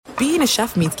being a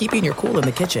chef means keeping your cool in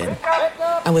the kitchen.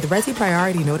 And with Resi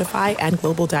Priority Notify and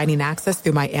Global Dining Access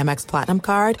through my Amex Platinum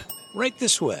card, right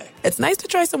this way. It's nice to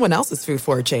try someone else's food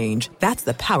for a change. That's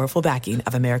the powerful backing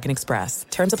of American Express.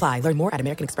 Terms apply. Learn more at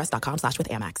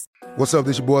americanexpress.com/withAmex. What's up?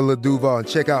 This your boy Lil Duval, and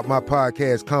check out my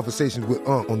podcast, Conversations with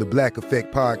Unc, on the Black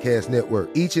Effect Podcast Network.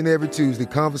 Each and every Tuesday,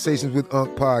 Conversations with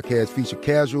Unc podcast feature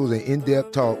casual and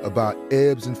in-depth talk about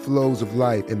ebbs and flows of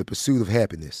life and the pursuit of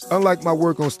happiness. Unlike my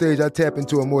work on stage, I tap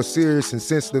into a more serious and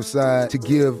sensitive side to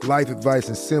give life advice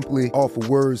and simply offer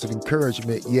words of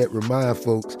encouragement, yet remind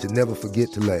folks to never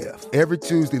forget to laugh. Every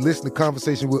Tuesday, listen to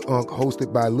Conversation with Unc,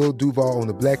 hosted by Lil Duval on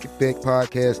the Black Effect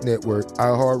Podcast Network,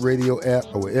 iHeartRadio app,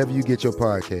 or wherever you get your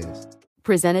podcasts.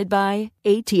 Presented by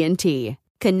AT&T.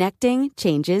 Connecting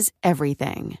changes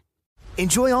everything.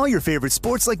 Enjoy all your favorite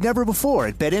sports like never before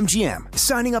at BetMGM.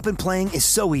 Signing up and playing is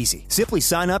so easy. Simply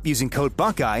sign up using code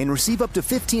Buckeye and receive up to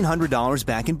 $1,500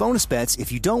 back in bonus bets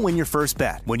if you don't win your first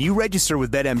bet. When you register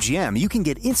with BetMGM, you can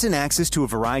get instant access to a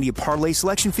variety of parlay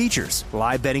selection features,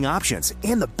 live betting options,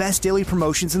 and the best daily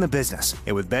promotions in the business.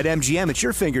 And with BetMGM at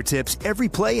your fingertips, every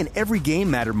play and every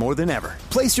game matter more than ever.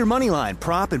 Place your moneyline,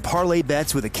 prop, and parlay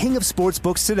bets with the king of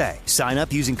sportsbooks today. Sign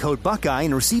up using code Buckeye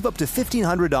and receive up to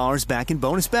 $1,500 back in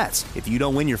bonus bets if you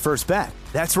don't win your first bet.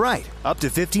 That's right, up to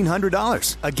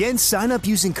 $1,500. Again, sign up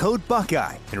using code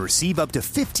Buckeye and receive up to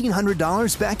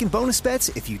 $1,500 back in bonus bets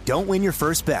if you don't win your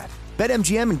first bet.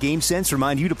 BetMGM and GameSense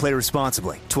remind you to play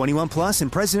responsibly. 21 plus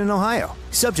and present in Ohio.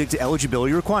 Subject to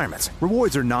eligibility requirements.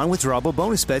 Rewards are non-withdrawable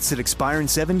bonus bets that expire in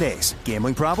 7 days.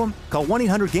 Gambling problem? Call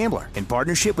 1-800-GAMBLER in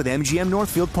partnership with MGM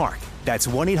Northfield Park. That's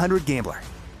 1-800-GAMBLER.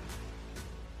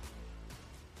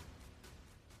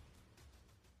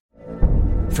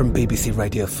 From BBC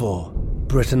Radio 4,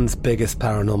 Britain's biggest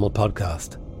paranormal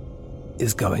podcast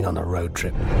is going on a road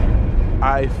trip.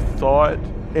 I thought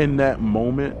in that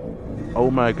moment, oh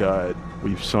my God,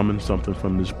 we've summoned something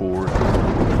from this board.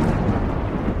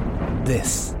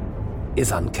 This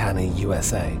is Uncanny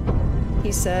USA.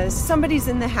 He says, somebody's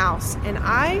in the house, and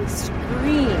I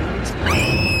screamed.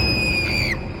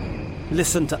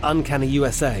 Listen to Uncanny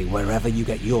USA wherever you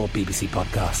get your BBC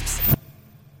podcasts,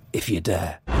 if you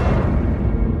dare.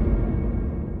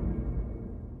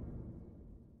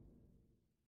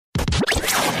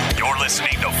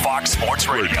 Listening to Fox Sports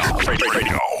Radio.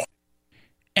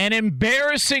 An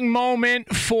embarrassing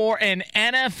moment for an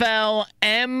NFL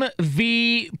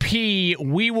MVP.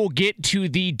 We will get to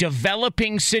the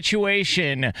developing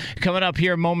situation coming up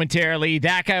here momentarily.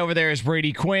 That guy over there is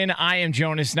Brady Quinn. I am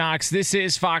Jonas Knox. This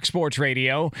is Fox Sports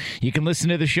Radio. You can listen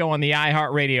to the show on the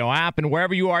iHeartRadio app and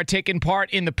wherever you are taking part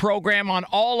in the program on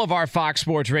all of our Fox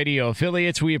Sports Radio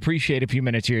affiliates. We appreciate a few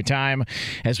minutes of your time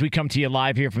as we come to you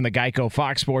live here from the Geico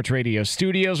Fox Sports Radio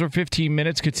studios, where 15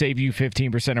 minutes could save you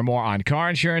 15% or more on car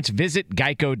insurance. Visit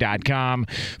geico.com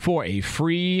for a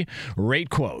free rate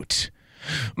quote.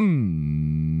 My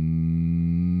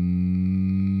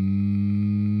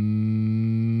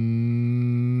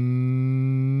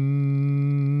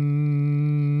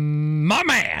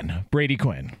man, Brady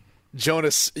Quinn.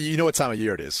 Jonas, you know what time of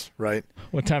year it is, right?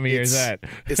 What time of year is that?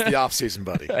 It's the off season,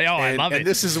 buddy. I love it. And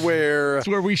this is where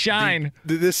we shine.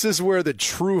 This is where the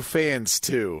true fans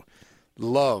too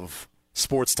love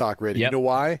sports talk radio. Yep. You know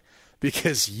why?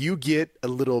 Because you get a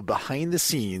little behind the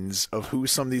scenes of who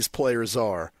some of these players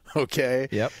are. Okay.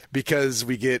 Yep. Because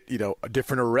we get,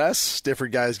 different arrests,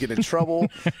 different guys get in trouble,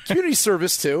 community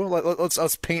service too.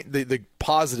 Let's paint the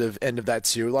positive end of that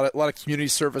too. A lot of community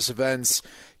service events,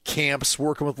 camps,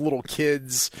 working with little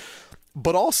kids,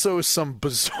 but also some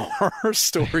bizarre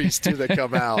stories too that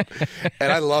come out,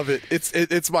 and I love it.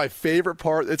 It's my favorite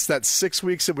part. It's that 6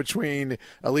 weeks in between,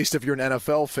 at least if you're an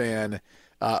NFL fan.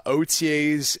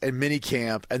 OTAs and mini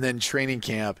camp and then training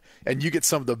camp, and you get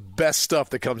some of the best stuff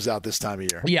that comes out this time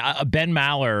of year. Yeah, Ben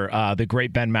Maller, the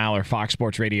great Ben Maller, Fox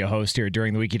Sports Radio host here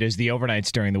during the week. He does the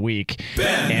overnights during the week.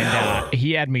 And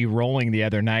he had me rolling the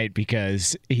other night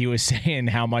because he was saying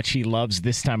how much he loves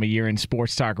this time of year in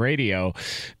sports talk radio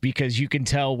because you can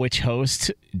tell which hosts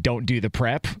don't do the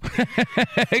prep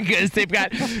because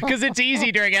it's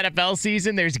easy during NFL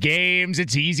season. There's games.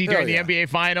 It's easy during the NBA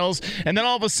finals. And then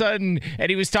all of a sudden,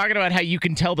 and he was talking about how you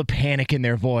can tell the panic in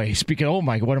their voice because, oh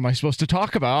my, what am I supposed to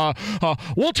talk about?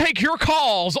 We'll take your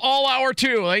calls all hour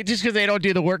too. Like, just because they don't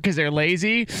do the work because they're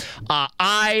lazy.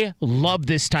 I love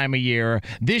this time of year.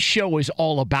 This show is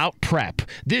all about prep.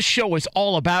 This show is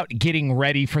all about getting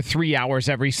ready for 3 hours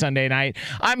every Sunday night.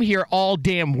 I'm here all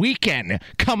damn weekend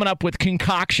coming up with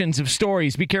concoctions of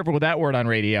stories. Be careful with that word on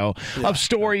radio. Of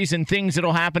stories and things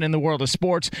that'll happen in the world of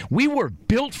sports. We were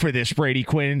built for this, Brady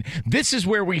Quinn. This is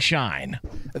where we shine.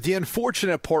 The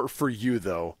unfortunate part for you,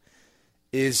 though,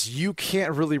 is you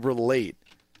can't really relate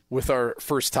with our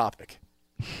first topic.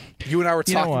 You and I were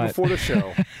talking before the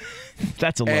show.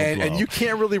 That's a low blow. And you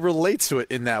can't really relate to it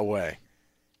in that way.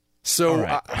 So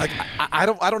right. I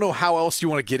don't know how else you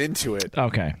want to get into it.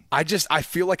 Okay. I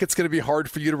feel like it's going to be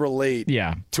hard for you to relate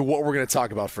to what we're going to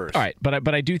talk about first. All right,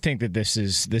 but I do think that this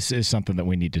is something that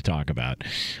we need to talk about.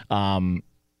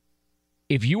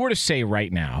 If you were to say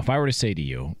right now, if I were to say to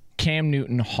you, Cam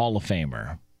Newton, Hall of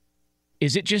Famer,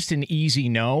 is it just an easy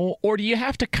no, or do you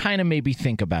have to kind of maybe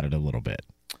think about it a little bit?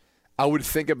 I would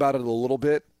think about it a little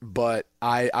bit, but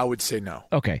I would say no.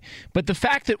 Okay, but the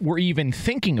fact that we're even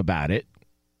thinking about it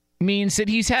means that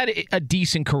he's had a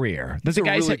decent career. He's a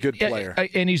really good player.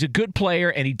 And he's a good player,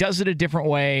 and he does it a different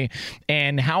way.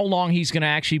 And how long he's going to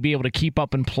actually be able to keep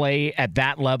up and play at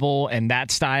that level and that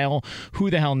style,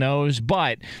 who the hell knows?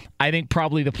 But I think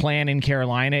probably the plan in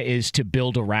Carolina is to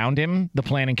build around him. The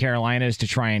plan in Carolina is to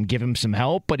try and give him some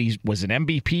help, but he was an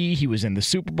MVP. He was in the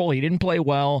Super Bowl. He didn't play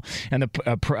well. And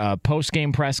the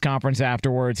post-game press conference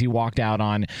afterwards, he walked out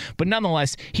on. But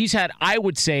nonetheless, he's had, I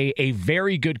would say, a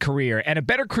very good career, and a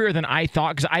better career than I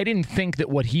thought, because I didn't think that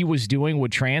what he was doing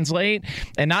would translate.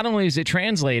 And not only is it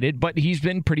translated, but he's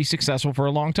been pretty successful for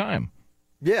a long time.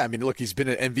 Yeah, I mean, look, he's been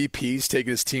an MVP. He's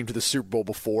taken his team to the Super Bowl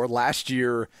before. Last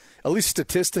year, at least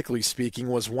statistically speaking,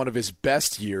 was one of his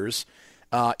best years.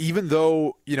 Even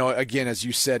though, again, as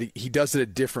you said, he does it a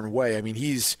different way. I mean,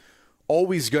 he's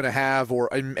always going to have,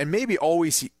 and maybe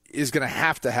always is going to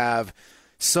have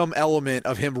some element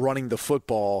of him running the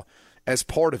football as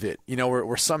part of it,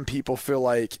 where some people feel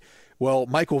like, well,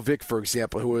 Michael Vick, for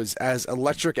example, who was as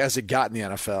electric as it got in the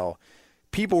NFL,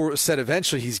 people said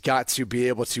eventually he's got to be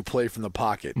able to play from the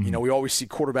pocket. Mm-hmm. We always see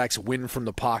quarterbacks win from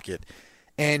the pocket.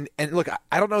 And look,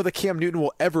 I don't know that Cam Newton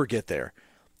will ever get there.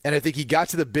 And I think he got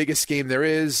to the biggest game there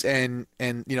is, and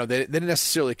they didn't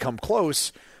necessarily come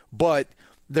close, but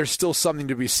there's still something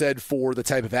to be said for the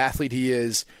type of athlete he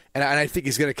is, and I think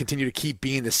he's going to continue to keep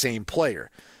being the same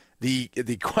player.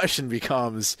 The question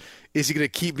becomes, is he going to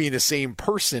keep being the same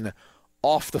person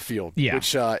off the field? Yeah.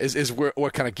 Which is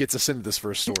what kind of gets us into this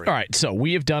first story. All right, so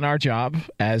we have done our job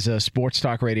as a sports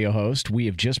talk radio host. We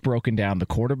have just broken down the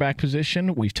quarterback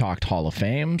position. We've talked Hall of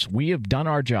Fames. We have done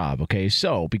our job, okay?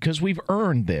 So because we've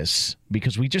earned this,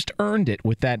 because we just earned it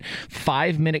with that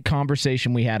 5-minute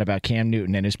conversation we had about Cam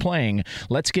Newton and his playing,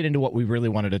 let's get into what we really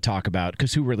wanted to talk about,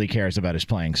 because who really cares about his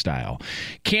playing style?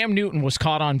 Cam Newton was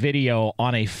caught on video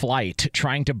on a flight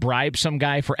trying to bribe some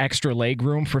guy for extra leg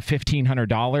room for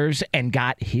 $1,500 and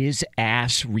got his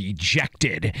ass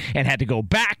rejected and had to go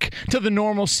back to the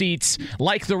normal seats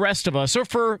like the rest of us, or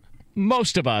for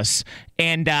most of us.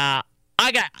 And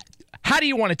how do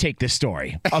you want to take this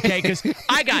story? Okay, because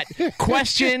I got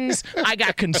questions, I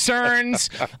got concerns,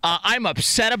 I'm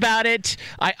upset about it.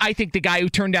 I think the guy who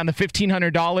turned down the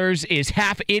 $1,500 is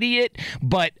half idiot,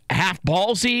 but half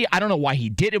ballsy. I don't know why he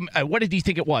did it. What did he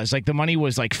think it was? Like the money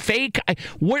was like fake?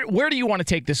 Where do you want to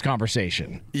take this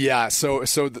conversation? Yeah, so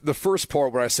the first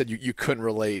part where I said you couldn't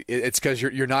relate, it's because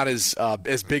you're not as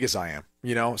big as I am,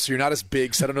 so you're not as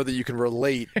big, so I don't know that you can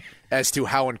relate as to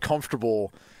how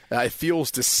uncomfortable it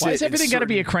feels to sit. Why is everything got to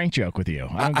be a crank joke with you?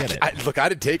 I don't get it. Look, I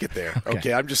didn't take it there.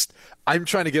 Okay, I'm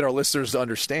trying to get our listeners to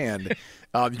understand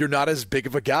you're not as big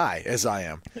of a guy as I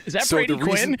am. Is that Brady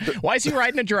Quinn? Why is he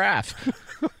riding a giraffe?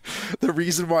 The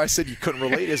reason why I said you couldn't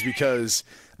relate is because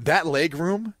that leg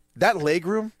room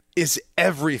is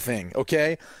everything.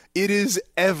 Okay, it is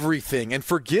everything. And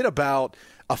forget about.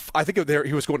 I think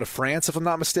he was going to France, if I'm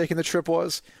not mistaken. The trip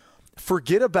was.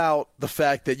 Forget about the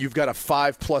fact that you've got a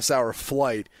 5+ hour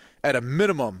flight at a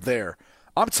minimum there.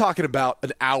 I'm talking about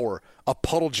an hour, a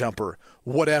puddle jumper,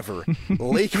 whatever.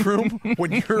 Lake room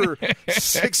when you're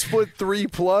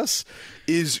 6'3+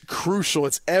 is crucial.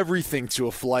 It's everything to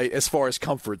a flight as far as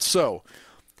comfort. So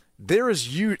there is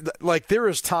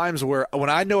times where when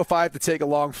I know if I have to take a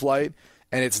long flight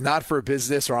and it's not for a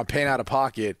business or I'm paying out of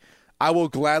pocket, I will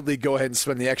gladly go ahead and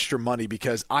spend the extra money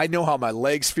because I know how my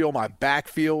legs feel, my back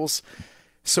feels.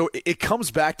 So it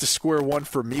comes back to square one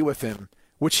for me with him,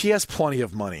 which he has plenty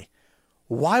of money.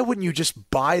 Why wouldn't you just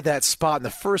buy that spot in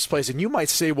the first place? And you might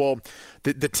say, well,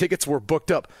 the tickets were booked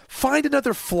up. Find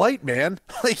another flight, man.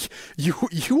 Like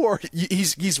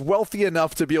he's wealthy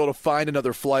enough to be able to find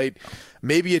another flight.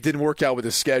 Maybe it didn't work out with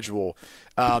his schedule.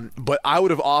 But I would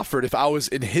have offered if I was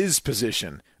in his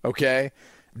position, okay?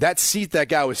 That seat that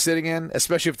guy was sitting in,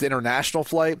 especially if it's an international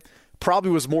flight,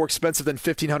 probably was more expensive than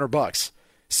 $1,500.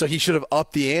 So he should have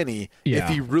upped the ante if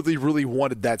he really, really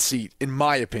wanted that seat, in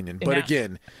my opinion. But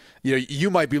again, you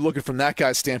might be looking from that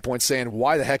guy's standpoint saying,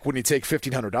 why the heck wouldn't he take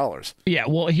 $1,500? Yeah,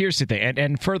 well, here's the thing.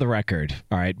 And for the record,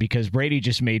 all right, because Brady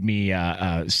just made me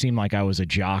seem like I was a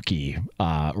jockey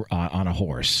on a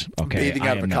horse. Okay, bathing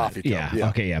out of a coffee cup. Yeah,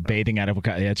 okay, bathing out of a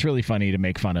coffee. It's really funny to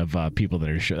make fun of people that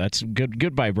are sure. That's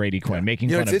good by Brady Quinn, making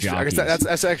fun of jockeys.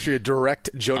 That's actually a direct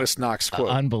Jonas Knox quote.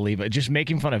 Unbelievable. Just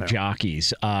making fun of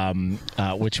jockeys,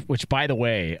 which, by the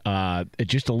way,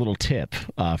 just a little tip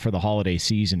for the holiday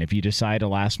season. If you decide a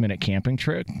last-minute camping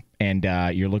trip and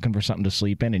you're looking for something to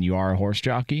sleep in and you are a horse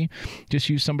jockey, just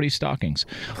use somebody's stockings.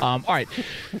 All right.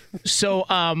 So,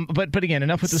 but again,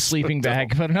 enough with the sleeping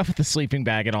bag. But enough with the sleeping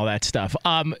bag and all that stuff.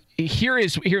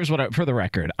 Here's what for the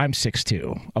record, I'm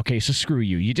 6'2". Okay, so screw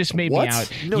you. You just made me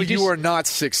out. No, you are not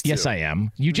 6'2". Yes, I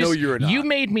am. No, you're not. You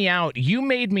made me out. You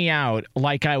made me out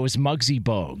like I was Muggsy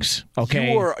Bogues.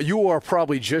 Okay, you are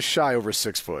probably just shy over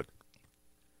 6 foot.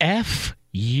 F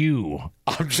you.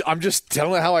 I'm just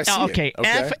telling you how I see it. Okay,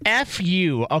 F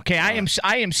you. Okay, I am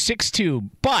 6'2",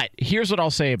 but here's what I'll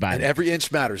say about it. Every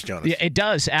inch matters, Jonas. Yeah, it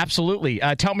does, absolutely.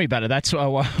 Tell me about it. That's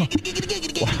why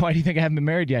do you think I haven't been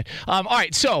married yet? All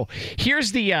right, so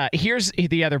here's the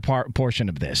other portion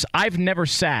of this. I've never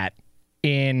sat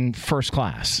in first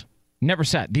class. Never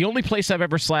sat. The only place I've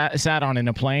ever sat on in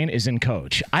a plane is in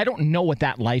coach. I don't know what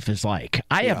that life is like.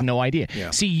 I have no idea.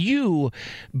 Yeah. See, you,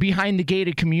 behind the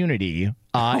gated community,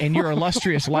 in your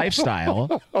illustrious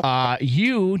lifestyle,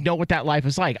 you know what that life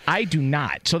is like. I do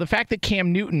not. So the fact that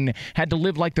Cam Newton had to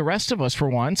live like the rest of us for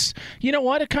once, you know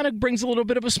what? It kind of brings a little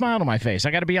bit of a smile to my face.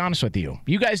 I got to be honest with you.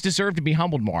 You guys deserve to be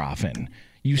humbled more often.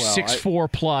 You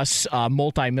 6'4" plus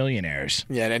multimillionaires.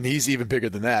 Yeah, and he's even bigger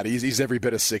than that. He's every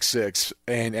bit of 6'6",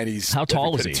 and he's how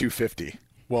tall is he? 250.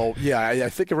 Well, yeah, I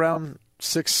think around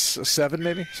 6'7",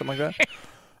 maybe something like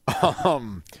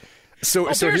that. So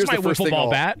here's my the first wiffle ball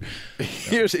bat.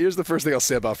 Here's the first thing I'll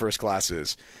say about first class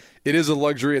is, it is a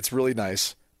luxury. It's really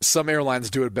nice. Some airlines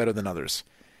do it better than others.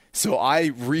 So I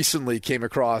recently came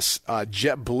across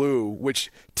JetBlue,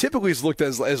 which typically is looked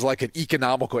as like an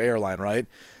economical airline, right?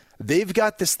 They've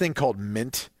got this thing called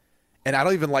Mint, and I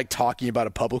don't even like talking about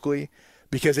it publicly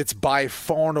because it's by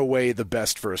far and away the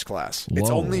best first class. Whoa.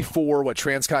 It's only for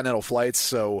transcontinental flights,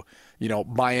 so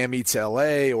Miami to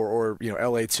LA or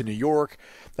LA to New York,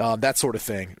 that sort of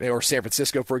thing, or San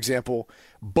Francisco, for example.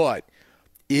 But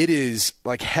it is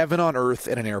like heaven on earth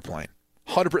in an airplane.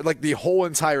 100%, like the whole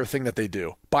entire thing that they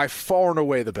do, by far and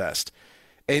away the best,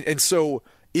 and so.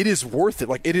 It is worth it.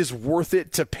 Like, it is worth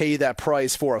it to pay that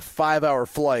price for a 5-hour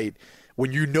flight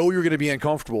when you know you're going to be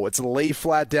uncomfortable. It's a lay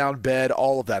flat down bed,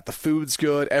 all of that. The food's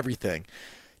good, everything.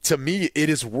 To me, it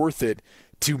is worth it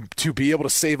to be able to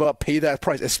save up, pay that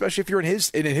price, especially if you're in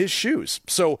his shoes.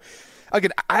 So,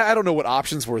 again, I don't know what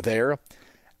options were there.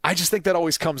 I just think that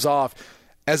always comes off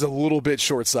as a little bit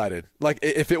short-sighted. Like,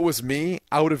 if it was me,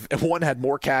 I would have, had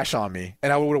more cash on me,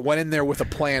 and I would have went in there with a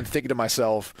plan thinking to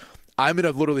myself, I'm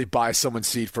going to literally buy someone's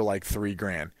seat for like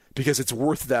 $3,000 because it's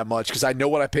worth that much because I know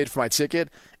what I paid for my ticket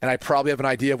and I probably have an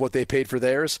idea of what they paid for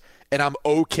theirs, and I'm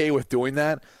okay with doing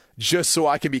that just so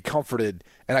I can be comforted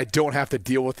and I don't have to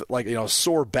deal with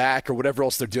sore back or whatever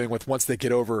else they're dealing with once they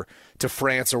get over to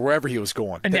France or wherever he was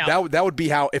going. Now, that would be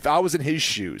how, if I was in his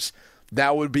shoes,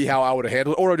 that would be how I would have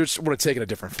handled it, or I just would have taken a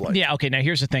different flight. Yeah, okay, now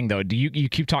here's the thing, though. You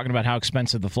keep talking about how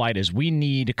expensive the flight is. We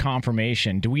need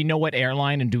confirmation. Do we know what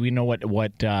airline and do we know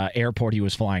what airport he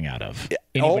was flying out of?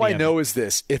 All I know is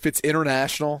this. If it's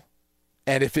international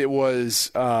and if it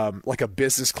was like a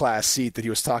business class seat that he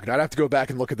was talking about, I'd have to go back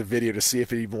and look at the video to see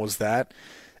if it even was that.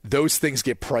 Those things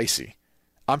get pricey.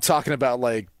 I'm talking about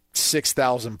like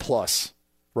 $6,000 plus.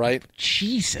 Right?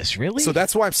 Jesus, really? So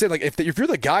that's why I'm saying, like, if you're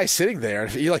the guy sitting there,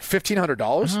 if you're like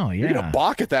 $1,500, you're gonna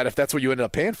balk at that if that's what you ended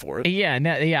up paying for it.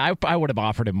 Yeah, I would have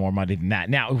offered him more money than that.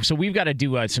 Now, so we've got to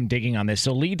do some digging on this.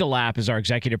 So Lee DeLapp is our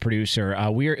executive producer.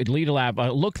 Lee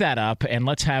DeLapp. Look that up and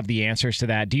let's have the answers to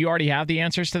that. Do you already have the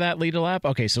answers to that, Lee DeLapp?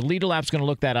 Okay, so Lee DeLapp's going to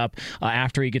look that up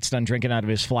after he gets done drinking out of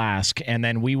his flask, and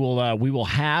then we will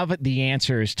have the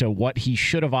answers to what he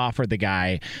should have offered the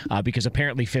guy because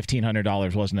apparently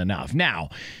 $1,500 wasn't enough. Now,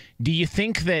 do you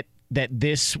think that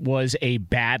this was a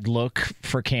bad look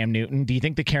for Cam Newton? Do you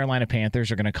think the Carolina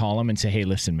Panthers are going to call him and say, hey,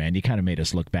 listen, man, you kind of made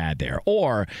us look bad there?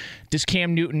 Or does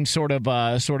Cam Newton sort of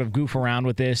goof around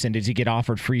with this, and does he get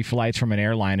offered free flights from an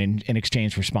airline in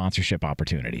exchange for sponsorship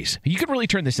opportunities? You could really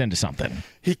turn this into something.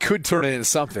 He could turn it into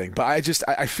something, but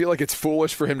I feel like it's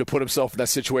foolish for him to put himself in that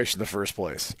situation in the first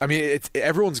place. I mean,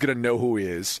 everyone's going to know who he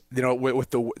is.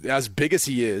 With as big as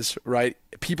he is, right?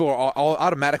 People are all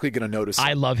automatically going to notice him.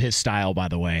 I love his style, by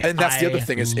the way. And that's the other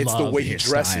thing is it's the way he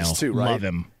dresses style. Too, right? Love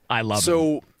him. I love him.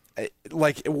 So,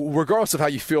 like, regardless of how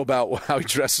you feel about how he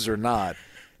dresses or not,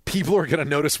 people are going to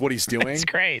notice what he's doing. It's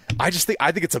great. I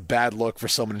think it's a bad look for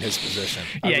someone in his position.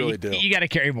 I really do. You got to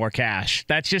carry more cash.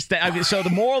 That's just so the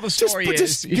moral of the story is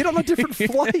just get on a different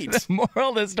flight. The moral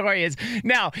of the story is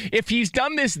now if he's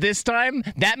done this time,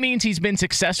 that means he's been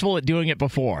successful at doing it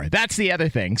before. That's the other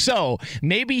thing. So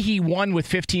maybe he won with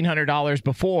 $1,500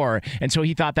 before, and so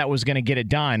he thought that was going to get it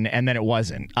done, and then it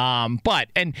wasn't. But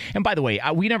by the way,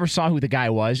 we never saw who the guy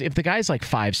was. If the guy's like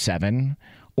 5'7"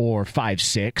 or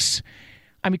 5'6",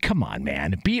 I mean, come on,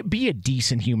 man. Be a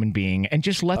decent human being and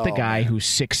just let the guy who's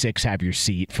 6'6" have your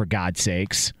seat, for God's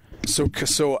sakes. So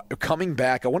coming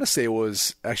back, I want to say it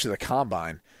was actually the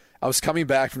Combine. I was coming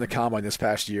back from the Combine this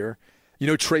past year. You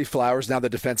know, Trey Flowers, now the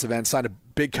defensive end, signed a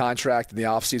big contract in the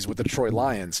offseason with the Detroit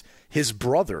Lions. His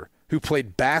brother, who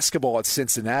played basketball at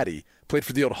Cincinnati, played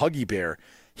for the old Huggy Bear,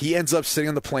 he ends up sitting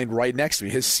on the plane right next to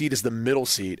me. His seat is the middle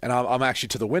seat, and I'm actually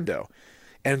to the window.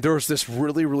 And there was this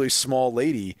really, really small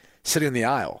lady sitting in the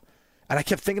aisle. And I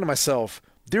kept thinking to myself,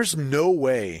 there's no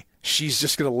way she's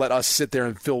just going to let us sit there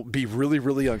and be really,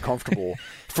 really uncomfortable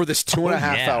for this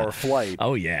 2.5 hour flight.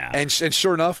 Oh, yeah. And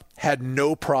sure enough, had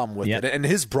no problem with it. And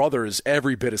his brother is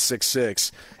every bit of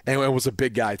 6'6", and was a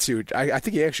big guy, too. I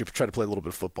think he actually tried to play a little bit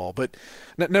of football. But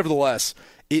nevertheless,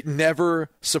 it never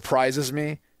surprises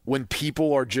me when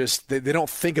people are just they don't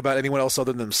think about anyone else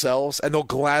other than themselves, and they'll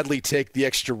gladly take the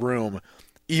extra room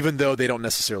even though they don't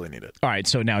necessarily need it. All right,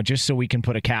 so now just so we can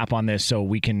put a cap on this, so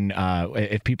we can,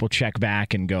 if people check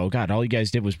back and go, God, all you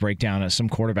guys did was break down some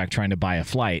quarterback trying to buy a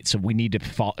flight, so we need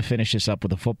to finish this up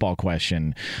with a football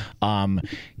question.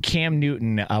 Cam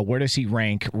Newton, where does he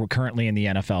rank currently in the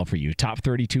NFL for you? Top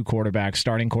 32 quarterbacks,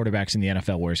 starting quarterbacks in the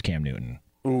NFL, where's Cam Newton?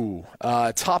 Ooh,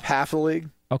 top half of the league.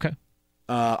 Okay.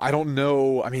 I don't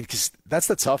know. I mean, because that's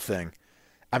the tough thing.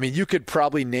 I mean, you could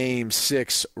probably name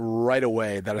 6 right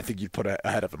away that I think you'd put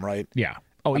ahead of him, right? Yeah.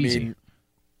 Oh, easy. I mean,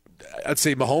 I'd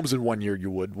say Mahomes in 1 year you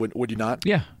would you not?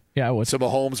 Yeah. Yeah, I would. So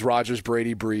Mahomes, Rodgers,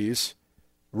 Brady, Breeze,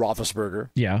 Roethlisberger.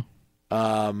 Yeah.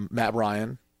 Matt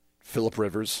Ryan, Phillip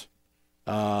Rivers.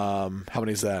 How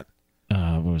many is that?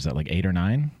 What was that, like 8 or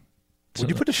 9? Would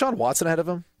you put Deshaun Watson ahead of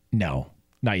him? No,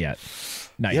 not yet.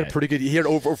 He had a pretty good. He had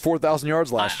over 4,000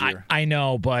 yards last year. I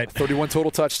know, but 31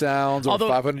 total touchdowns, over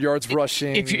 500 yards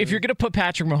rushing. If you're going to put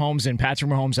Patrick Mahomes in,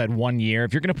 Patrick Mahomes had 1 year.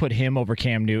 If you're going to put him over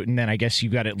Cam Newton, then I guess you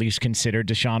got to at least consider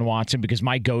Deshaun Watson, because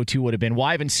my go-to would have been, well,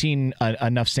 I haven't seen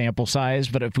enough sample size,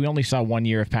 but if we only saw 1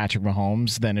 year of Patrick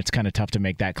Mahomes, then it's kind of tough to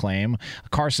make that claim.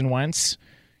 Carson Wentz,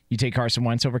 you take Carson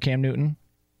Wentz over Cam Newton?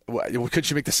 Could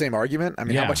you make the same argument? I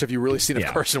mean, how much have you really seen of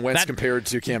Carson Wentz compared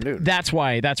to Cam Newton? That's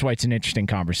why it's an interesting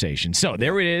conversation. So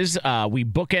there it is. We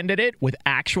bookended it with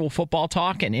actual football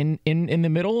talk, and in the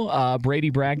middle, Brady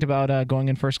bragged about going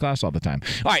in first class all the time.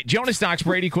 All right, Jonas Knox,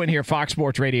 Brady Quinn here, Fox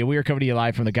Sports Radio. We are coming to you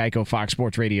live from the Geico Fox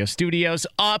Sports Radio studios.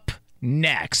 Up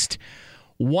next,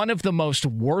 one of the most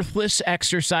worthless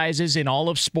exercises in all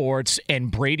of sports,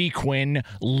 and Brady Quinn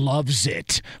loves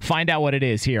it. Find out what it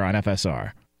is here on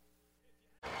FSR.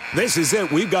 This is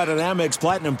it. We've got an Amex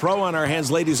Platinum Pro on our hands,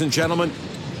 ladies and gentlemen.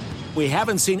 We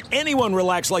haven't seen anyone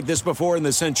relax like this before in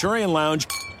the Centurion Lounge.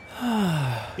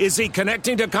 Is he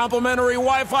connecting to complimentary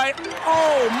Wi-Fi?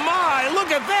 Oh, my. Look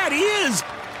at that. He is.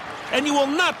 And you will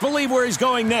not believe where he's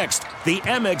going next. The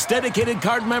Amex dedicated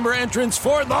card member entrance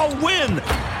for the win.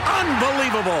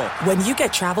 Unbelievable. When you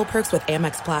get travel perks with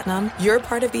Amex Platinum, you're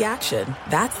part of the action.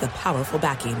 That's the powerful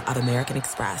backing of American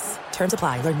Express. Terms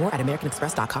apply. Learn more at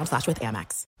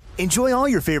americanexpress.com/withAmex. Enjoy all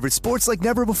your favorite sports like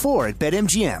never before at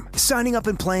BetMGM. Signing up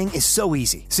and playing is so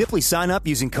easy. Simply sign up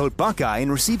using code Buckeye and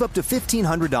receive up to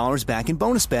 $1,500 back in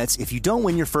bonus bets if you don't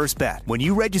win your first bet. When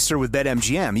you register with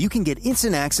BetMGM, you can get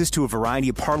instant access to a variety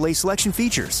of parlay selection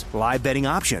features, live betting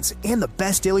options, and the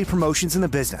best daily promotions in the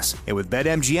business. And with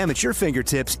BetMGM at your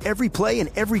fingertips, every play and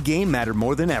every game matter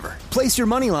more than ever. Place your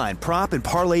moneyline, prop, and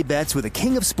parlay bets with the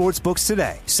king of sportsbooks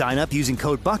today. Sign up using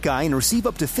code Buckeye and receive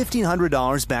up to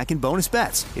 $1,500 back in bonus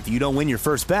bets if you don't win your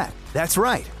first bet. That's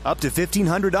right, up to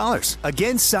 $1,500.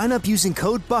 Again, sign up using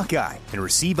code Buckeye and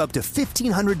receive up to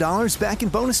 $1,500 back in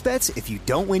bonus bets if you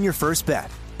don't win your first bet.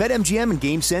 BetMGM and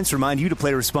GameSense remind you to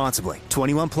play responsibly.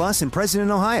 21 plus and present in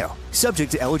Ohio.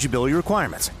 Subject to eligibility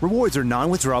requirements. Rewards are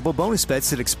non-withdrawable bonus bets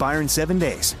that expire in 7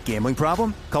 days. Gambling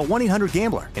problem? Call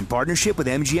 1-800-GAMBLER in partnership with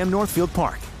MGM Northfield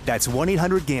Park. That's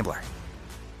 1-800-GAMBLER.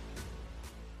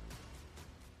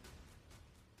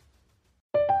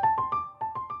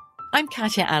 I'm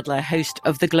Katya Adler, host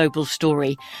of The Global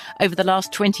Story. Over the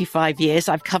last 25 years,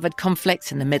 I've covered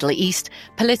conflicts in the Middle East,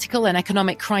 political and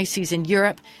economic crises in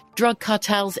Europe, drug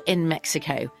cartels in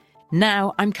Mexico.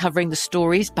 Now I'm covering the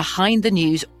stories behind the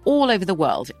news all over the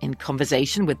world in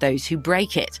conversation with those who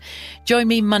break it. Join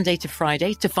me Monday to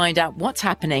Friday to find out what's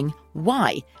happening,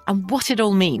 why, and what it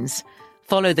all means.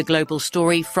 Follow The Global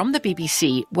Story from the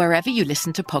BBC wherever you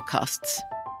listen to podcasts.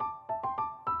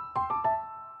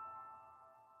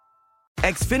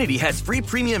 Xfinity has free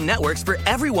premium networks for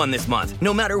everyone this month,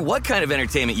 no matter what kind of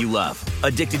entertainment you love.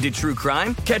 Addicted to true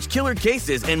crime? Catch killer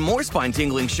cases and more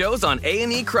spine-tingling shows on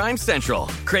A&E Crime Central.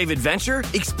 Crave adventure?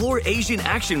 Explore Asian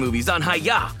action movies on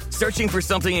Hi-YAH. Searching for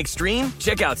something extreme?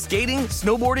 Check out skating,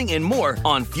 snowboarding, and more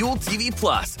on Fuel TV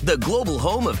Plus, the global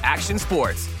home of action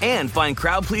sports. And find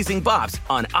crowd-pleasing bops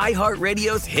on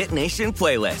iHeartRadio's Hit Nation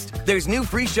playlist. There's new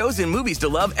free shows and movies to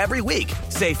love every week.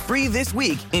 Say free this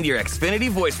week in your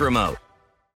Xfinity voice remote.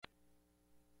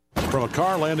 From a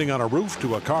car landing on a roof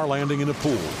to a car landing in a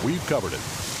pool, we've covered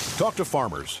it. Talk to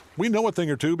farmers. We know a thing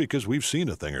or two because we've seen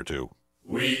a thing or two.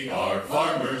 We are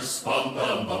farmers. Bum,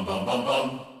 bum, bum, bum, bum,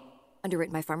 bum.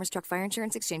 Underwritten by Farmers Truck Fire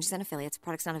Insurance Exchanges and Affiliates.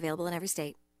 Products not available in every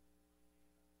state.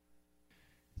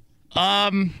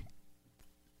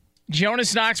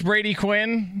 Jonas Knox, Brady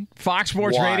Quinn, Fox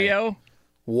Sports Radio.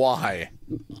 Why?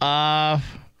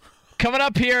 Coming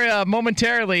up here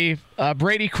momentarily,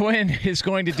 Brady Quinn is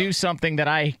going to do something that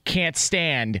I can't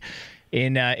stand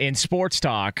in sports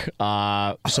talk.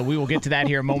 So we will get to that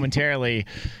here momentarily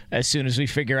as soon as we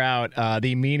figure out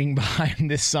the meaning behind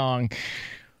this song.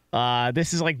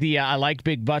 This is like the I Like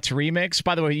Big Butts remix.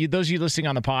 By the way, those of you listening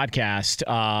on the podcast,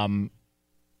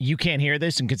 you can't hear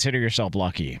this and consider yourself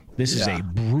lucky. This is a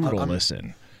brutal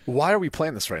listen. Why are we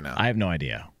playing this right now? I have no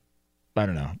idea. I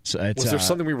don't know. So it's, was there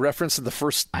something we referenced in the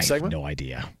first segment? I have no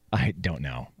idea. I don't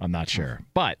know. I'm not sure.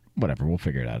 But whatever. We'll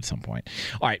figure it out at some point.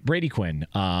 All right, Brady Quinn.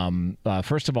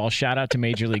 First of all, shout out to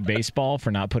Major League Baseball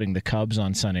for not putting the Cubs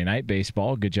on Sunday Night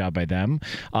Baseball. Good job by them.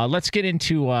 Let's get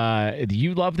into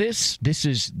you love this. This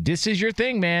is your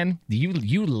thing, man.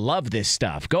 You love this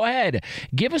stuff. Go ahead.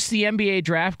 Give us the NBA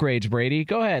draft grades, Brady.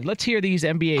 Go ahead. Let's hear these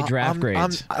NBA draft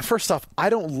grades. First off, I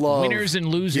don't love winners and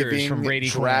losers from Brady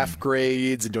draft Quinn.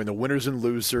 Grades and doing the winners and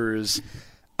losers.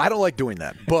 I don't like doing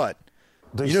that, but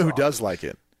you know who does like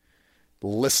it?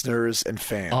 Listeners and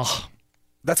fans. Oh.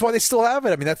 That's why they still have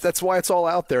it. I mean, that's why it's all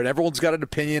out there, and everyone's got an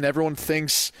opinion. Everyone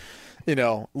thinks,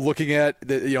 looking at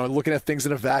things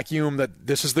in a vacuum, that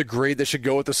this is the grade that should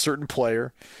go with a certain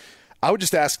player. I would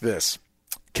just ask this: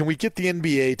 can we get the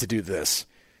NBA to do this?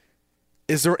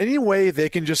 Is there any way they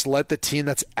can just let the team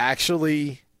that's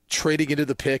actually trading into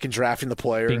the pick and drafting the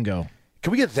player? Bingo.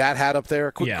 Can we get that hat up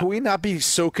there? Can we not be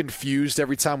so confused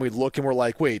every time we look and we're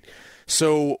like, wait,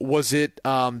 so was it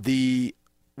the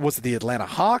Atlanta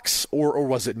Hawks or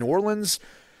was it New Orleans?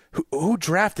 Who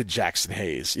drafted Jackson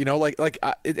Hayes?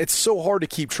 It's so hard to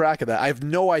keep track of that. I have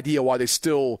no idea why they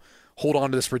still hold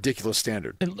on to this ridiculous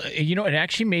standard. It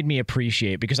actually made me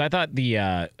appreciate, because I thought the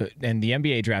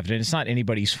NBA draft, and it's not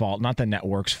anybody's fault, not the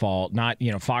network's fault, not,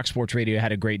 Fox Sports Radio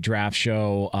had a great draft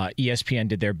show, ESPN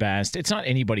did their best. It's not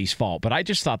anybody's fault, but I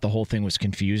just thought the whole thing was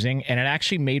confusing, and it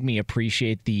actually made me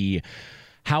appreciate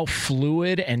how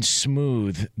fluid and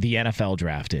smooth the NFL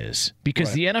draft is,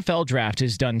 because the NFL draft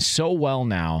is done so well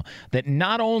now that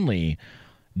not only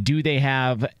do they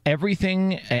have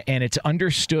everything and it's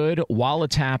understood while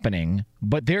it's happening,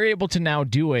 but they're able to now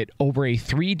do it over a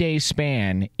 3-day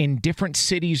span in different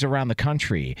cities around the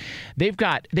country. They've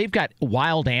got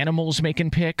wild animals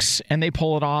making picks and they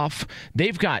pull it off.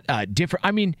 They've got different.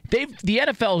 I mean, the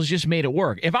NFL has just made it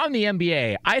work. If I'm the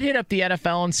NBA, I'd hit up the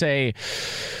NFL and say,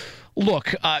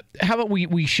 look, how about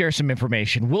we share some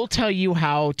information? We'll tell you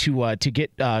how to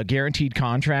get guaranteed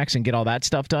contracts and get all that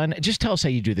stuff done. Just tell us how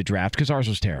you do the draft, because ours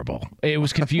was terrible. It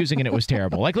was confusing and it was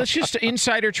terrible. Like, let's just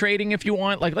insider trading if you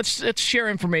want. Like, let's share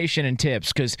information and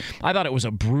tips, because I thought it was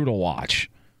a brutal watch.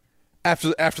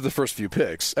 After the first few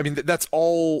picks. I mean, that's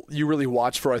all you really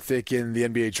watch for, I think, in the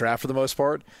NBA draft for the most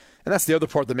part. And that's the other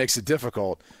part that makes it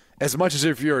difficult. As much as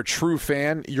if you're a true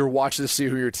fan, you're watching to see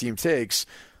who your team takes.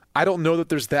 I don't know that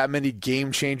there's that many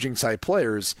game-changing type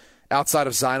players outside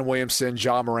of Zion Williamson,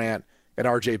 Ja Morant, and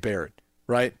R.J. Barrett,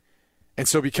 right? And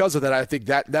so because of that, I think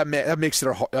that makes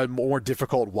it a more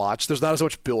difficult watch. There's not as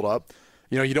much build-up.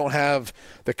 You don't have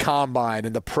the combine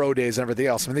and the pro days and everything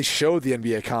else. I mean, they show the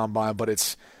NBA combine, but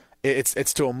it's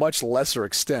to a much lesser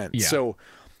extent. Yeah. So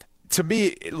to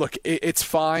me, look, it's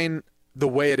fine the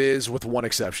way it is with one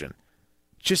exception.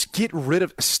 Just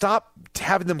stop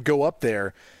having them go up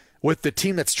there with the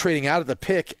team that's trading out of the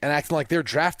pick and acting like they're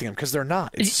drafting them, because they're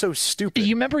not. It's so stupid.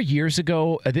 You remember years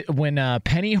ago when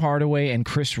Penny Hardaway and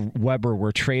Chris Webber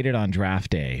were traded on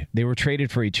draft day? They were traded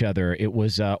for each other. It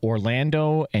was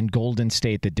Orlando and Golden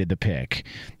State that did the pick.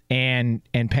 and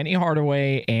Penny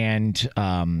Hardaway and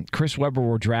Chris Webber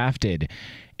were drafted,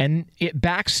 and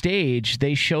backstage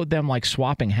they showed them like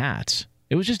swapping hats.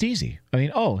 It was just easy. I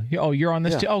mean, you're on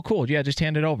this too. Oh, cool. Yeah, just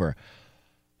hand it over.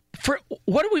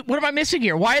 What am I missing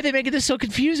here? Why are they making this so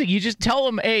confusing? You just tell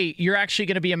them, hey, you're actually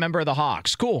going to be a member of the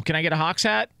Hawks. Cool. Can I get a Hawks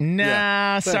hat?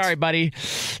 Nah, sorry, buddy.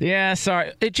 Yeah,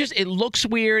 sorry. It looks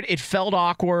weird. It felt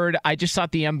awkward. I just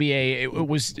thought the NBA, it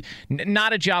was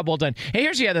not a job well done. Hey,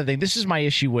 here's the other thing. This is my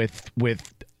issue with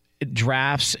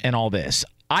drafts and all this.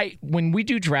 When we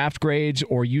do draft grades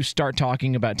or you start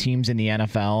talking about teams in the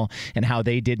NFL and how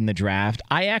they did in the draft,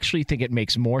 I actually think it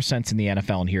makes more sense in the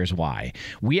NFL, and here's why.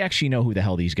 We actually know who the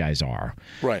hell these guys are.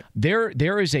 Right. There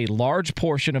is a large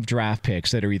portion of draft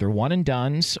picks that are either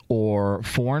one-and-dones or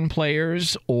foreign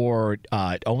players or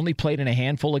only played in a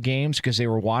handful of games because they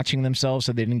were watching themselves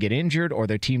so they didn't get injured or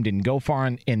their team didn't go far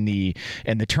in the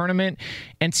tournament.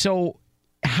 And so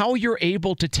how you're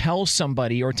able to tell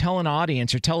somebody or tell an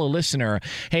audience or tell a listener,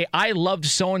 hey, I loved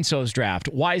so-and-so's draft.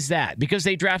 Why is that? Because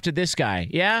they drafted this guy.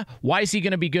 Yeah? Why is he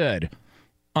going to be good?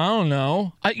 I don't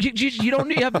know.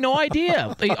 You have no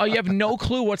idea. You have no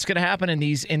clue what's going to happen in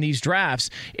these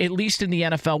drafts. At least in the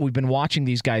NFL, we've been watching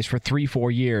these guys for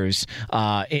 3-4 years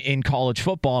in college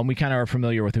football, and we kind of are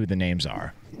familiar with who the names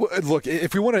are. Well, look,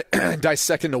 if we want to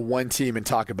dissect into one team and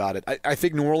talk about it, I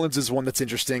think New Orleans is one that's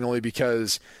interesting only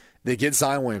because they get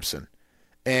Zion Williamson.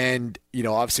 And,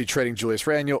 obviously trading Julius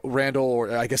Randle,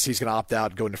 or I guess he's going to opt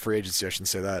out, go into free agency. I shouldn't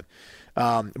say that.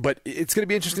 But it's going to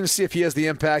be interesting to see if he has the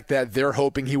impact that they're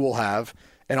hoping he will have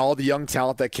and all the young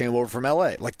talent that came over from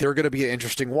L.A. Like, they're going to be an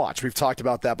interesting watch. We've talked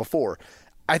about that before.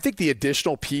 I think the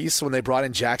additional piece when they brought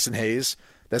in Jackson Hayes,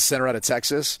 that center out of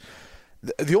Texas,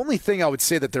 the only thing I would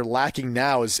say that they're lacking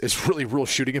now is really real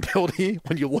shooting ability.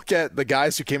 When you look at the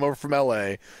guys who came over from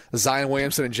L.A., Zion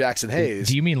Williamson and Jackson Hayes.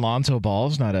 Do you mean Lonzo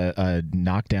Ball's not a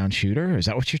knockdown shooter? Is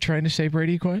that what you're trying to say,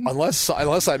 Brady Quinn? Unless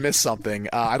I missed something.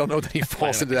 I don't know that he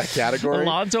falls into that category.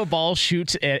 Lonzo Ball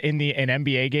shoots in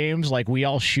NBA games like we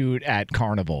all shoot at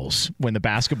carnivals when the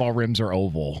basketball rims are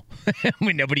oval.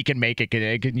 When nobody can make it.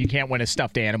 You can't win a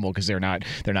stuffed animal because they're not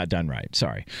done right.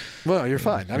 Sorry. Well, you're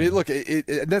fine. I mean, look,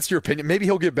 that's your opinion. Maybe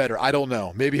he'll get better. I don't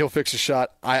know. Maybe he'll fix a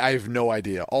shot. I have no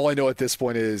idea. All I know at this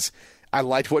point is I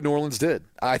liked what New Orleans did.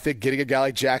 I think getting a guy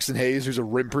like Jackson Hayes, who's a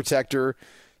rim protector,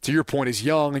 to your point, is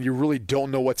young, and you really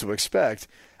don't know what to expect.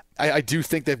 I do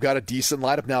think they've got a decent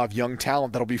lineup now of young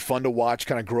talent that'll be fun to watch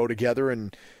kind of grow together,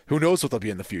 and who knows what they'll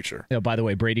be in the future. By the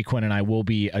way, Brady Quinn and I will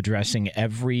be addressing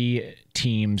every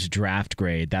team's draft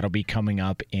grade. That'll be coming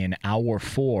up in Hour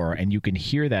 4, and you can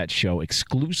hear that show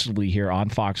exclusively here on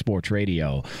Fox Sports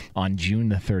Radio on June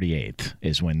the 38th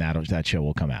is when that show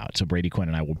will come out. So Brady Quinn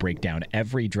and I will break down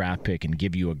every draft pick and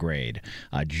give you a grade.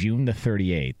 June the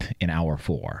 38th in Hour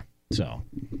 4. So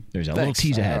there's a little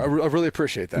tease ahead. I really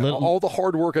appreciate that. All the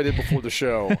hard work I did before the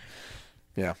show.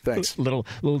 Yeah, thanks. Little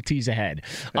tease ahead.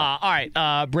 Yeah. All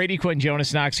right, Brady Quinn,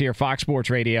 Jonas Knox here, Fox Sports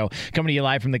Radio, coming to you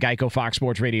live from the Geico Fox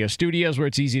Sports Radio studios, where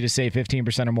it's easy to save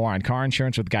 15% or more on car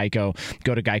insurance with Geico.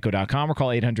 Go to geico.com or call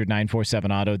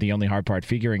 800-947-AUTO. The only hard part,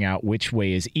 figuring out which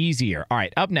way is easier. All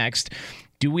right, up next,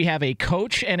 do we have a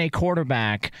coach and a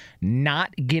quarterback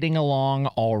not getting along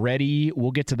already? We'll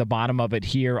get to the bottom of it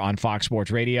here on Fox Sports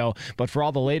Radio. But for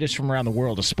all the latest from around the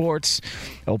world of sports,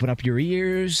 open up your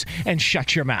ears and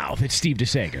shut your mouth. It's Steve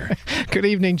DeSager. Good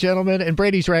evening, gentlemen. And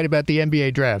Brady's right about the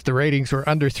NBA draft. The ratings were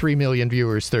under 3 million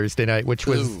viewers Thursday night, which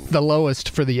was the lowest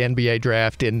for the NBA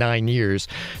draft in 9 years.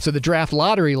 So the draft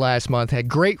lottery last month had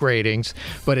great ratings,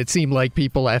 but it seemed like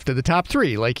people after the top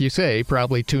 3, like you say,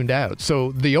 probably tuned out.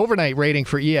 So the overnight rating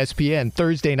for ESPN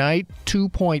Thursday night,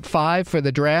 2.5 for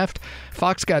the draft.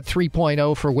 Fox got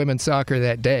 3.0 for women's soccer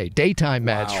that day. Daytime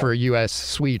match for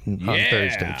U.S.-Sweden on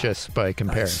Thursday, just by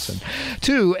comparison. Nice.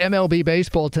 2, MLB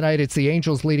baseball tonight. It's the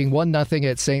Angels leading 1-0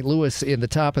 at St. Louis in the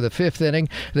top of the 5th inning.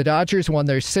 The Dodgers won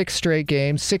their 6th straight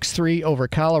game, 6-3 over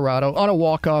Colorado on a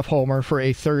walk-off homer for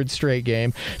a 3rd straight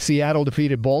game. Seattle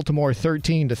defeated Baltimore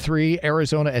 13-3.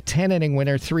 Arizona a 10-inning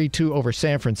winner, 3-2 over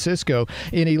San Francisco.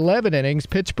 In 11 innings,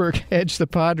 Pittsburgh edged the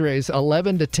Padres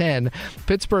 11-10.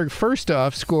 Pittsburgh first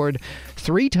off scored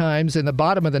 3 times in the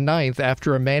bottom of the 9th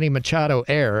after a Manny Machado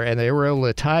error, and they were able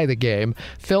to tie the game.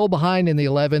 Fell behind in the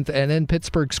 11th, and then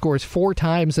Pittsburgh scores 4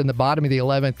 times in the bottom of the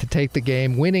 11th to take the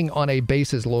game, winning on a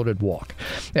bases-loaded walk.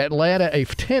 Atlanta a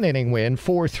 10-inning win,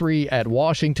 4-3 at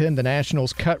Washington. The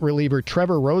Nationals cut reliever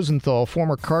Trevor Rosenthal,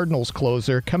 former Cardinals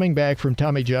closer, coming back from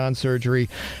Tommy John surgery.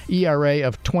 ERA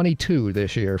of 22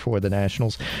 this year for the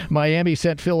Nationals. Miami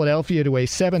sent Philadelphia to to a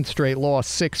 7th straight loss,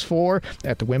 6-4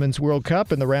 at the Women's World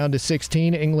Cup. In the round of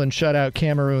 16, England shut out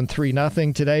Cameroon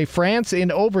 3-0 today. France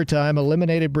in overtime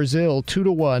eliminated Brazil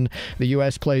 2-1. The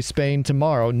U.S. plays Spain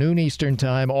tomorrow, noon Eastern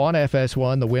time on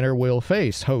FS1. The winner will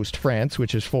face host France,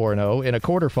 which is 4-0, in a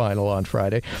quarterfinal on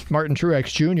Friday. Martin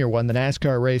Truex Jr. won the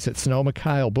NASCAR race at Sonoma.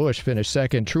 Kyle Busch finished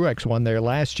second. Truex won there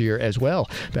last year as well.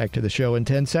 Back to the show in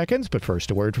 10 seconds, but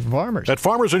first a word from Farmers. At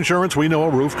Farmers Insurance, we know a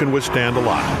roof can withstand a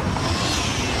lot.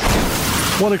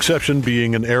 One exception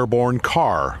being an airborne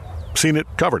car. Seen it,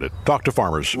 covered it. Talk to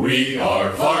Farmers. We are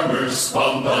Farmers.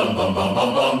 Bum, bum, bum, bum,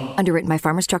 bum, bum. Underwritten by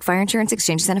Farmers Truck Fire Insurance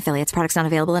Exchanges and Affiliates. Products not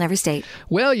available in every state.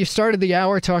 Well, you started the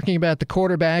hour talking about the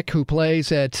quarterback who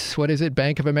plays at,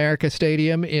 Bank of America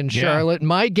Stadium in Charlotte.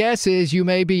 My guess is you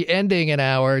may be ending an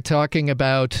hour talking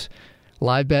about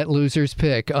Live Bet Loser's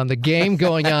Pick on the game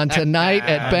going on tonight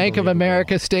at Bank of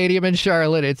America Stadium in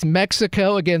Charlotte. It's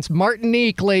Mexico against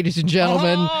Martinique, ladies and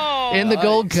gentlemen, in the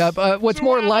Gold Cup. What's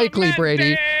more likely,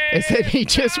 Brady, is that he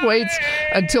just waits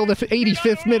until the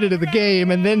 85th minute of the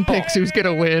game and then picks who's going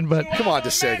to win. But come on,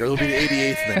 DeSager. It'll be the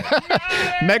 88th minute.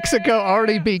 Mexico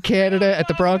already beat Canada at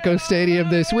the Broncos Stadium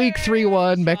this week,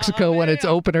 3-1. Mexico won its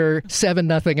opener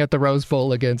 7-0 at the Rose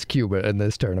Bowl against Cuba in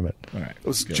this tournament. All right.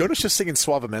 Was Jonas just singing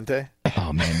Suavemente?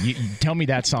 Oh, man. You tell me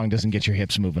that song doesn't get your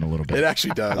hips moving a little bit. It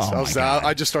actually does.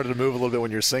 I just started to move a little bit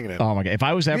when you were singing it. Oh, my God. If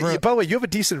I was ever... By the way, you have a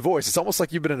decent voice. It's almost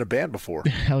like you've been in a band before.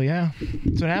 Hell yeah.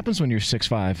 That's what happens when you're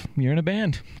 6'5". You're in a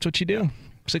band. That's what you do.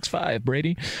 6'5",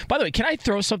 Brady. By the way, can I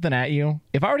throw something at you?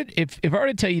 If I were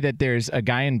to tell you that there's a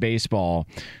guy in baseball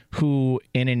who,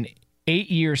 in an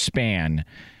 8-year span,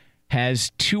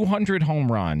 has 200 home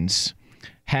runs,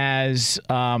 has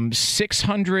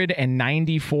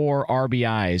 694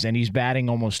 RBIs, and he's batting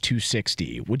almost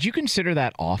 260, would you consider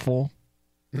that awful?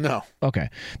 No. Okay.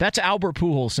 That's Albert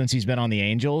Pujols since he's been on the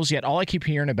Angels, yet all I keep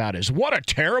hearing about is, what a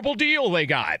terrible deal they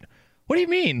got. What do you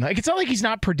mean? Like, it's not like he's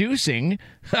not producing.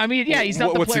 I mean, yeah, he's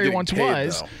not the player he once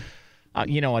was.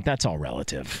 You know what? That's all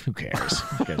relative. Who cares?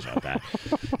 Who cares about that?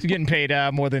 He's getting paid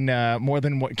more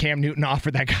than what Cam Newton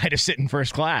offered that guy to sit in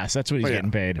first class. That's what he's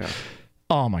getting paid. Yeah.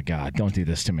 Oh, my God. Don't do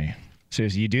this to me.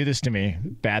 Seriously, you do this to me,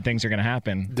 bad things are going to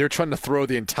happen. They're trying to throw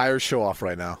the entire show off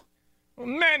right now.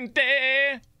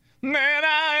 Mente,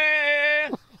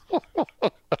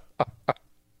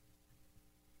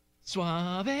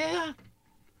 Suave.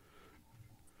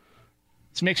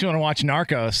 This makes me want to watch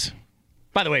Narcos.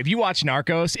 By the way, if you watch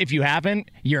Narcos, if you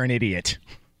haven't, you're an idiot.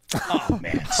 Oh,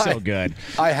 man, so good.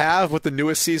 I have with the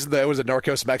newest season that was at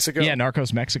Narcos Mexico. Yeah,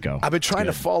 Narcos Mexico. I've been trying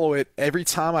to follow it every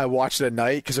time I watch it at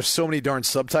night because there's so many darn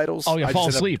subtitles. Oh, you fall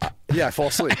asleep. Yeah, I fall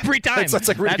asleep. Every time. That's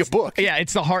like reading a book. Yeah,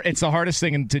 it's the hardest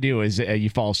thing to do is you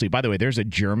fall asleep. By the way, there's a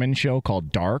German show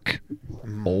called Dark.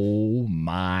 Oh,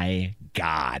 my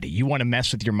God. You want to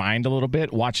mess with your mind a little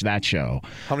bit? Watch that show.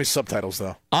 How many subtitles,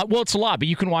 though? Well, it's a lot, but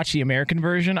you can watch the American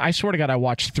version. I swear to God, I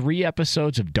watched 3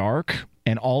 episodes of Dark,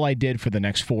 and all I did for the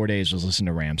next 4 days was listen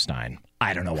to Rammstein.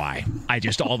 I don't know why. I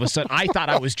just all of a sudden, I thought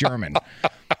I was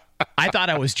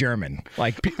German.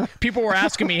 Like, people were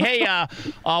asking me, hey,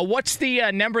 what's the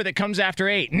number that comes after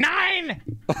 8? 9!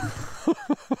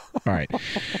 All right.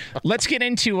 Let's get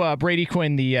into Brady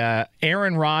Quinn, the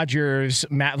Aaron Rodgers,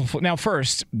 Matt LaFleur. Now,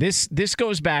 first, this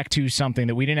goes back to something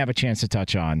that we didn't have a chance to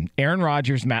touch on. Aaron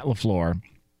Rodgers, Matt LaFleur.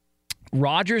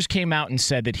 Rodgers came out and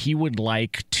said that he would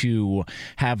like to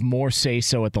have more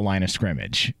say-so at the line of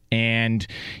scrimmage, and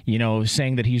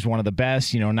saying that he's one of the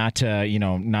best. Not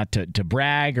to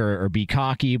brag or be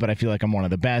cocky, but I feel like I'm one of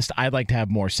the best. I'd like to have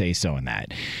more say-so in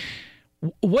that.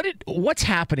 What's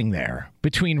happening there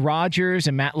between Rodgers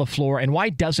and Matt LaFleur, and why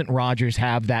doesn't Rodgers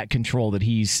have that control that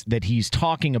he's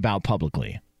talking about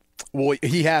publicly? Well,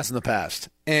 he has in the past.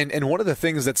 And one of the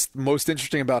things that's most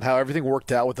interesting about how everything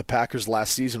worked out with the Packers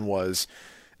last season was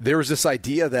there was this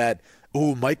idea that,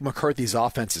 Mike McCarthy's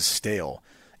offense is stale.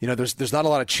 There's not a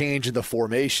lot of change in the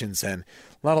formations and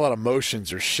not a lot of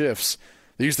motions or shifts.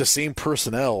 They use the same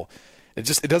personnel. It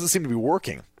doesn't seem to be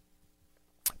working.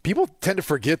 People tend to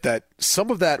forget that some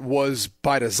of that was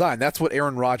by design. That's what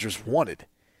Aaron Rodgers wanted.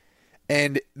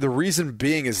 And the reason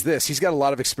being is this. He's got a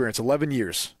lot of experience, 11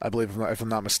 years, I believe, if I'm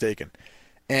not mistaken.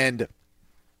 And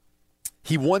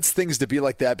he wants things to be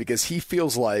like that because he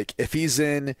feels like if he's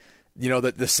in,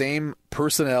 the same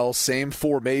personnel, same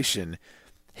formation,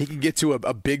 he can get to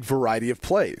a big variety of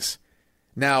plays.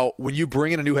 Now, when you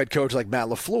bring in a new head coach like Matt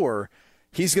LaFleur,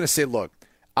 he's going to say, look,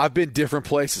 I've been different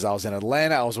places. I was in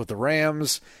Atlanta. I was with the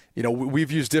Rams.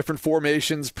 We've used different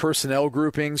formations, personnel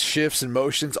groupings, shifts and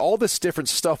motions, all this different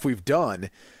stuff we've done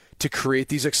to create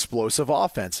these explosive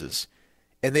offenses.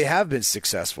 And they have been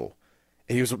successful.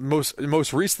 And he was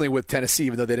most recently with Tennessee,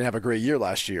 even though they didn't have a great year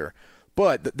last year.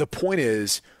 But the point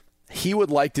is, he would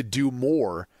like to do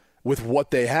more with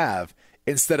what they have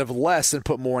instead of less and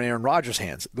put more in Aaron Rodgers'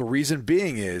 hands. The reason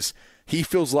being is he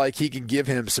feels like he can give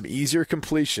him some easier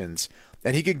completions,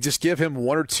 and he can just give him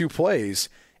 1 or 2 plays,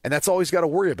 and that's all he's got to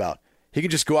worry about. He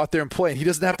can just go out there and play, and he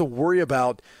doesn't have to worry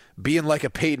about being like a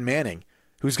Peyton Manning,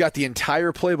 who's got the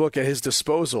entire playbook at his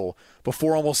disposal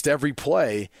before almost every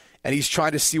play, and he's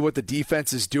trying to see what the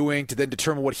defense is doing to then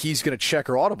determine what he's going to check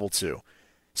or audible to.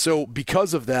 So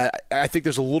because of that, I think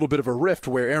there's a little bit of a rift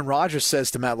where Aaron Rodgers says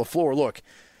to Matt LaFleur, look,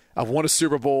 I've won a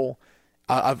Super Bowl.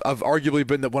 I've arguably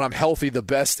been, when I'm healthy, the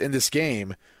best in this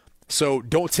game. So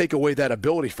don't take away that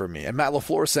ability from me. And Matt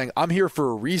LaFleur is saying, I'm here for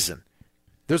a reason.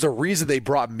 There's a reason they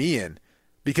brought me in,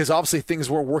 because obviously things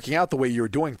weren't working out the way you were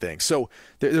doing things. So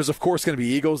there's, of course, going to be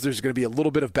egos. There's going to be a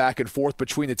little bit of back and forth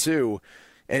between the two.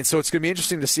 And so it's going to be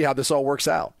interesting to see how this all works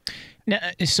out. Now,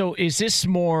 so is this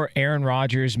more Aaron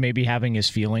Rodgers maybe having his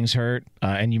feelings hurt?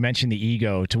 And you mentioned the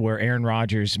ego, to where Aaron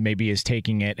Rodgers maybe is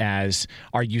taking it as,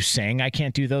 are you saying I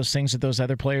can't do those things that those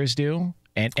other players do?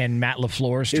 And Matt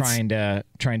LaFleur is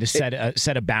trying to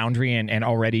set a boundary and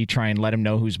already try and let him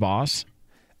know who's boss?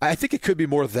 I think it could be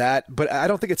more of that, but I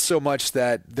don't think it's so much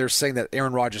that they're saying that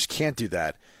Aaron Rodgers can't do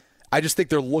that. I just think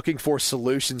they're looking for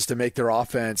solutions to make their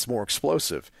offense more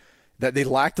explosive. That they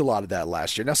lacked a lot of that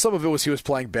last year. Now, some of it was he was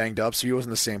playing banged up, so he wasn't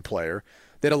the same player.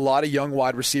 They had a lot of young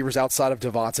wide receivers outside of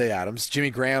Devontae Adams. Jimmy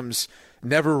Graham's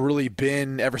never really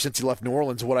been, ever since he left New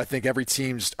Orleans, what I think every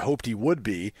team's hoped he would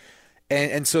be.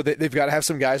 And so they've got to have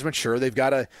some guys mature. They've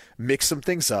got to mix some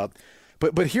things up.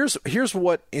 But here's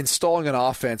what installing an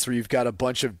offense where you've got a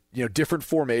bunch of different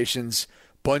formations,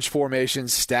 bunch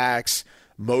formations, stacks,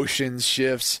 motions,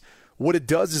 shifts. What it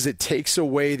does is it takes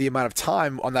away the amount of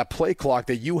time on that play clock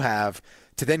that you have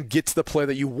to then get to the play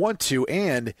that you want to.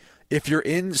 And if you're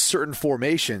in certain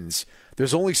formations,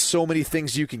 there's only so many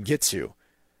things you can get to.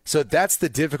 So that's the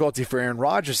difficulty for Aaron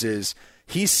Rodgers is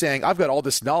he's saying, I've got all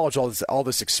this knowledge, all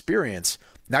this experience.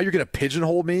 Now you're going to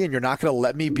pigeonhole me and you're not going to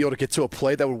let me be able to get to a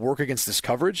play that would work against this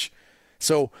coverage.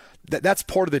 So that's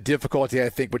part of the difficulty, I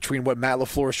think, between what Matt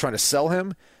LaFleur is trying to sell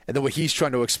him and then what he's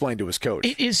trying to explain to his coach.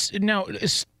 It is now,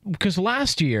 because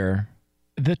last year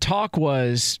the talk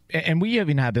was, and we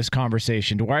even had this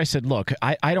conversation to where I said, look,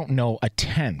 I don't know a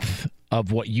tenth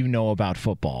of what you know about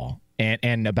football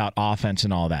and about offense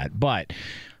and all that. But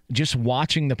just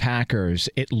watching the Packers,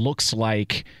 it looks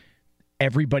like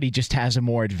everybody just has a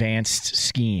more advanced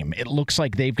scheme. It looks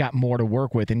like they've got more to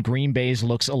work with, and Green Bay's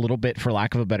looks a little bit, for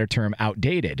lack of a better term,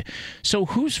 outdated. So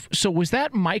was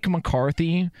that Mike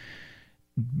McCarthy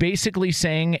basically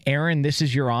saying, Aaron, this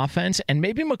is your offense? And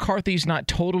maybe McCarthy's not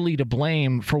totally to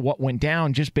blame for what went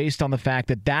down, just based on the fact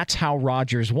that that's how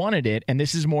Rodgers wanted it, and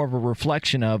this is more of a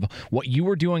reflection of what you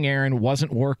were doing, Aaron,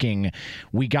 wasn't working.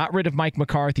 We got rid of Mike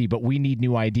McCarthy, but we need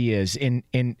new ideas in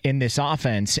this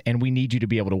offense, and we need you to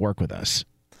be able to work with us.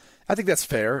 I think that's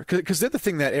fair, because the other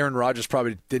thing that Aaron Rodgers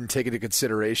probably didn't take into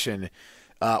consideration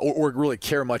or really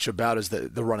care much about is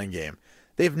the running game.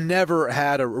 They've never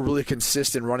had a really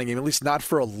consistent running game, at least not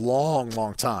for a long,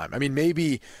 long time. I mean,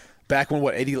 maybe back when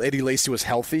Eddie Lacy was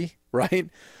healthy, right?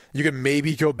 You can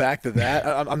maybe go back to that.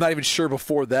 I'm not even sure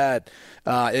before that.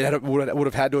 It would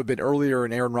have had to have been earlier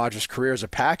in Aaron Rodgers' career as a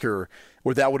Packer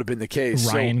where that would have been the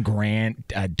case. Ryan Grant,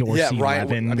 Dorsey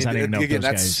Levens. I don't even know those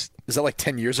guys. Is that like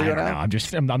 10 years ago now? I'm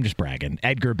just bragging.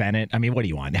 Edgar Bennett. I mean, what do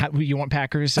you want? You want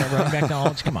Packers running back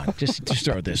knowledge? Come on, just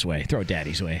throw it this way. Throw it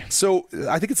Daddy's way. So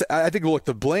I think look,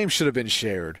 the blame should have been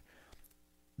shared.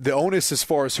 The onus as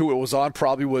far as who it was on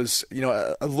probably was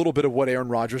a little bit of what Aaron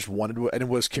Rodgers wanted and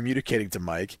was communicating to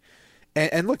Mike.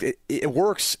 And look, it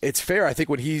works. It's fair. I think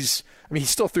when he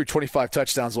still threw 25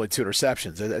 touchdowns, only 2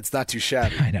 interceptions. It's not too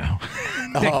shabby. I know.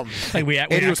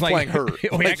 We was playing hurt.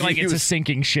 We act like it's a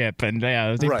sinking ship, and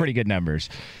they're pretty good numbers.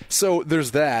 So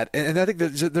there's that, and I think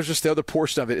there's just the other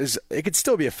portion of it is it could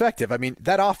still be effective. I mean,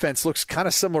 that offense looks kind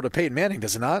of similar to Peyton Manning,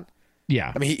 does it not?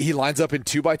 Yeah. I mean, he lines up in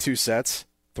 2x2 sets,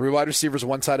 3 wide receivers,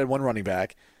 1 tight end, 1 running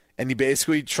back, and he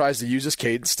basically tries to use his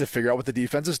cadence to figure out what the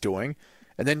defense is doing,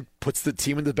 and then puts the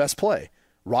team in the best play.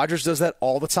 Rodgers does that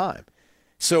all the time.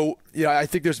 So, I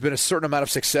think there's been a certain amount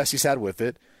of success he's had with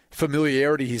it,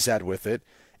 familiarity he's had with it,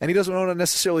 and he doesn't want to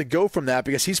necessarily go from that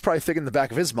because he's probably thinking in the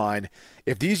back of his mind,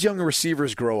 if these younger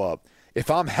receivers grow up, if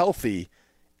I'm healthy,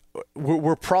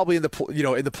 we're probably in the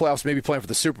playoffs, maybe playing for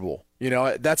the Super Bowl.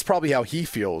 That's probably how he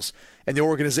feels, and the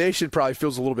organization probably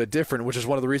feels a little bit different, which is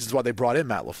one of the reasons why they brought in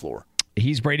Matt LaFleur.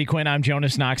 He's Brady Quinn. I'm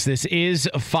Jonas Knox. This is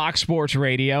Fox Sports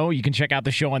Radio. You can check out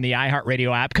the show on the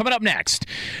iHeartRadio app. Coming up next,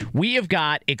 we have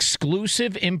got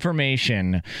exclusive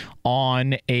information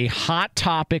on a hot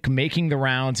topic making the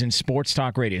rounds in sports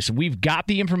talk radio. So we've got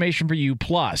the information for you.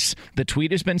 Plus, the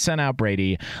tweet has been sent out,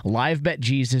 Brady. Live Bet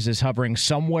Jesus is hovering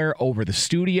somewhere over the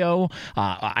studio.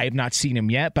 I have not seen him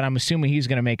yet, but I'm assuming he's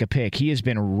going to make a pick. He has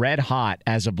been red hot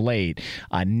as of late.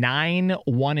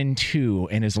 9-1-2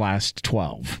 in his last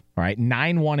 12. All right,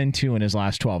 9-1-2 in his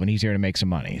last 12, and he's here to make some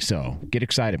money. So get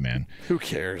excited, man. Who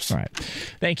cares? All right.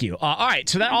 Thank you. All right,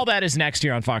 so all that is next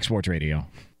here on Fox Sports Radio.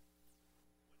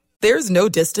 There's no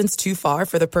distance too far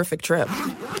for the perfect trip.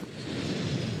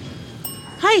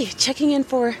 Hi, checking in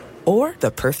for... Or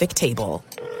the perfect table.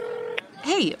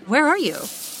 Hey, where are you?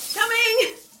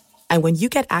 Coming! And when you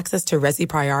get access to Resi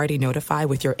Priority Notify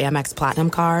with your Amex Platinum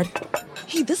card...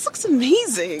 Hey, this looks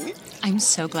amazing. I'm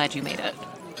so glad you made it.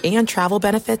 And travel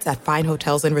benefits at fine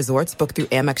hotels and resorts booked through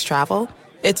Amex Travel,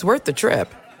 it's worth the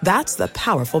trip. That's the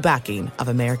powerful backing of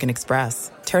American Express.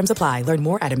 Terms apply. Learn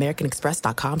more at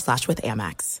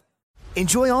americanexpress.com/withAmex.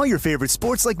 Enjoy all your favorite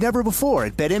sports like never before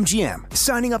at BetMGM.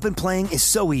 Signing up and playing is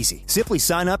so easy. Simply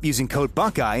sign up using code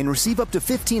Buckeye and receive up to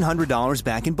 $1,500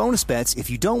 back in bonus bets if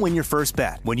you don't win your first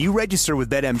bet. When you register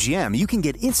with BetMGM, you can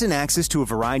get instant access to a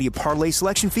variety of parlay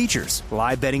selection features,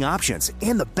 live betting options,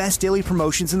 and the best daily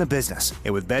promotions in the business.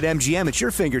 And with BetMGM at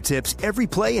your fingertips, every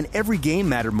play and every game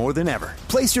matter more than ever.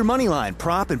 Place your moneyline,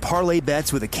 prop, and parlay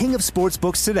bets with the king of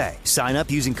sportsbooks today. Sign up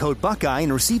using code Buckeye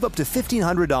and receive up to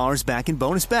 $1,500 back in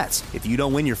bonus bets if you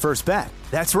don't win your first bet.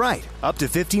 That's right, up to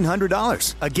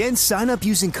 $1,500. Again, sign up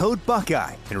using code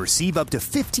Buckeye and receive up to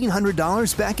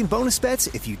 $1,500 back in bonus bets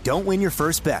if you don't win your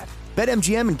first bet.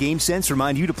 BetMGM and GameSense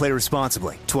remind you to play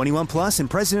responsibly. 21 plus and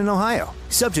present in Ohio.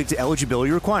 Subject to eligibility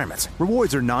requirements.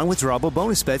 Rewards are non-withdrawable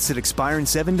bonus bets that expire in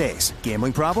 7 days.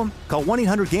 Gambling problem? Call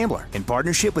 1-800-GAMBLER in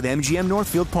partnership with MGM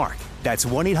Northfield Park. That's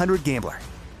 1-800-GAMBLER.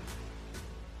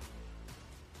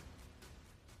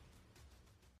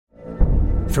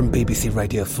 From BBC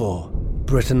Radio 4,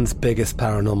 Britain's biggest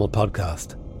paranormal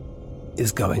podcast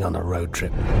is going on a road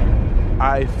trip.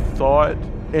 I thought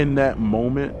in that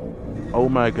moment, oh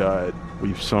my God,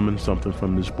 we've summoned something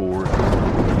from this board.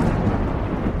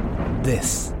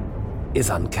 This is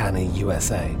Uncanny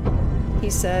USA. He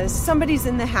says, somebody's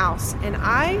in the house, and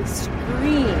I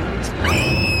screamed.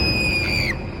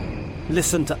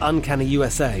 Listen to Uncanny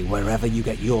USA wherever you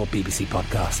get your BBC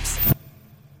podcasts,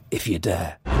 if you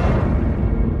dare.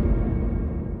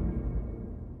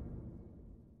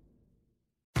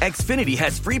 Xfinity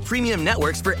has free premium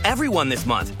networks for everyone this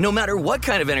month, no matter what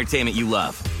kind of entertainment you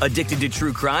love. Addicted to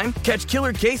true crime? Catch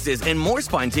killer cases and more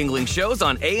spine-tingling shows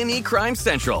on A&E Crime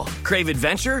Central. Crave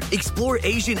adventure? Explore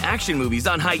Asian action movies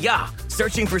on Hi-YAH.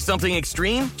 Searching for something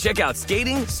extreme? Check out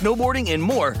skating, snowboarding, and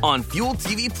more on Fuel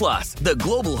TV Plus, the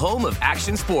global home of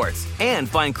action sports. And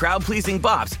find crowd-pleasing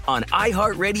bops on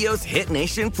iHeartRadio's Hit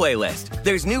Nation playlist.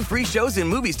 There's new free shows and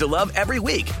movies to love every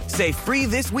week. Say free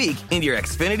this week in your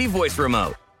Xfinity voice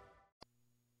remote.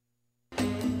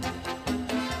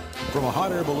 From a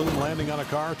hot air balloon landing on a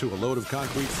car to a load of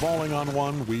concrete falling on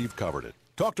one, we've covered it.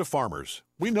 Talk to farmers.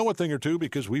 We know a thing or two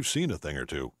because we've seen a thing or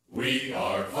two. We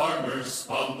are farmers.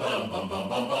 Bum, bum, bum, bum,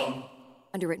 bum, bum.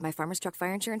 Underwritten by Farmers Truck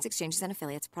Fire Insurance Exchanges and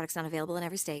Affiliates. Products not available in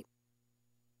every state.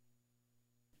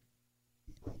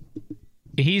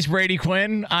 He's Brady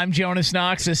Quinn. I'm Jonas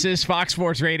Knox. This is Fox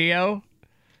Sports Radio.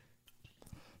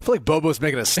 I feel like Bobo's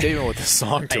making a statement with this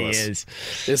song to us. He is.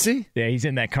 Is he? Yeah, he's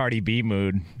in that Cardi B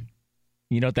mood.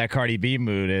 You know what that Cardi B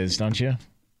mood is, don't you?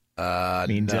 It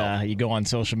means no. You go on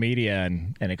social media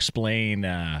and explain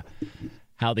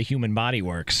how the human body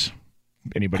works.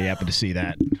 Anybody happen to see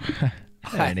that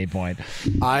at any point?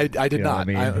 I did not.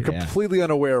 I'm completely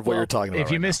unaware of what you're talking about.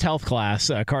 If you missed health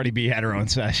class, Cardi B had her own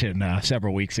session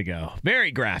several weeks ago.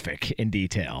 Very graphic in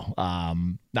detail.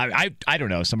 I don't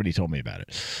know. Somebody told me about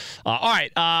it. All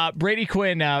right. Brady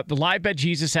Quinn, the Live Bet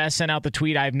Jesus has sent out the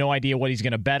tweet. I have no idea what he's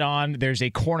going to bet on. There's a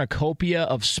cornucopia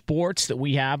of sports that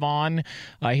we have on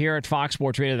here at Fox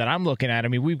Sports Radio that I'm looking at. I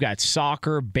mean, we've got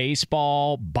soccer,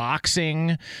 baseball,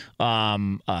 boxing,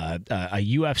 a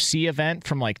UFC event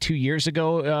from like 2 years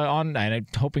ago on, and I'm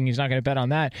hoping he's not going to bet on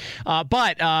that.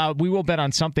 But we will bet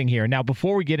on something here. Now,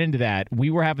 before we get into that, we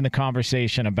were having the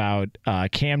conversation about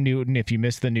Cam Newton. If you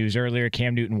missed the news earlier,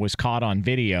 Cam Newton was caught on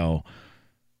video.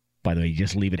 By the way, you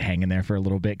just leave it hanging there for a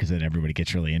little bit because then everybody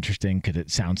gets really interesting because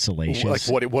it sounds salacious.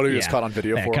 Like what are you just caught on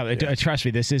video for? Trust me,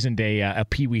 this isn't a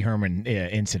Pee Wee Herman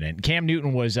incident. Cam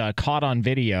Newton was caught on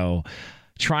video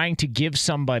trying to give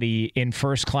somebody in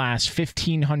first class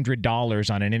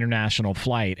 $1,500 on an international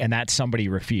flight, and that somebody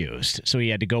refused. So he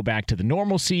had to go back to the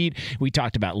normal seat. We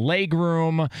talked about leg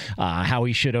room, how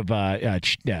he should have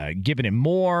given him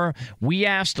more. We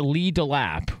asked Lee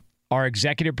DeLapp, our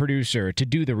executive producer, to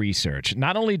do the research.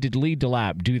 Not only did Lee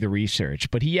DeLapp do the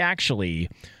research, but he actually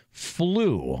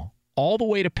flew all the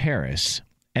way to Paris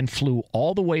and flew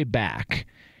all the way back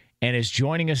and is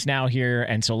joining us now here.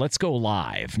 And so let's go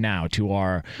live now to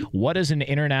our what is an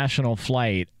international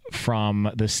flight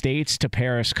from the States to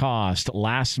Paris cost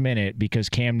last minute because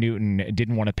Cam Newton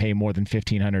didn't want to pay more than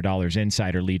 $1,500.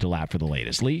 Insider Lee DeLapp for the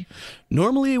latest. Lee?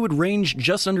 Normally it would range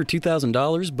just under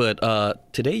 $2,000,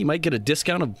 but today you might get a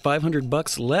discount of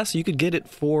 $500 less. You could get it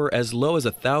for as low as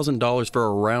 $1,000 for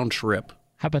a round trip.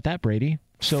 How about that, Brady?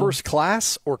 So first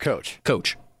class or coach?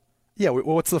 Coach. Yeah,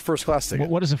 what's the first class ticket?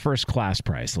 What is the first class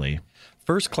price, Lee?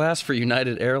 First class for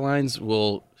United Airlines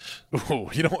will... Ooh,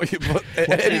 you know,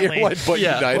 any airline but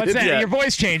United. What's that? Yeah. Your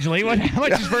voice changed, Lee. How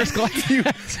much is first class? You're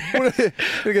going to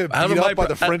get beat up by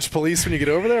the French police when you get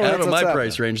over there? I don't know my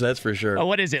price range, that's for sure. Oh,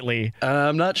 what is it, Lee?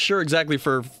 I'm not sure exactly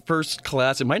for first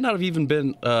class. It might not have even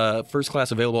been first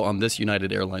class available on this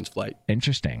United Airlines flight.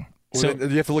 Interesting. Well, so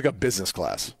you have to look up business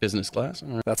class. Business class? All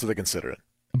right. That's what they consider it.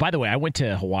 By the way, I went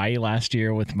to Hawaii last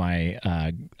year with my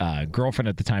girlfriend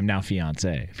at the time, now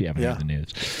fiance. If you haven't heard the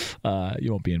news,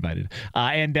 you won't be invited.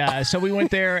 So we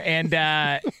went there, and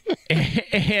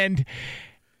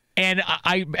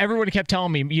everyone kept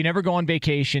telling me, you never go on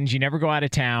vacations, you never go out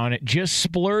of town, just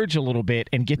splurge a little bit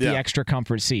and get the extra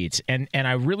comfort seats. And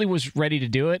I really was ready to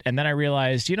do it, and then I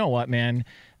realized, you know what, man?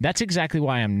 That's exactly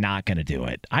why I'm not going to do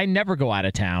it. I never go out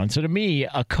of town. So to me,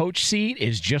 a coach seat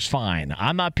is just fine.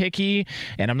 I'm not picky,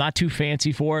 and I'm not too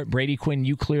fancy for it. Brady Quinn,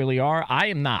 you clearly are. I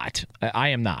am not.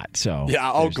 So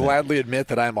yeah, I'll gladly admit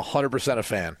that I am 100% a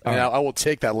fan. And I will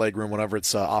take that legroom whenever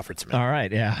it's offered to me. All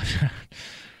right, yeah.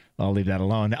 I'll leave that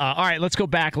alone. All right, let's go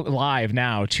back live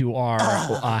now to our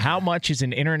how much is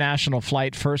an international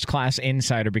flight first class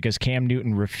insider, because Cam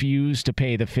Newton refused to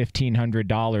pay the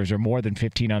 $1,500 or more than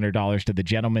 $1,500 to the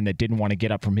gentleman that didn't want to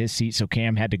get up from his seat, so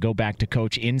Cam had to go back to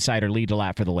coach insider Lee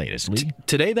DeLapp for the latest. Lee?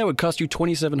 Today that would cost you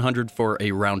 $2,700 for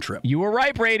a round trip. You were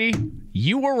right, Brady.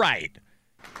 You were right.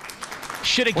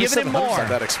 Should have given him more. Not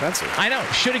that expensive. I know.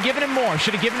 Should have given him more.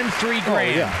 Should have given him $3,000. Oh,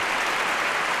 yeah.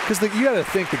 Because you got to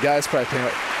think the guy's probably paying.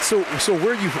 So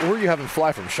where you having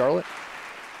fly from? Charlotte?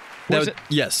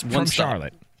 Yes, from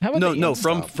Charlotte. How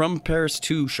about from Paris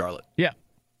to Charlotte. Yeah,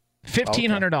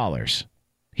 $1,500.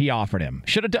 He offered him.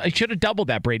 Should have doubled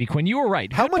that, Brady Quinn. You were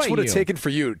right. How much would it taken for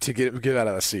you to get out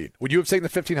of the seat? Would you have taken the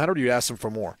 $1,500, or you asked him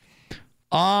for more?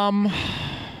 I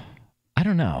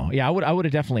don't know. Yeah, I would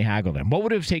have definitely haggled him. What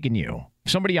would it have taken you?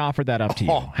 If somebody offered that up to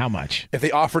you, how much? If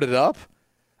they offered it up?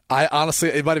 I honestly,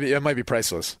 it might be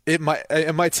priceless. It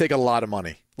might take a lot of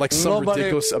money, like some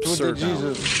ridiculous, absurd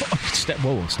amount.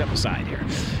 Step aside here.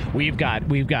 We've got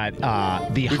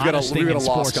the hottest thing in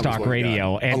sports talk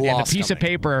radio, and the piece of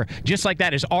paper just like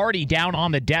that is already down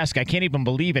on the desk. I can't even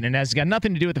believe it, and has got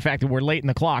nothing to do with the fact that we're late in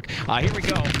the clock. Here we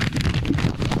go.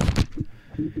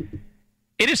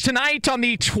 It is tonight on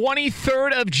the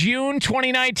 23rd of June,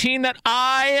 2019, that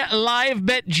I, Live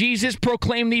Bet Jesus,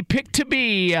 proclaim the pick to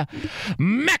be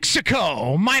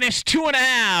Mexico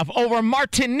 -2.5 over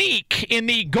Martinique in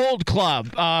the Gold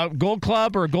Club. Gold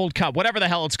Club or Gold Cup, whatever the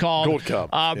hell it's called. Gold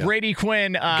Cup. Yeah. Brady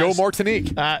Quinn. Go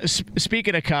Martinique.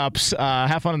 Speaking of cups,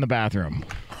 have fun in the bathroom.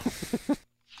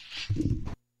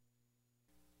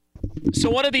 So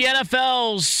one of the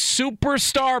NFL's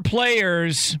superstar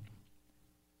players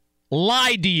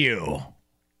lied to you.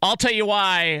 I'll tell you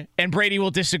why, and Brady will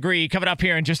disagree. Coming up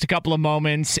here in just a couple of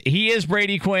moments. He is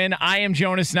Brady Quinn. I am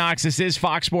Jonas Knox. This is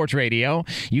Fox Sports Radio.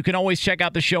 You can always check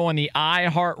out the show on the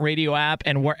iHeartRadio app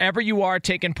and wherever you are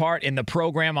taking part in the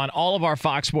program on all of our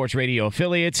Fox Sports Radio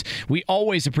affiliates. We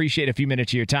always appreciate a few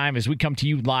minutes of your time as we come to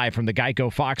you live from the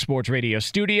Geico Fox Sports Radio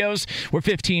studios, where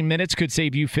 15 minutes could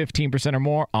save you 15% or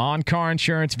more on car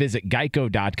insurance. Visit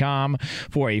geico.com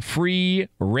for a free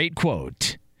rate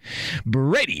quote.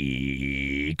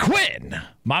 Brady Quinn,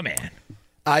 my man.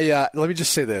 Let me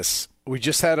just say this. We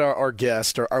just had our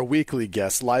guest, our weekly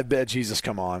guest, Live Bet Jesus,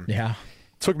 come on. Yeah.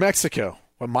 Took Mexico,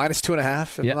 -2.5,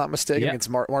 if I'm not mistaken, against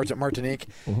Martinique.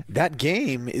 Mm-hmm. That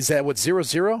game, is that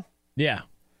 0-0? Yeah.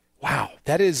 Wow.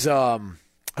 That is, I don't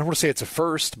want to say it's a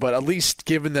first, but at least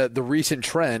given the recent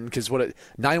trend, because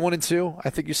 9-1-2, I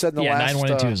think you said in the last. Yeah,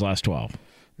 9-1-2 is last 12.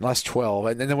 Last 12.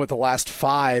 And then with the last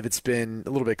 5, it's been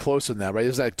a little bit closer than that, right?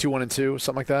 Isn't that 2-1-2,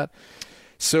 something like that?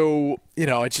 So,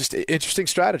 it's just interesting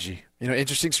strategy.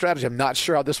 Interesting strategy. I'm not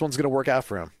sure how this one's going to work out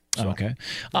for him. So. Okay.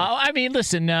 I mean,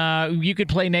 listen, you could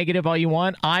play negative all you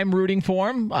want. I'm rooting for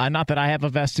him. Not that I have a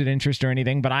vested interest or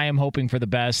anything, but I am hoping for the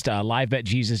best. Live Bet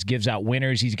Jesus gives out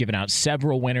winners. He's given out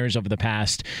several winners over the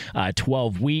past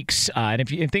 12 weeks. And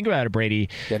if you think about it, Brady.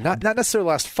 Yeah, not necessarily the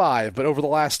last 5, but over the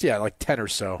last, like 10 or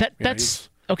so. That's...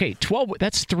 Okay, 12,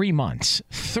 that's 3 months.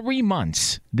 3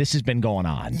 months this has been going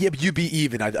on. Yeah, but you'd be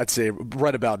even, I'd say,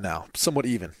 right about now. Somewhat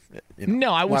even.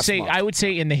 No, I would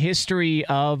say in the history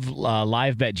of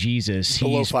Live Bet Jesus,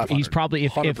 he's probably,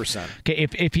 if 100%.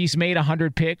 If he's made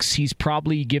 100 picks, he's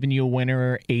probably given you a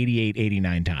winner 88,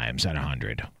 89 times out of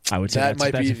 100. I would say that's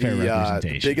a fair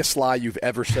representation. The biggest lie you've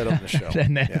ever said on the show.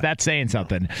 And that's saying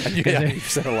something. You've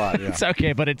said a lot. Yeah. It's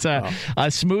okay, but it's a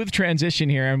smooth transition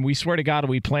here, and we swear to God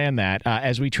we planned that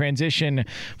as we transition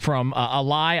from a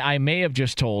lie I may have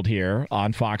just told here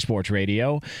on Fox Sports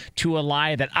Radio to a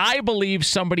lie that I believe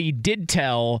somebody did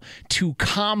tell to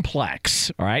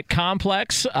Complex. All right,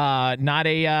 Complex, not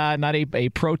a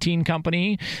protein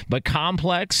company, but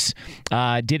Complex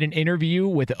did an interview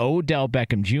with Odell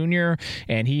Beckham Jr.,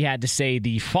 and he had to say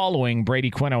the following. Brady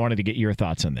Quinn, I wanted to get your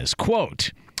thoughts on this.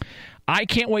 Quote, I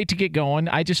can't wait to get going.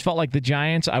 I just felt like the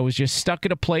Giants. I was just stuck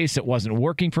at a place that wasn't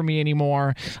working for me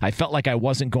anymore. I felt like I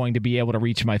wasn't going to be able to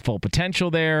reach my full potential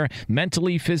there,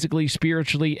 mentally, physically,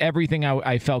 spiritually, everything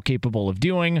I felt capable of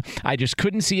doing. I just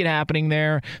couldn't see it happening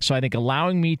there. So I think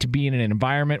allowing me to be in an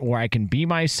environment where I can be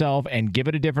myself and give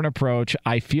it a different approach,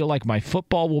 I feel like my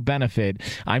football will benefit.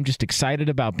 I'm just excited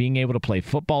about being able to play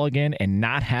football again and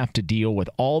not have to deal with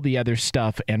all the other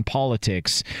stuff and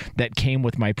politics that came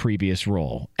with my previous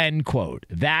role. End quote.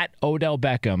 That Odell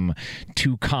Beckham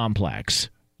to Complex.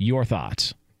 Your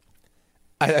thoughts?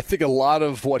 I think a lot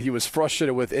of what he was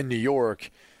frustrated with in New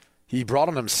York, he brought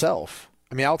on himself.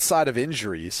 I mean, outside of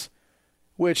injuries,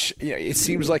 which it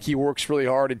seems like he works really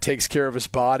hard and takes care of his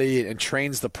body and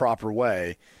trains the proper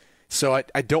way. So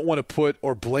I don't want to put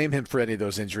or blame him for any of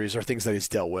those injuries or things that he's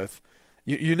dealt with.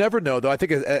 You never know, though. I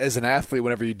think as an athlete,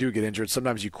 whenever you do get injured,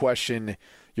 sometimes you question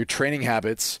your training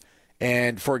habits.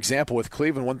 And, for example, with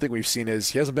Cleveland, one thing we've seen is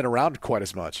he hasn't been around quite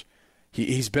as much.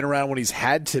 He's been around when he's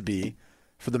had to be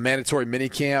for the mandatory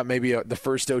minicamp, maybe the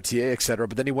first OTA, et cetera,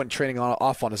 but then he went training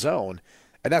off on his own.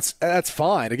 And that's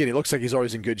fine. Again, he looks like he's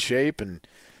always in good shape and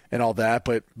all that,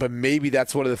 but maybe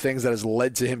that's one of the things that has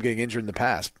led to him getting injured in the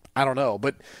past. I don't know.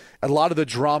 But a lot of the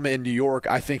drama in New York,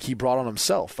 I think he brought on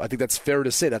himself. I think that's fair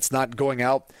to say. That's not going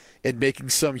out and making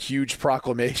some huge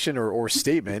proclamation or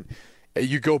statement.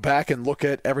 You go back and look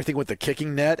at everything with the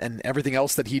kicking net and everything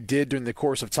else that he did during the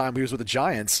course of time he was with the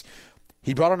Giants.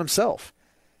 He brought on himself.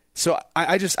 So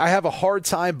I have a hard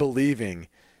time believing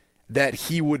that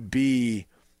he would be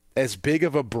as big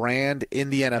of a brand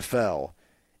in the NFL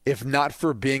if not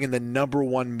for being in the number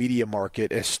one media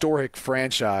market, a historic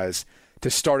franchise, to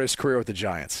start his career with the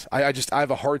Giants. I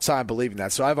have a hard time believing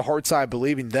that. So I have a hard time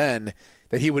believing then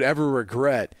that he would ever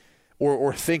regret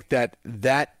or think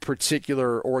that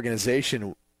particular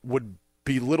organization would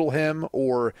belittle him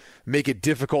or make it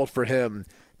difficult for him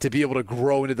to be able to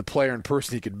grow into the player and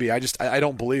person he could be. I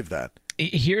don't believe that.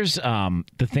 Here's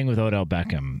the thing with Odell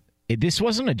Beckham. This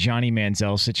wasn't a Johnny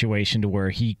Manziel situation to where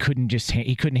he couldn't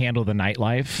handle the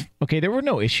nightlife. Okay, there were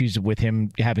no issues with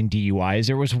him having DUIs.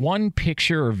 There was one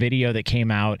picture or video that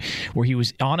came out where he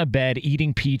was on a bed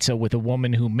eating pizza with a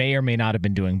woman who may or may not have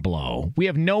been doing blow. We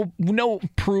have no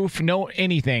proof, no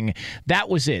anything. That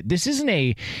was it. This isn't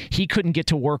he couldn't get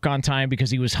to work on time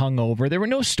because he was hungover. There were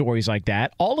no stories like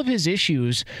that. All of his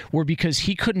issues were because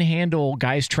he couldn't handle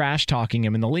guys trash talking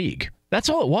him in the league. That's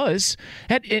all it was.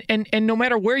 And no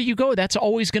matter where you go, that's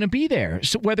always going to be there.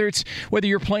 So whether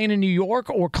you're playing in New York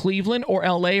or Cleveland or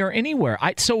LA or anywhere.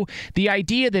 So the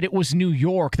idea that it was New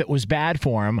York that was bad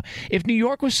for him, if New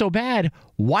York was so bad,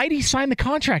 why did he sign the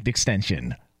contract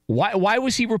extension? Why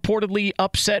was he reportedly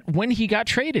upset when he got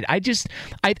traded? I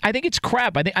think it's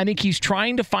crap. I think he's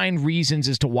trying to find reasons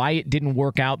as to why it didn't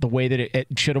work out the way that it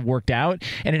should have worked out,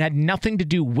 and it had nothing to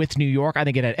do with New York. I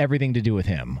think it had everything to do with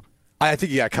him. I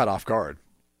think he got caught off guard.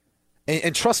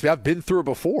 And trust me, I've been through it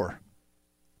before.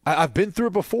 I've been through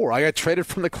it before. I got traded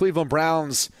from the Cleveland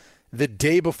Browns the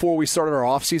day before we started our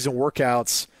offseason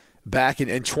workouts back in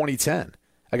 2010.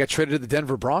 I got traded to the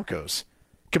Denver Broncos.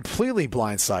 Completely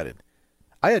blindsided.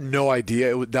 I had no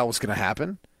idea that was going to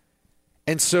happen.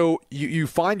 And so you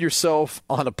find yourself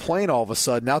on a plane all of a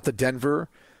sudden out to Denver.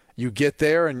 You get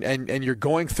there and you're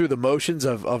going through the motions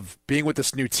of being with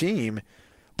this new team.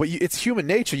 But it's human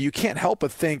nature. You can't help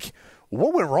but think,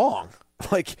 what went wrong?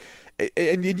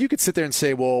 And you could sit there and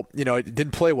say, well, it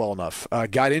didn't play well enough.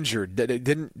 Got injured.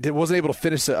 It wasn't able to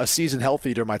finish a season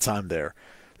healthy during my time there.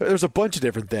 There's a bunch of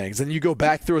different things. And you go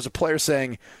back through as a player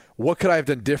saying, What could I have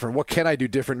done different? What can I do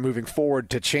different moving forward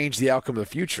to change the outcome of the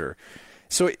future?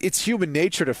 So it's human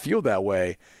nature to feel that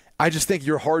way. I just think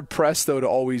you're hard-pressed, though, to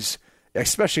always,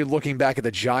 especially looking back at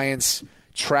the Giants'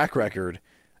 track record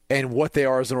and what they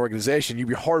are as an organization, you'd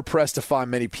be hard-pressed to find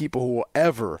many people who will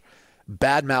ever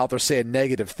badmouth or say a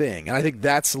negative thing. And I think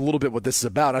that's a little bit what this is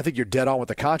about. I think you're dead on with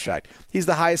the contract. He's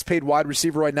the highest-paid wide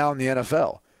receiver right now in the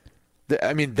NFL.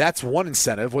 I mean, that's one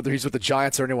incentive, whether he's with the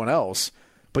Giants or anyone else.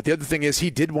 But the other thing is he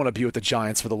did want to be with the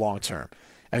Giants for the long term.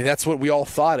 I mean, that's what we all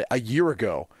thought a year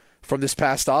ago from this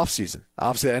past offseason.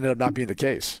 Obviously, that ended up not being the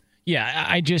case.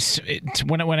 Yeah,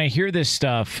 when I hear this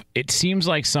stuff, it seems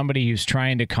like somebody who's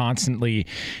trying to constantly,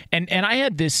 and I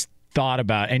had this thought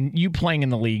about, and you playing in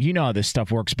the league, you know how this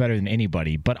stuff works better than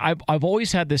anybody, but I've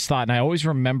always had this thought, and I always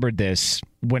remembered this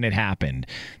when it happened.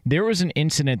 There was an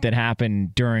incident that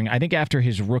happened during, I think after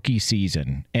his rookie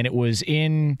season, and it was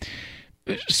in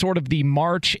sort of the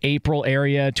March, April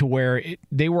area to where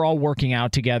they were all working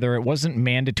out together. It wasn't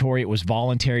mandatory. It was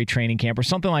voluntary training camp or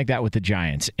something like that with the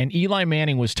Giants. And Eli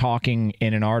Manning was talking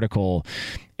in an article,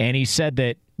 and he said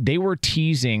that they were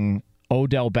teasing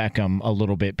Odell Beckham a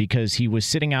little bit because he was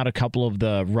sitting out a couple of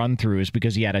the run-throughs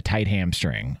because he had a tight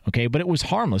hamstring. Okay, but it was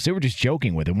harmless. They were just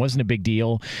joking with him. It wasn't a big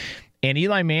deal. And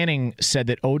Eli Manning said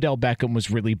that Odell Beckham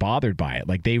was really bothered by it.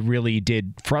 Like, they really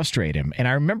did frustrate him. And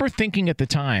I remember thinking at the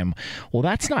time, well,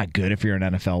 that's not good if you're an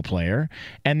NFL player.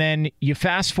 And then you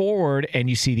fast forward and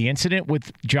you see the incident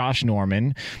with Josh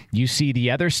Norman. You see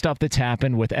the other stuff that's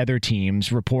happened with other teams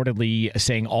reportedly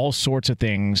saying all sorts of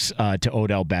things to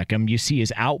Odell Beckham. You see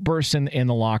his outbursts in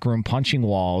the locker room, punching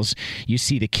walls. You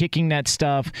see the kicking net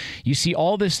stuff. You see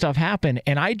all this stuff happen.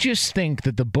 And I just think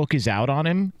that the book is out on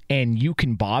him, and you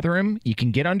can bother him. You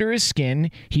can get under his skin.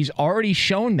 He's already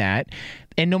shown that.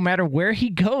 And no matter where he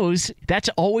goes, that's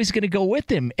always going to go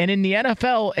with him. And in the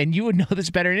NFL, and you would know this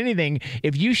better than anything,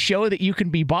 if you show that you can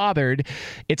be bothered,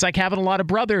 it's like having a lot of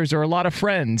brothers or a lot of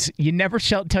friends. You never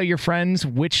tell your friends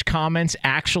which comments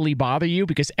actually bother you,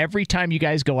 because every time you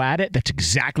guys go at it, that's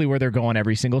exactly where they're going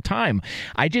every single time.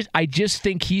 I just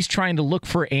think he's trying to look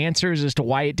for answers as to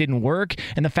why it didn't work.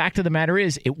 And the fact of the matter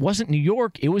is, it wasn't New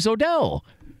York. It was Odell.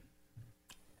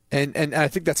 And I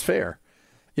think that's fair.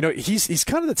 You know, he's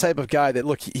kind of the type of guy that,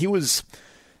 look, he was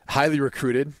highly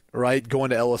recruited, right,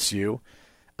 going to LSU.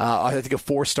 I think a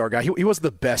 4-star guy. He wasn't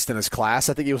the best in his class.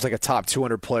 I think he was like a top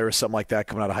 200 player or something like that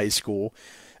coming out of high school,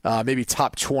 maybe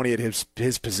top 20 at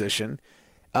his position.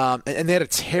 And they had a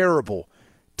terrible,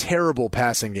 terrible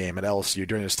passing game at LSU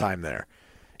during his time there.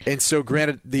 And so,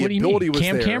 granted, the ability was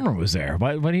there. Cam Cameron was there.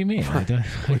 What do you mean?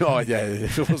 Oh, yeah,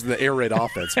 it wasn't the air raid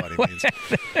offense by any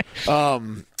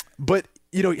means. But,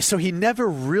 you know, so he never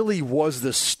really was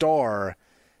the star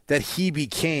that he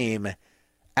became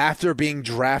after being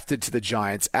drafted to the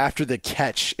Giants, after the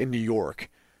catch in New York,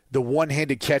 the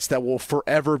one-handed catch that will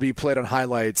forever be played on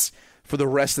highlights for the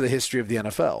rest of the history of the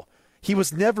NFL. He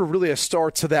was never really a star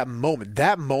to that moment.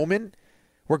 That moment,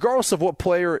 regardless of what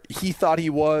player he thought he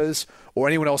was or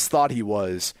anyone else thought he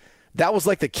was, that was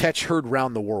like the catch heard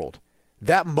round the world.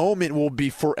 That moment will be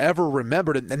forever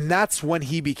remembered, and that's when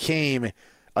he became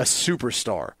a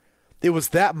superstar. It was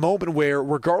that moment where,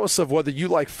 regardless of whether you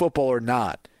like football or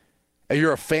not, or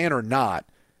you're a fan or not,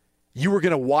 you were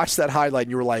going to watch that highlight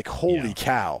and you were like, holy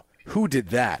cow, who did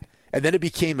that? And then it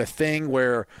became a thing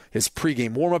where his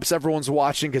pregame warm-ups, everyone's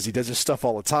watching because he does this stuff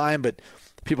all the time, but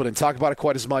people didn't talk about it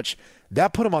quite as much.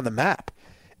 That put him on the map.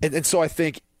 And so I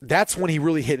think that's when he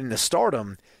really hit into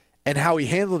stardom, and how he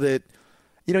handled it.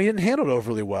 You know, he didn't handle it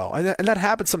overly well. And that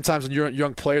happens sometimes when you're a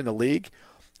young player in the league.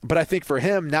 But I think for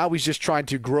him, now he's just trying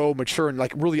to grow, mature, and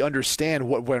like really understand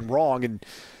what went wrong. And,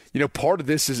 you know, part of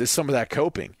this is some of that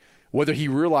coping, whether he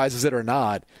realizes it or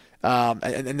not.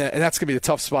 And that's going to be the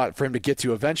tough spot for him to get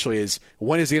to eventually, is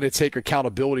when is he going to take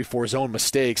accountability for his own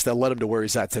mistakes that led him to where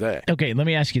he's at today? Okay, let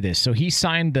me ask you this. So he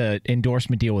signed the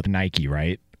endorsement deal with Nike,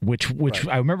 right? Which right.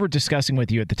 I remember discussing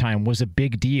with you at the time was a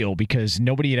big deal because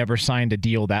nobody had ever signed a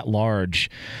deal that large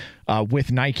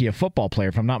with Nike, a football player,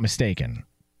 if I'm not mistaken.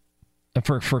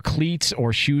 For cleats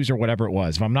or shoes or whatever it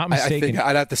was, if I'm not mistaken. I think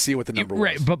I'd have to see what the number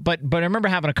was. Right, but I remember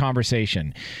having a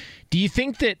conversation. Do you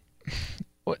think that,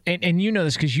 and you know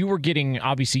this because you were getting,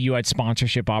 obviously you had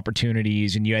sponsorship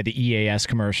opportunities and you had the EAS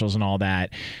commercials and all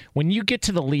that. When you get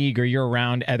to the league or you're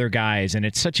around other guys and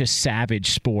it's such a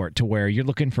savage sport to where you're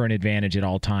looking for an advantage at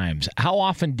all times, how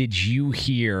often did you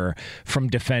hear from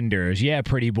defenders, yeah,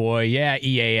 pretty boy, yeah,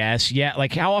 EAS, yeah,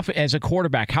 like how often, as a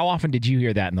quarterback, how often did you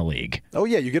hear that in the league? Oh,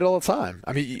 yeah, you get it all the time.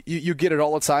 I mean, you get it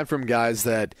all the time from guys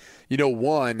that, you know,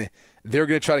 one, they're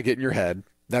going to try to get in your head.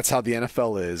 That's how the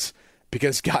NFL is.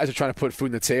 Because guys are trying to put food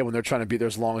on the table and they're trying to be there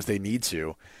as long as they need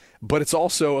to. but it's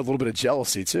also a little bit of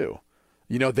jealousy too.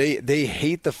 You know, they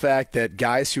hate the fact that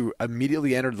guys who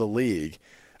immediately enter the league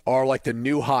are like the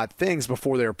new hot things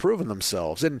before they're proving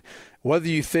themselves. And whether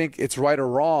you think it's right or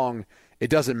wrong, it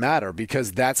doesn't matter,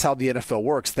 because that's how the NFL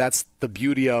works. That's the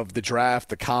beauty of the draft,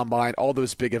 the combine, all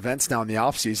those big events now in the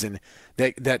offseason,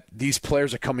 that these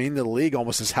players are coming into the league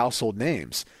almost as household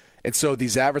names. And so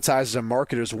these advertisers and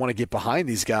marketers want to get behind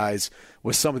these guys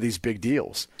with some of these big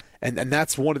deals. And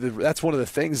that's one of the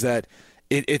things that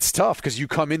it's tough, because you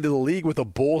come into the league with a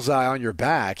bullseye on your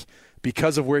back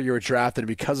because of where you're drafted and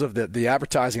because of the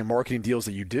advertising and marketing deals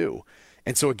that you do.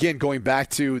 And so, again, going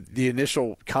back to the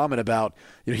initial comment about,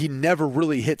 he never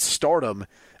really hit stardom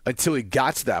until he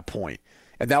got to that point.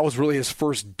 And that was really his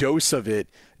first dose of it,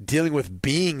 dealing with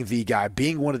being the guy,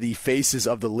 being one of the faces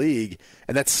of the league.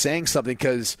 And that's saying something,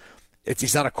 because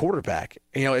he's not a quarterback.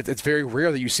 It's very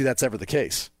rare that you see that's ever the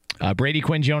case. Brady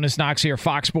Quinn, Jonas Knox here,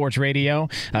 Fox Sports Radio,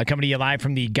 coming to you live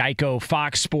from the Geico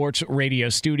Fox Sports Radio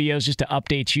studios. Just to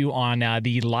update you on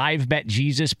the live bet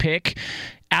Jesus pick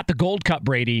at the Gold Cup,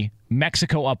 Brady.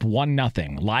 Mexico up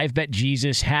 1-0. Live bet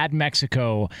Jesus had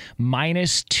Mexico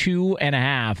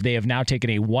 -2.5. They have now taken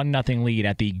a 1-0 lead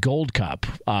at the Gold Cup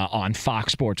on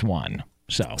Fox Sports 1.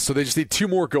 So they just need 2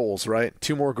 more goals, right?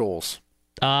 2 more goals.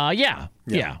 Yeah,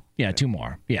 2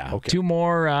 more. Yeah, okay. 2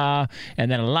 more,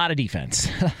 and then a lot of defense.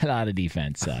 A lot of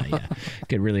defense.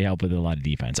 Could really help with a lot of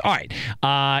defense. All right,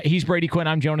 he's Brady Quinn.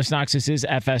 I'm Jonas Knox. This is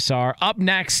FSR. Up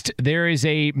next, there is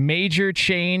a major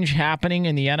change happening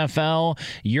in the NFL.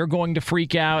 You're going to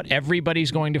freak out.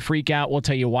 Everybody's going to freak out. We'll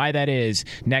tell you why that is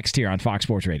next here on Fox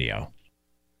Sports Radio.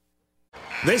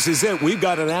 This is it. We've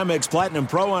got an Amex Platinum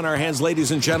Pro on our hands,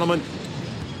 ladies and gentlemen.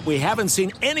 We haven't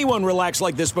seen anyone relax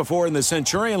like this before in the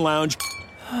Centurion Lounge.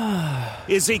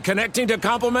 Is he connecting to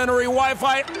complimentary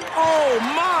Wi-Fi? Oh,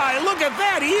 my! Look at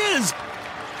that! He is!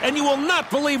 And you will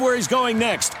not believe where he's going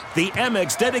next. The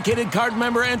Amex dedicated card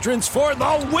member entrance for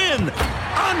the win!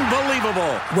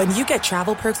 Unbelievable! When you get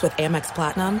travel perks with Amex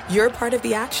Platinum, you're part of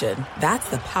the action. That's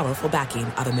the powerful backing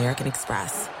of American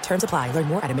Express. Terms apply. Learn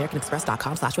more at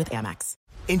americanexpress.com/withAmex.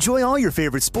 Enjoy all your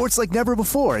favorite sports like never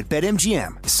before at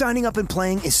BetMGM. Signing up and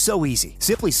playing is so easy.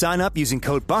 Simply sign up using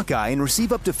code Buckeye and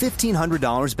receive up to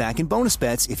 $1,500 back in bonus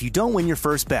bets if you don't win your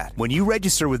first bet. When you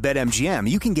register with BetMGM,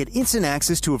 you can get instant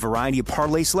access to a variety of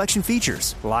parlay selection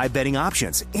features, live betting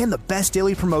options, and the best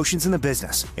daily promotions in the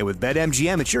business. And with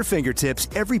BetMGM at your fingertips,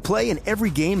 every play and every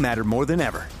game matter more than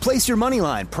ever. Place your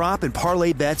moneyline, prop, and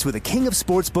parlay bets with the king of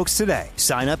sportsbooks today.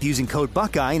 Sign up using code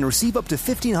Buckeye and receive up to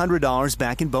 $1,500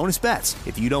 back in bonus bets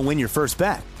if you don't win your first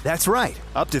bet. That's right,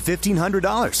 up to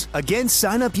 $1,500. Again,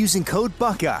 sign up using code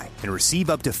Buckeye and receive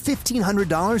up to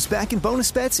 $1,500 back in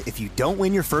bonus bets if you don't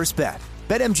win your first bet.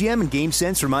 BetMGM and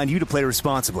GameSense remind you to play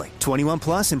responsibly. 21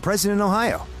 plus and present in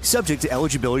Ohio. Subject to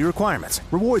eligibility requirements.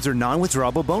 Rewards are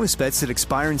non-withdrawable bonus bets that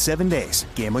expire in 7 days.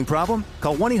 Gambling problem?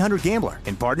 Call 1-800-GAMBLER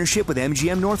in partnership with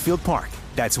MGM Northfield Park.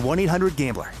 That's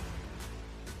 1-800-GAMBLER.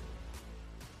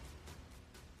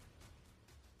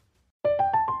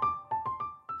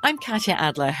 I'm Katya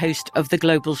Adler, host of The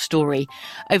Global Story.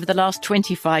 Over the last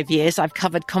 25 years, I've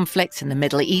covered conflicts in the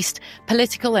Middle East,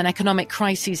 political and economic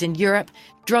crises in Europe,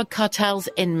 drug cartels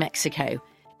in Mexico.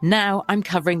 Now I'm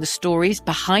covering the stories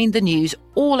behind the news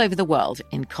all over the world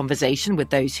in conversation with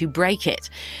those who break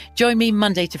it. Join me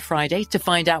Monday to Friday to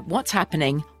find out what's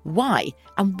happening, why,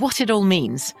 and what it all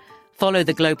means. Follow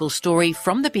The Global Story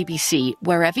from the BBC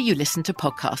wherever you listen to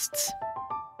podcasts.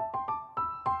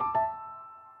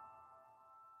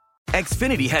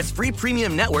 Xfinity has free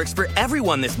premium networks for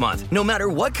everyone this month, no matter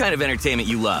what kind of entertainment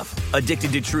you love.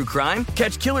 Addicted to true crime?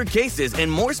 Catch killer cases and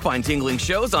more spine-tingling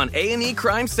shows on A&E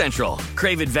Crime Central.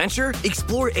 Crave adventure?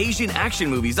 Explore Asian action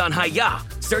movies on Hi-YAH.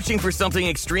 Searching for something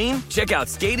extreme? Check out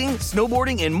skating,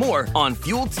 snowboarding, and more on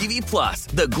Fuel TV Plus,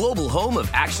 the global home of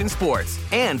action sports.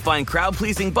 And find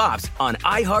crowd-pleasing bops on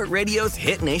iHeartRadio's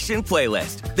Hit Nation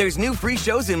playlist. There's new free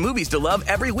shows and movies to love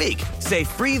every week. Say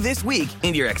free this week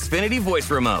in your Xfinity voice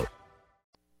remote.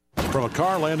 From a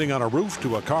car landing on a roof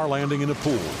to a car landing in a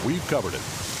pool, we've covered it.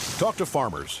 Talk to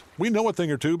farmers. We know a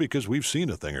thing or two because we've seen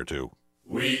a thing or two.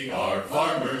 We are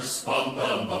farmers. Bum,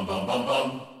 bum, bum, bum, bum,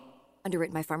 bum.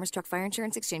 Underwritten by Farmers Truck Fire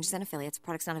Insurance Exchanges and Affiliates.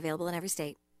 Products not available in every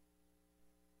state.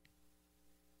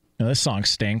 Now, this song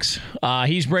stinks.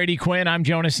 He's Brady Quinn. I'm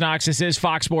Jonas Knox. This is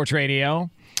Fox Sports Radio.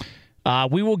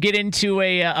 We will get into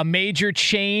a major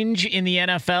change in the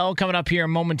NFL coming up here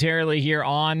momentarily here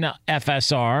on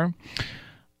FSR.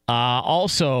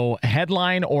 Also,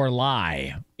 Headline or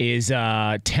Lie is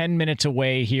 10 minutes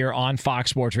away here on Fox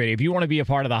Sports Radio. If you want to be a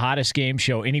part of the hottest game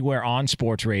show anywhere on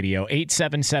sports radio,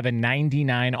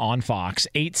 877-99 on Fox,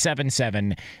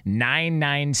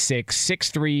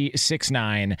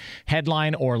 877-996-6369.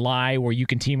 Headline or Lie, where you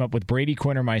can team up with Brady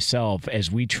Quinn or myself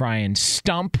as we try and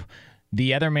stump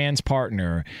the other man's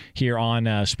partner here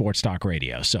on Sports Talk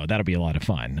Radio. So that'll be a lot of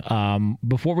fun.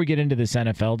 Before we get into this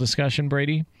NFL discussion,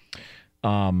 Brady,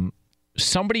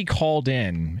 somebody called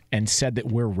in and said that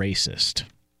we're racist,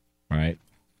 right?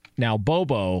 Now,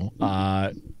 Bobo,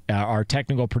 our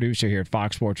technical producer here at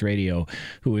Fox Sports Radio,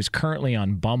 who is currently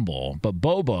on Bumble, but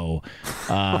Bobo,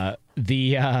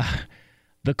 the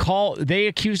call, they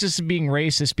accused us of being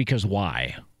racist because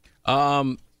why?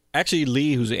 Actually,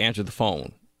 Lee, who's answered the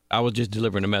phone. I was just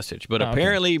delivering a message, but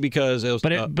apparently because it was.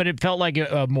 But it felt like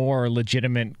a more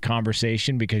legitimate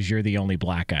conversation because you're the only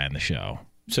black guy on the show.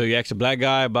 So you asked a black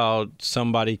guy about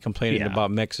somebody complaining about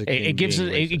Mexican. It gives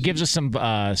us some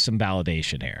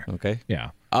validation here. Okay.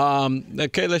 Yeah.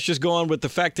 Okay. Let's just go on with the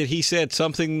fact that he said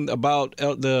something about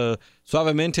the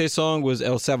Suavemente song was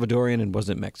El Salvadorian and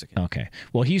wasn't Mexican. Okay.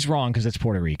 Well, he's wrong because it's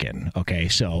Puerto Rican. Okay.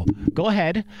 So go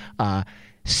ahead.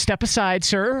 Step aside,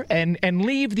 sir, and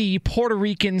leave the Puerto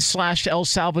Rican / El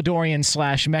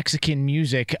Salvadorian / Mexican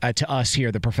music to us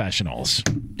here, the professionals.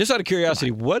 Just out of curiosity,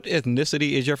 what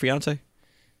ethnicity is your fiance?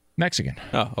 Mexican.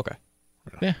 Oh, okay.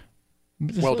 Yeah.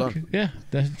 Well done. Yeah.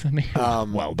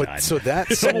 Well but done. So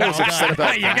that someone was upset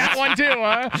about you got one too,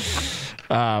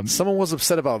 huh? Someone was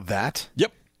upset about that.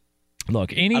 Yep.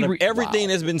 Look, everything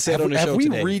has been said on the show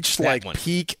today. Have we reached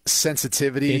peak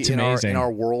sensitivity in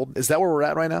our world? Is that where we're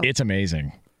at right now? It's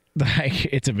amazing.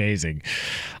 It's amazing.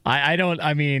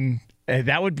 I mean,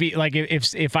 that would be like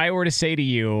if I were to say to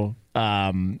you,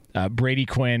 Brady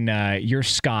Quinn, you're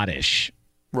Scottish.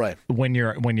 Right. When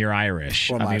you're Irish.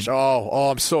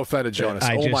 I'm so offended, Jonas.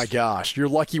 My gosh. You're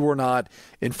lucky we're not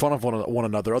in front of one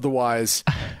another. Otherwise,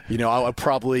 I would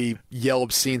probably yell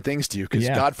obscene things to you because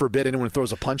God forbid anyone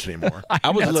throws a punch anymore. I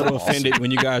was a little offended when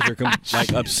you guys were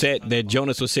upset that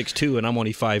Jonas was 6'2" and I'm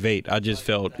only 5'8". I just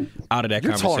felt out of that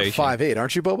conversation. You're taller than 5'8",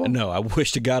 aren't you, Bobo? No, I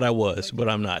wish to God I was, but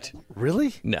I'm not.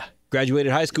 Really? Nah.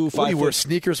 Graduated high school, 5 What, do you wear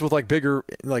sneakers with bigger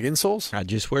insoles? I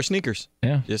just wear sneakers.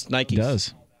 Yeah. Just Nikes. He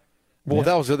does. Well,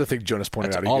 that was the other thing Jonas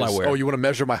pointed out. All I wear. Oh, you want to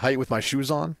measure my height with my shoes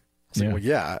on? I was like,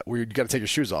 you got to take your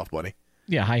shoes off, buddy.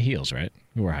 Yeah, high heels, right?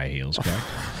 You wear high heels, correct?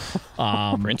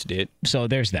 Prince did. So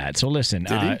there's that. So listen,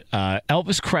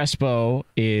 Elvis Crespo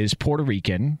is Puerto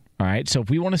Rican. All right, so if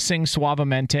we want to sing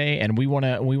Suavemente and we want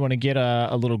to get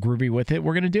a little groovy with it,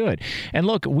 we're going to do it. And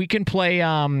look, we can play.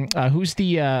 Who's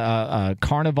the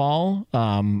Carnival?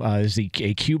 Is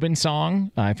a Cuban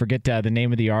song? I forget the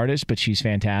name of the artist, but she's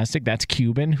fantastic. That's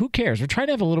Cuban. Who cares? We're trying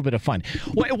to have a little bit of fun.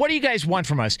 What do you guys want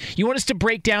from us? You want us to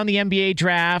break down the NBA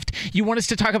draft? You want us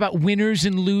to talk about winners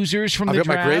and losers from the draft?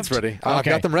 I've got my grades ready. I've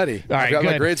got them ready. All right, I've got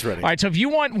good. my grades ready. All right, so if you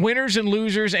want winners and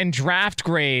losers and draft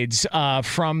grades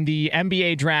from the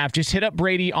NBA draft, just hit up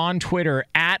Brady on Twitter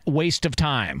at Waste of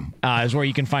Time is where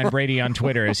you can find Brady on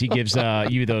Twitter as he gives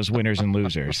you those winners and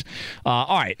losers.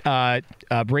 All right,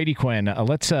 Brady Quinn,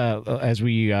 let's as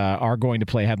we are going to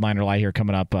play Headline or Lie here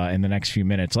coming up in the next few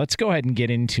minutes, let's go ahead and get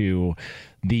into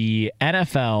the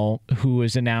NFL, who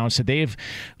has announced that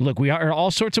we are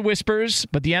all sorts of whispers,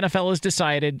 but the NFL has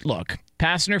decided, look,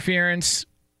 pass interference,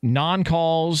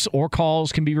 non-calls or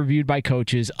calls can be reviewed by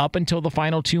coaches up until the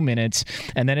final 2 minutes,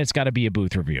 and then it's got to be a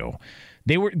booth review.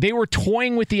 They were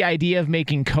toying with the idea of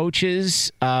making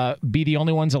coaches be the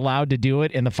only ones allowed to do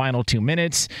it in the final 2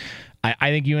 minutes. I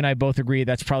think you and I both agree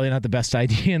that's probably not the best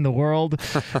idea in the world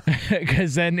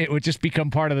because then it would just become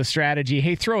part of the strategy.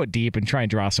 Hey, throw it deep and try and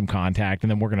draw some contact, and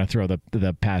then we're going to throw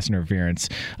the pass interference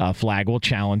flag. We'll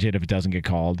challenge it if it doesn't get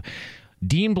called.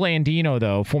 Dean Blandino,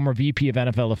 though, former VP of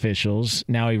NFL officials,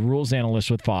 now a rules analyst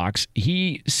with Fox,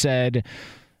 he said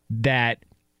that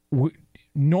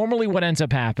normally what ends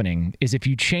up happening is if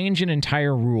you change an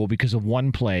entire rule because of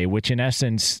one play, which in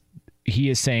essence he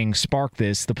is saying sparked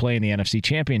the play in the NFC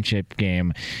Championship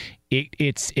game,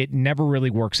 it never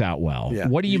really works out well. Yeah.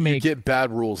 What do you make? You get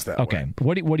bad rules that way. Okay.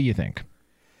 What do you think?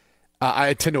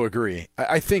 I tend to agree.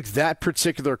 I think that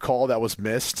particular call that was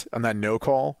missed on that no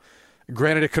call,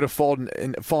 granted, it could have fallen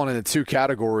into two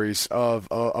categories of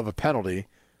a penalty,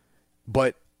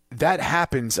 but that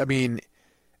happens. I mean,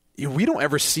 we don't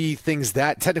ever see things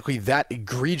that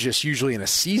egregious usually in a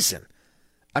season.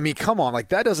 I mean, come on,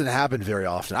 that doesn't happen very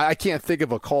often. I can't think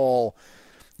of a call,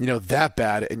 that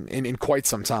bad in quite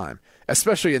some time,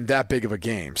 especially in that big of a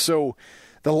game. So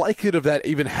the likelihood of that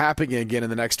even happening again in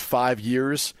the next 5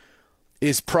 years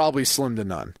is probably slim to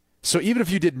none. So even if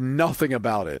you did nothing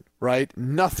about it, right,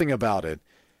 nothing about it,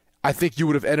 I think you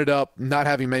would have ended up not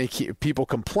having many people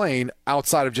complain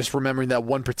outside of just remembering that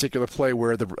one particular play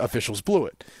where the officials blew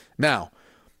it. Now,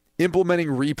 implementing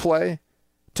replay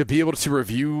to be able to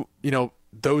review,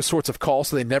 those sorts of calls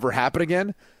so they never happen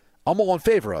again, I'm all in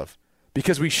favor of,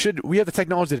 because we have the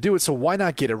technology to do it, so why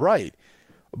not get it right?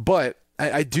 But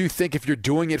I do think if you're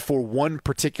doing it for one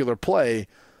particular play,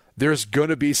 there's going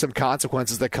to be some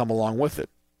consequences that come along with it.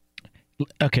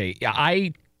 Okay,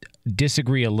 I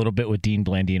disagree a little bit with Dean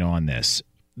Blandino on this.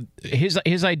 His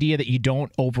idea that you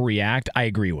don't overreact, I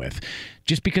agree with.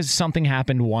 Just because something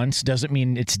happened once doesn't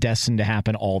mean it's destined to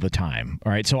happen all the time.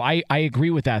 All right, so I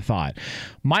agree with that thought.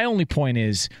 My only point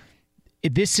is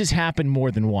this has happened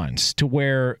more than once, to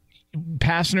where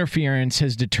pass interference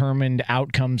has determined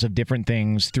outcomes of different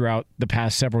things throughout the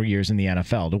past several years in the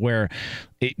NFL, to where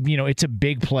it's a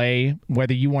big play,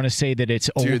 whether you want to say that it's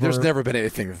over. Dude, there's never been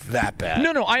anything that bad.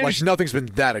 No, I understand. Nothing's been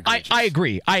that egregious. I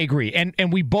agree.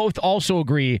 And we both also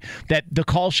agree that the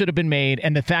call should have been made,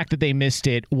 and the fact that they missed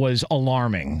it was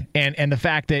alarming. And the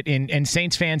fact that and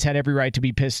Saints fans had every right to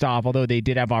be pissed off, although they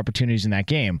did have opportunities in that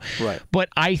game. Right. But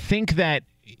I think that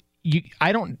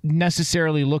I don't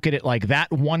necessarily look at it like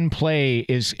that one play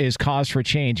is cause for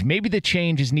change. Maybe the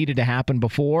change is needed to happen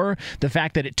before. The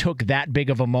fact that it took that big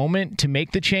of a moment to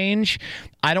make the change,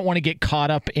 I don't want to get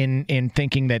caught up in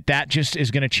thinking that just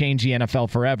is going to change the NFL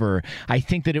forever. I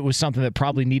think that it was something that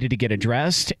probably needed to get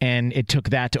addressed, and it took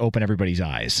that to open everybody's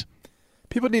eyes.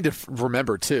 People need to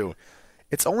remember, too,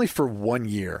 it's only for 1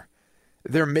 year.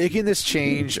 They're making this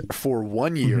change for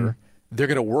 1 year. Mm-hmm. They're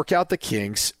going to work out the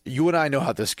kinks. You and I know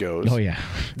how this goes. Oh, yeah.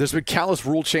 There's been countless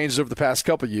rule changes over the past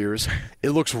couple of years.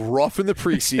 It looks rough in the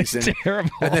preseason. It's terrible.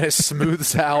 And then it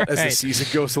smooths out as the season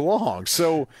goes along.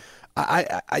 So,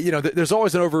 there's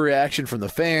always an overreaction from the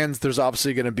fans. There's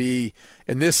obviously going to be,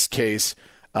 in this case,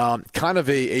 kind of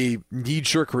a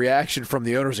knee-jerk reaction from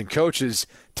the owners and coaches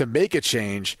to make a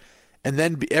change. And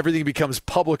then everything becomes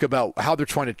public about how they're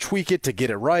trying to tweak it to get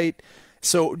it right.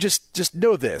 So just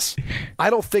know this. I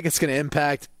don't think it's going to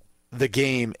impact the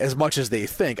game as much as they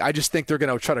think. I just think they're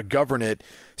going to try to govern it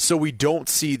so we don't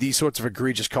see these sorts of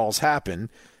egregious calls happen.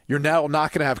 You're now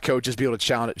not going to have coaches be able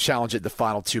to challenge it in the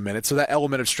final 2 minutes, so that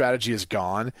element of strategy is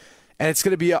gone. And it's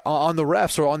going to be on the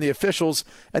refs or on the officials,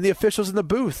 and the officials in the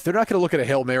booth. They're not going to look at a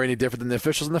Hail Mary any different than the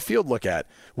officials in the field look at,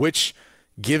 which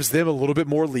gives them a little bit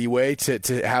more leeway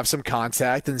to have some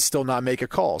contact and still not make a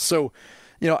call. So,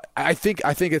 I think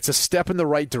it's a step in the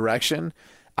right direction.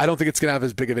 I don't think it's going to have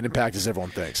as big of an impact as everyone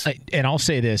thinks. And I'll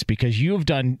say this, because you've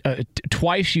done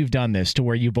twice you've done this to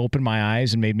where you've opened my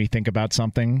eyes and made me think about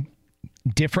something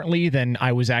differently than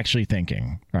I was actually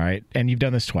thinking. All right. And you've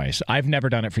done this twice. I've never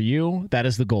done it for you. That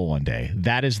is the goal one day.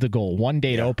 That is the goal. One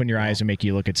day to open your eyes and make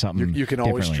you look at something you can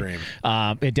always dream.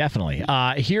 Definitely.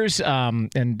 Here's,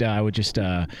 and I would just,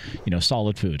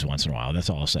 solid foods once in a while. That's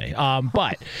all I'll say.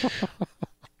 But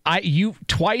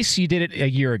twice you did it a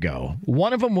year ago.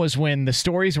 One of them was when the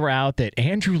stories were out that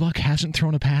Andrew Luck hasn't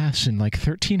thrown a pass in like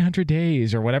 1,300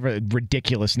 days or whatever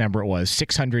ridiculous number it was,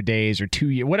 600 days or 2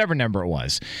 years, whatever number it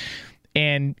was.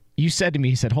 And you said to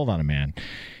me, hold on a man.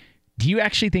 Do you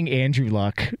actually think Andrew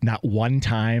Luck, not one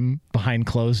time behind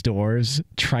closed doors,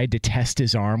 tried to test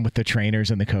his arm with the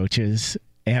trainers and the coaches?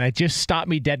 And it just stopped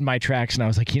me dead in my tracks, and I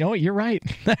was like, you know what, you're right.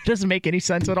 That doesn't make any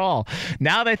sense at all.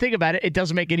 Now that I think about it, it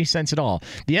doesn't make any sense at all.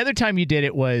 The other time you did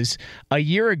it was a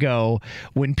year ago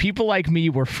when people like me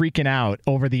were freaking out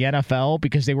over the NFL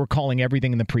because they were calling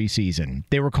everything in the preseason.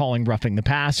 They were calling roughing the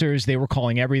passers. They were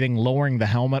calling everything lowering the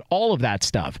helmet, all of that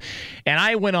stuff. And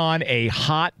I went on a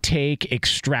hot take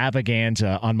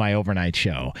extravaganza on my overnight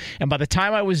show. And by the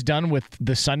time I was done with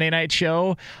the Sunday night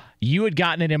show, you had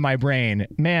gotten it in my brain,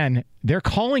 man, they're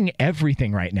calling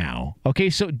everything right now. Okay,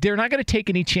 so they're not going to take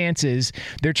any chances.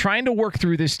 They're trying to work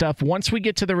through this stuff. Once we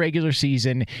get to the regular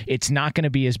season, it's not going to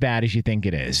be as bad as you think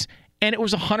it is. And it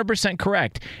was 100%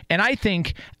 correct. And I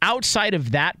think outside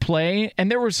of that play, and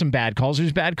there were some bad calls.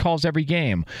 There's bad calls every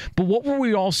game. But what were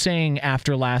we all saying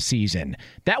after last season?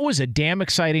 That was a damn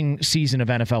exciting season of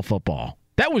NFL football.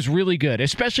 That was really good,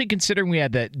 especially considering we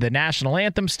had the national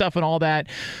anthem stuff and all that.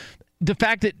 The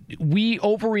fact that we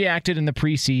overreacted in the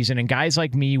preseason and guys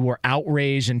like me were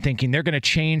outraged and thinking they're going to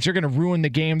change, they're going to ruin the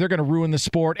game, they're going to ruin the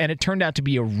sport, and it turned out to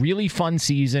be a really fun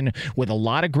season with a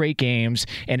lot of great games,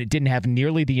 and it didn't have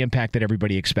nearly the impact that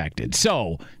everybody expected.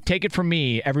 So, take it from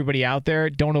me, everybody out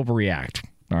there, don't overreact.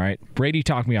 All right? Brady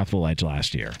talked me off the ledge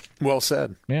last year. Well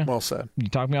said. Yeah. Well said. You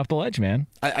talked me off the ledge, man.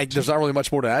 There's not really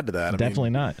much more to add to that.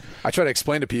 Definitely not. I try to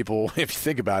explain to people, if you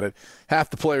think about it, half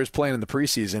the players playing in the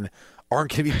preseason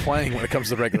aren't going to be playing when it comes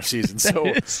to the regular season.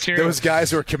 So those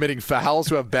guys who are committing fouls,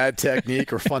 who have bad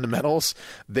technique or fundamentals,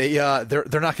 they're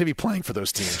not going to be playing for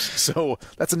those teams. So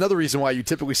that's another reason why you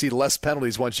typically see less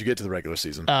penalties once you get to the regular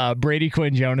season. Brady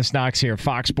Quinn, Jonas Knox here,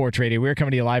 Fox Sports Radio. We're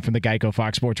coming to you live from the Geico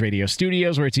Fox Sports Radio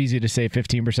studios, where it's easy to save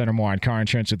 15% or more on car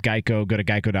insurance with Geico. Go to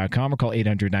geico.com or call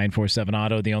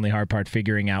 800-947-AUTO. The only hard part,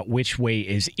 figuring out which way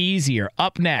is easier.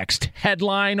 Up next,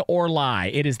 Headline or Lie.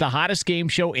 It is the hottest game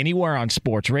show anywhere on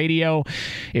sports radio.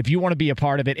 If you want to be a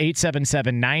part of it,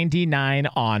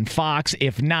 877-99 on Fox.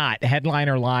 If not, Headline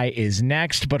or Lie is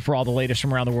next. But for all the latest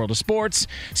from around the world of sports,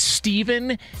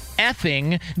 Steven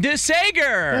effing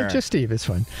DeSager. Just Steve, it's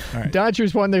fun. Right.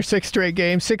 Dodgers won their 6th straight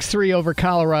game, 6-3 over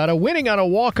Colorado, winning on a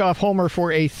walk-off homer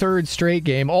for a 3rd straight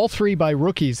game, all 3 by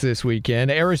rookies this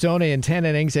weekend. Arizona in 10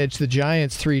 innings edged the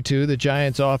Giants 3-2. The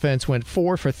Giants offense went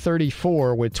 4 for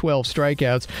 34 with 12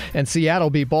 strikeouts, and Seattle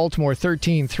beat Baltimore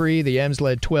 13-3. The M's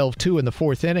led 12-2 in the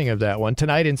 4th inning of that one.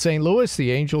 Tonight in St. Louis,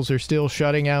 the Angels are still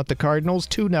shutting out the Cardinals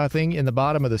 2-0 in the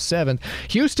bottom of the 7th.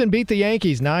 Houston beat the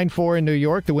Yankees 9-4 in New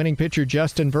York. The winning pitcher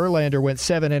Justin Verlander went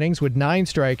 7 innings with 9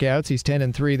 strikeouts. He's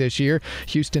 10-3 this year.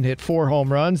 Houston hit 4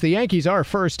 home runs. The Yankees are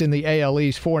first in the AL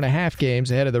East, 4.5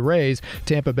 games ahead of the Rays.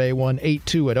 Tampa Bay won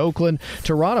 8-2 at Oakland.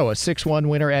 Toronto a 6-1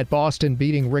 winner at Boston,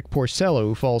 beating Rick Porcello,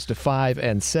 who falls to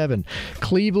 5-7.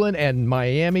 Cleveland and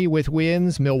Miami with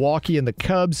wins. Milwaukee and the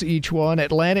Cubs each won.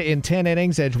 Atlanta in 10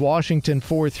 innings edged Washington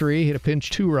 4-3. Hit a pinch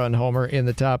 2-run homer in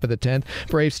the top of the 10th.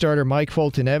 Brave starter Mike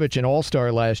Foltynewicz, an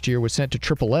all-star last year, was sent to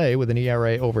AAA with an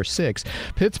ERA over 6.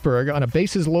 Pittsburgh, on a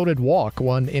bases-loaded walk,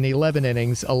 won in 11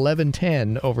 innings,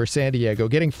 11-10 over San Diego,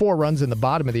 getting 4 runs in the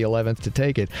bottom of the 11th to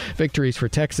take it. Victories for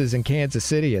Texas and Kansas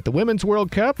City. At the Women's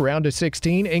World Cup, round of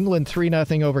 16, England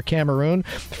 3-0 over Cameroon.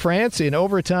 France, in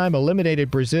overtime,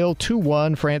 eliminated Brazil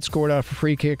 2-1. France scored off a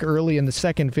free kick early in the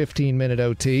second 15-minute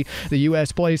OT. The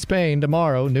U.S. plays Spain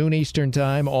tomorrow, noon Eastern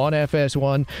time, on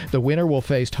FS1. The winner will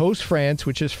face host France,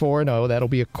 which is 4-0. That'll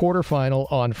be a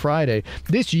quarterfinal on Friday.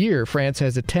 This year, France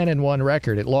has a 10-1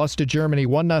 record. It lost to Germany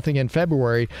 1-0 in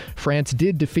February. France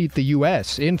did defeat the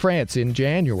U.S. in France in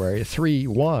January.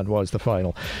 3-1 was the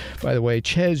final. By the way,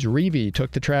 Ches Reavie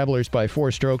took the Travelers by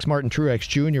 4 strokes. Martin Truex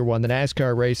Jr. won the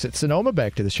NASCAR race at Sonoma.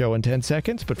 Back to the show in 10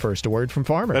 seconds, but first a word from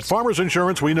Farmers. At Farmers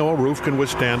Insurance, we know a roof can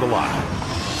withstand a lot.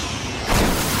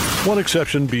 One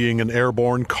exception being an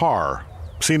airborne car.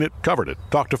 Seen it, covered it.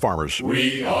 Talk to Farmers.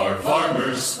 We are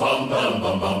Farmers. Bum, bum,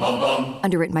 bum, bum, bum, bum.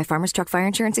 Underwritten by Farmers Truck Fire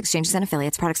Insurance Exchanges and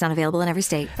Affiliates. Products not available in every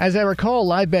state. As I recall,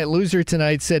 Live Bet Loser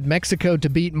tonight said Mexico to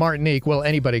beat Martinique. Well,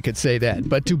 anybody could say that,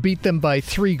 but to beat them by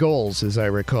 3 goals, as I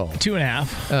recall.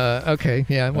 2.5. Okay,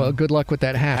 yeah. Well, good luck with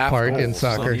that half part goals. in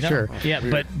soccer. So, sure.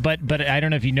 Yeah, but I don't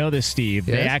know if you know this, Steve.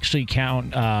 Yes? They actually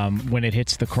count when it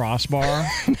hits the crossbar.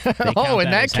 Oh,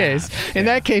 in that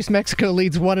case, Mexico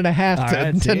leads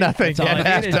 1.5 to nothing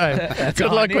at halftime.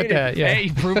 Good luck with that. Yeah. Hey,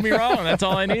 you proved me wrong. That's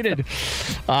all I needed.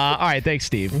 All right, thanks,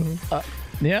 Steve.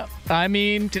 Yeah, I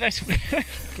mean, did I?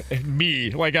 Me,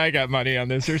 like I got money on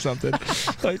this or something.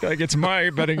 like it's my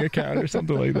betting account or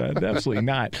something like that. Absolutely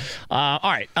not. All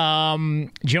right,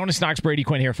 Jonas Knox, Brady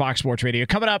Quinn here, Fox Sports Radio.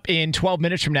 Coming up in 12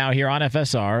 minutes from now here on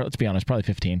FSR. Let's be honest, probably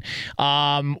 15.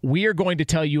 We are going to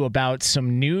tell you about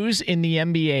some news in the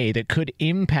NBA that could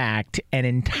impact an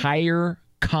entire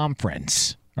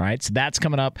conference. All right, so that's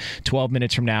coming up 12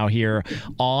 minutes from now here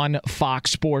on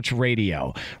Fox Sports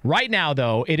Radio. Right now,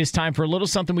 though, it is time for a little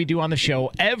something we do on the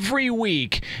show every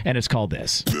week, and it's called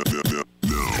this.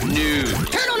 News.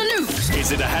 Turn on the news.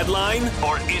 Is it a headline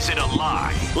or is it a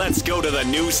lie? Let's go to the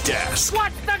news desk.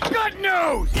 What's the good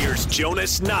news? Here's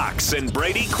Jonas Knox and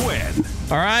Brady Quinn.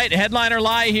 All right, headline or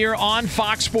lie here on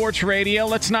Fox Sports Radio.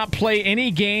 Let's not play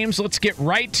any games. Let's get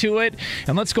right to it,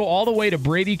 and let's go all the way to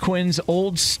Brady Quinn's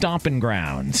old stomping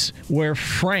grounds, where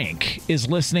Frank is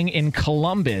listening in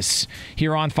Columbus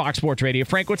here on Fox Sports Radio.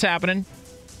 Frank, what's happening?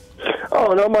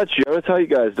 Oh, not much, Jonas. How you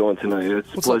guys doing tonight?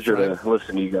 It's a pleasure to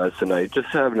listen to you guys tonight. Just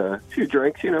having a few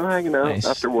drinks, hanging out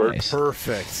after work. Nice.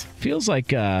 Perfect. Feels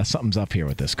like something's up here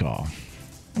with this call.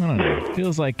 I don't know.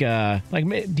 Feels like do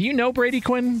you know Brady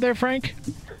Quinn there, Frank?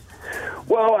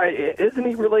 Well, isn't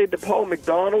he related to Paul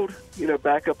McDonald?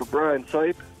 Backup of Brian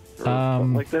Sipe?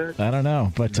 Something like that? I don't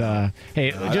know, but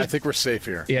hey, I think we're safe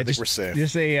here. Yeah, I think we're safe.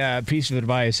 Just a piece of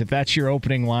advice: if that's your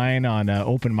opening line on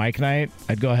open mic night,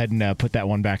 I'd go ahead and put that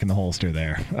one back in the holster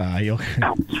there.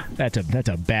 That's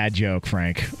a bad joke,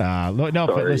 Frank. No,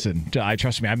 but listen,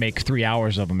 trust me, I make 3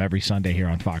 hours of them every Sunday here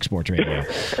on Fox Sports Radio.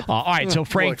 All right, so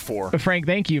Frank, Frank,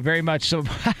 thank you very much. So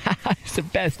it's the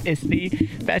best. It's the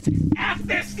best. F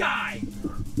this guy.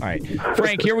 All right,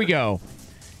 Frank, here we go.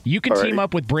 You can team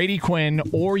up with Brady Quinn,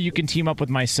 or you can team up with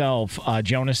myself,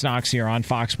 Jonas Knox, here on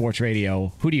Fox Sports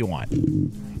Radio. Who do you want?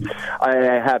 I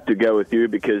have to go with you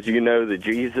because you know the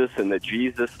Jesus, and the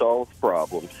Jesus solves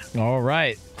problems. All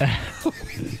right.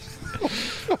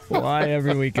 Why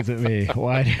every week is it me?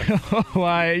 Why?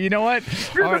 Why? You know what?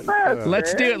 You're the best,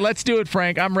 let's do man. it. Let's do it,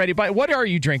 Frank. I'm ready. What are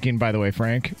you drinking, by the way,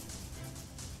 Frank?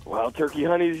 Wild turkey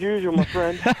honey as usual, my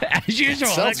friend. As usual.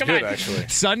 Sounds Come good, on. actually.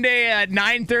 Sunday at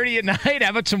 9:30 at night, how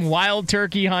about some wild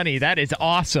turkey honey? That is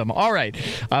awesome. All right.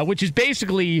 Which is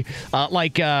basically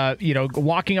like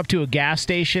walking up to a gas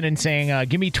station and saying,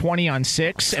 give me 20 on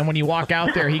 6. And when you walk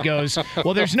out there, he goes,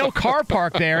 well, there's no car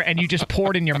park there, and you just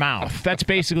pour it in your mouth. That's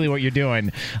basically what you're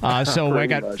doing.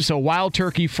 So wild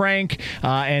turkey Frank.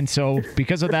 And so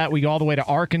because of that, we go all the way to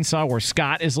Arkansas, where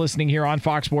Scott is listening here on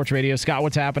Fox Sports Radio. Scott,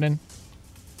 what's happening?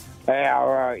 Hey, how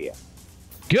are you?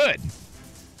 Good.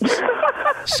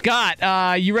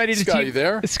 Scott, you ready to you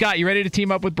there? Scott, you ready to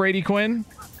team up with Brady Quinn?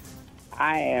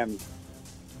 I am.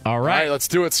 All right. All right, let's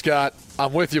do it, Scott.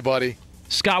 I'm with you, buddy.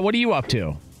 Scott, what are you up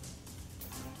to?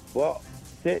 Well,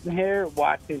 sitting here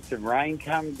watching some rain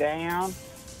come down.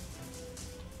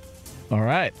 All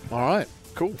right. All right.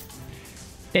 Cool.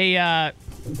 Hey, how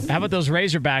about those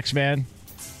Razorbacks, man?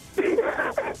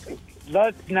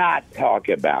 Let's not talk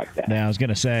about that. Yeah, I was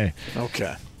gonna say.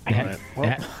 Okay. All right.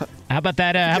 Well, how about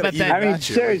that? How about that? I mean,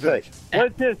 seriously,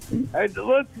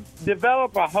 let's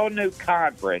develop a whole new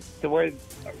conference to where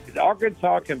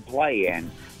Arkansas can play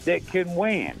in that can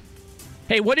win.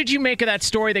 Hey, what did you make of that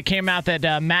story that came out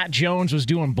that Matt Jones was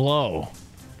doing blow?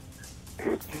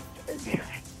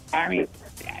 I mean,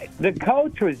 the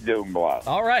coach was doing blow.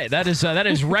 All right, that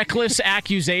is reckless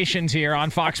accusations here on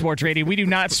Fox Sports Radio. We do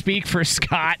not speak for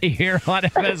Scott here on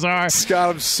FSR. Scott,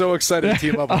 I'm so excited to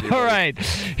team up with you. All right,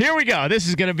 here we go. This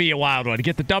is going to be a wild one.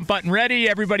 Get the dump button ready.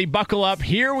 Everybody buckle up.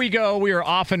 Here we go. We are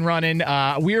off and running.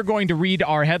 We are going to read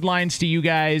our headlines to you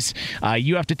guys.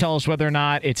 You have to tell us whether or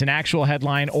not it's an actual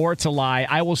headline or it's a lie.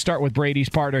 I will start with Brady's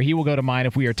partner. He will go to mine.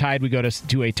 If we are tied, we go to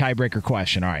a tiebreaker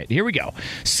question. All right, here we go.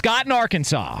 Scott in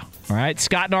Arkansas. All right,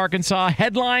 Scott in Arkansas,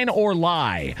 headline or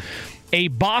lie? A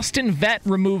Boston vet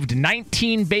removed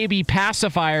 19 baby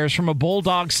pacifiers from a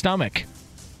bulldog's stomach.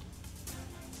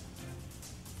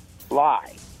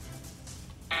 Lie.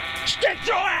 Get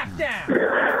your ass down!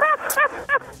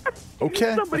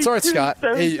 Okay. It's all right, Scott.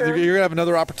 Hey, you're going to have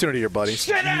another opportunity here, buddy.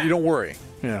 You don't worry.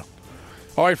 Yeah.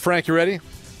 All right, Frank, you ready?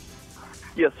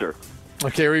 Yes, sir.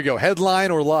 Okay, here you go.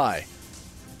 Headline or lie?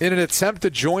 In an attempt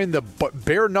to join the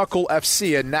Bare Knuckle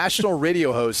FC, a national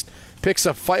radio host picks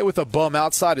a fight with a bum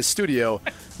outside his studio,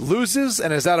 loses,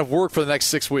 and is out of work for the next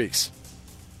 6 weeks.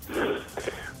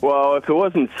 Well, if it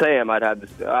wasn't Sam,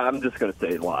 I'm just going to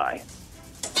say lie.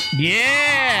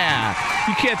 Yeah!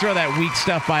 You can't throw that weak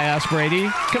stuff by us, Brady.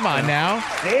 Come on now.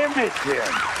 Damn it, Jim.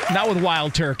 Not with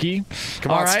wild turkey.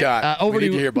 Come on, Scott. Over we need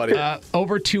to you here, buddy.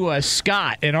 Over to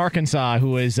Scott in Arkansas,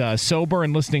 who is sober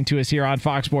and listening to us here on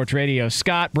Fox Sports Radio.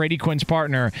 Scott, Brady Quinn's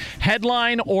partner.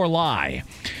 Headline or lie?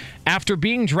 After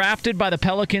being drafted by the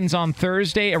Pelicans on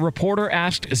Thursday, a reporter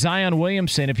asked Zion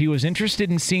Williamson if he was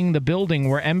interested in seeing the building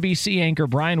where NBC anchor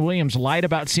Brian Williams lied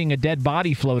about seeing a dead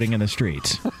body floating in the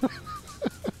streets.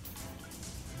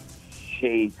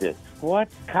 Jesus, what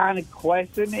kind of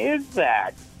question is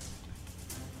that?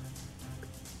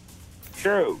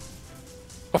 True.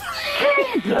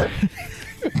 Jesus!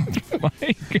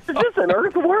 Is this an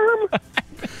earthworm?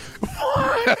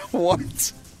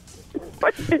 What?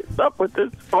 What is up with this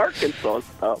Arkansas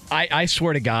stuff? I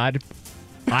swear to God,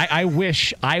 I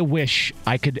wish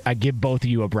I could give both of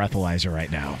you a breathalyzer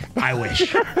right now. I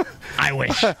wish.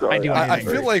 I do. I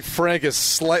feel like Frank is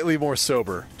slightly more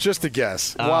sober. Just a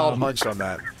guess. Wild hunch on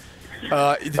that.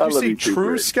 Did you say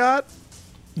true, Scott?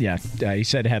 Yeah, he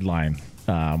said headline, which is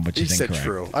incorrect. He said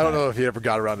true. I don't know if he ever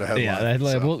got around to headline.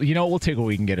 Yeah, well, we'll take what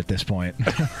we can get at this point.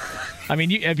 I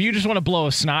mean, if you just want to blow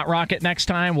a snot rocket next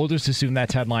time, we'll just assume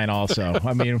that's headline also.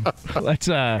 I mean, let's.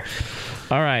 All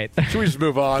right. Should we just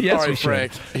move on? Yes, all right, we should.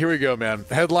 Frank. Here we go, man.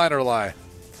 Headline or lie?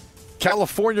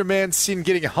 California man seen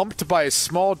getting humped by a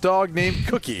small dog named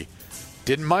Cookie.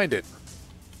 Didn't mind it.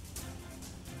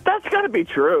 That's got to be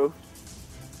true.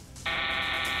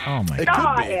 Oh, my It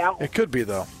God. could be. It could be,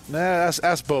 though. Nah,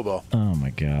 ask Bobo. Oh, my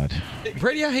God.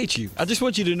 Brady, I hate you. I just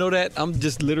want you to know that I'm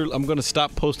going to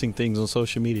stop posting things on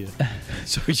social media.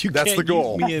 So you That's can't the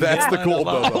goal. use me in That's the that goal,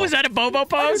 line. Bobo. Oh, is that a Bobo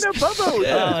post? Bobo. Oh,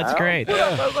 that's great.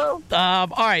 Bobo. All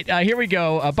right, here we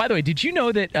go. By the way, did you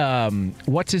know that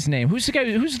what's his name? Who's the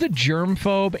guy? Who's the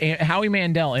germphobe? Howie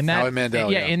Mandel in that. Howie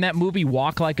Mandel, yeah. In that movie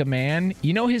Walk Like a Man.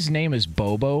 You know his name is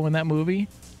Bobo in that movie.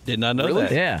 Did not know Really?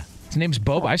 that. Yeah. His name's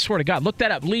Boba. I swear to God. Look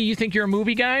that up. Lee, you think you're a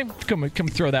movie guy? Come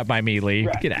throw that by me, Lee.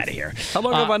 Right. Get out of here. How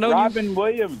long have I known Robin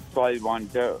Williams played one,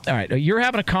 too. All right. You're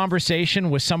having a conversation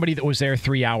with somebody that was there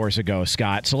 3 hours ago,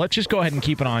 Scott. So let's just go ahead and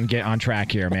keep it get on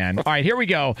track here, man. All right, here we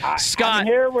go. Scott. I'm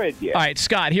here with you. All right,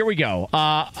 Scott, here we go.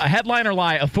 A headline or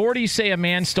lie. Authorities say a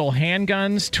man stole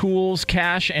handguns, tools,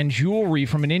 cash, and jewelry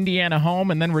from an Indiana home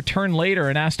and then returned later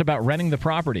and asked about renting the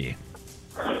property.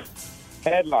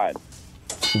 Headline.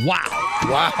 Wow. Oh,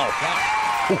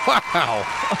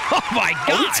 my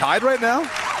God. Are we tied right now?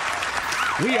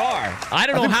 We are. I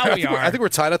don't know how we are. I think we're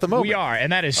tied at the moment. We are,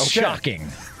 and that is shocking.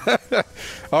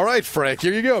 All right, Frank,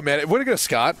 here you go, man. Way to go,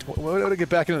 Scott. Way to get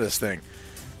back into this thing.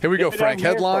 Here we go, Frank.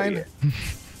 Headline.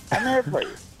 I'm here for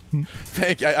you.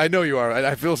 Thank you. I know you are.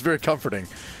 I feel it's very comforting.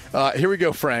 Here we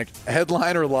go, Frank.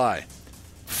 Headline or lie?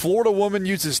 Florida woman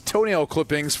uses toenail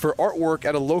clippings for artwork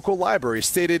at a local library.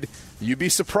 Stated, "You'd be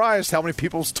surprised how many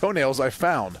people's toenails I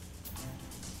found."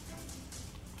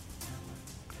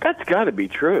 That's got to be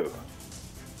true.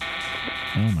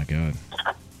 Oh, my God.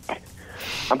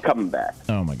 I'm coming back.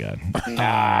 Oh, my God.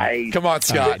 Nice. Come on,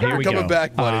 Scott. Here we coming go.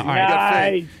 back,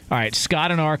 buddy. All right,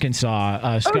 Scott in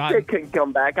Arkansas. Scott can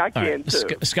come back. I can, too.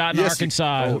 Scott in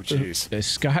Arkansas. Oh, jeez.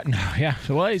 Scott, yeah.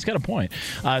 Well, he's got a point.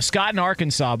 Scott in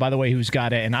Arkansas, by the way, who's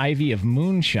got an IV of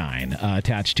moonshine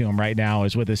attached to him right now,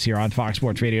 is with us here on Fox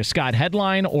Sports Radio. Scott,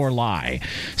 headline or lie?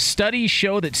 Studies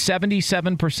show that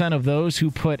 77% of those who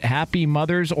put Happy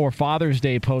Mother's or Father's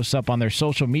Day posts up on their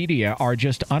social media are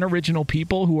just unoriginal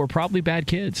people who are probably bad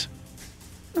kids.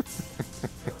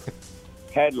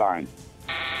 Headline.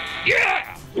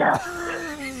 Yeah!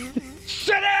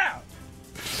 Sit down!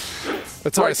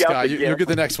 That's all right, Scott. You'll get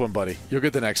the next one, buddy. You'll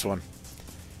get the next one.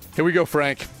 Here we go,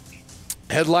 Frank.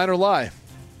 Headline or lie?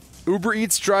 Uber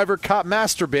Eats driver caught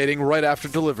masturbating right after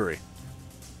delivery.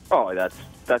 Oh, that's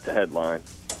a headline.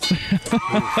 30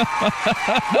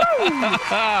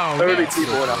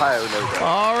 people in Ohio know that.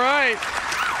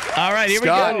 All right, here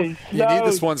Scott, we go. You need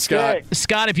this one, Scott.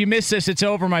 Scott, if you miss this, it's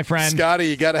over, my friend. Scotty,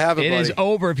 you got to have it, buddy. It is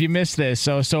over if you miss this.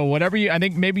 So whatever I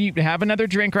think maybe you have another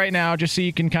drink right now just so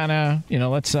you can kind of,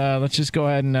 let's just go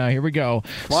ahead and here we go.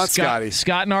 Come on, Scotty.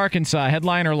 Scott in Arkansas,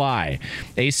 headline or lie?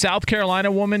 A South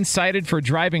Carolina woman cited for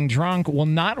driving drunk will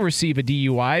not receive a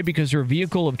DUI because her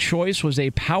vehicle of choice was a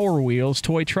Power Wheels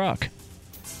toy truck.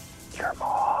 Your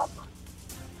mom.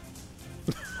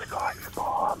 Scott, your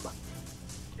mom.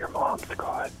 Your mom,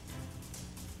 Scott.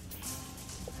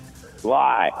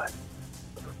 Lie.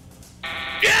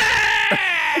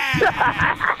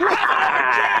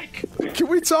 Can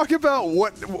we talk about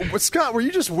what Scott, were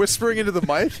you just whispering into the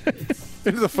mic?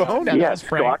 Into the phone? No, yes,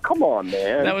 Scott, come on,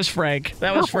 man. That was Frank.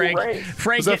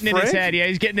 Frank getting in his head. Yeah,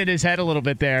 he's getting in his head a little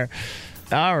bit there.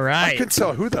 All right. I couldn't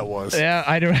tell who that was. Yeah,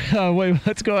 I don't. Wait,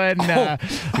 let's go ahead and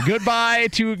goodbye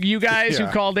to you guys who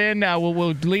called in.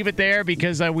 We'll leave it there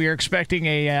because we are expecting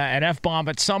an F-bomb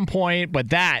at some point. But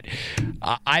that's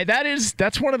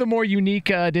one of the more unique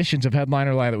editions of Headline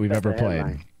or Lie that we've ever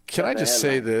played. Can I just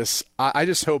say this? I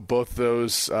just hope both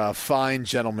those fine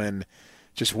gentlemen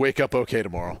just wake up okay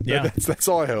tomorrow. Yeah, that's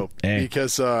all I hope.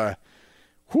 Because, man.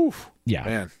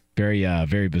 Very,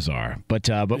 very bizarre. But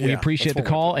we appreciate the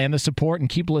call and the support, and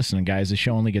keep listening, guys. The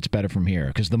show only gets better from here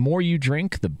because the more you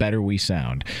drink, the better we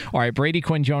sound. All right, Brady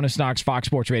Quinn, Jonas Knox, Fox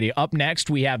Sports Radio. Up next,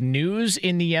 we have news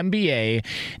in the NBA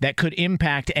that could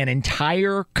impact an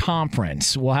entire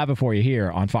conference. We'll have it for you here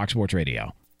on Fox Sports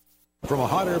Radio. From a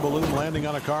hot air balloon landing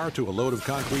on a car to a load of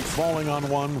concrete falling on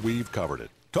one, we've covered it.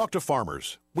 Talk to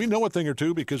farmers. We know a thing or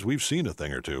two because we've seen a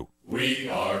thing or two. We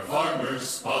are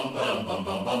farmers. Bum, bum, bum,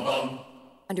 bum, bum, bum.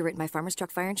 Underwritten by Farmers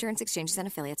Truck Fire Insurance Exchanges and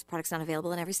Affiliates. Products not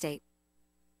available in every state.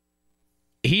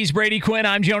 He's Brady Quinn.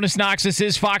 I'm Jonas Knox. This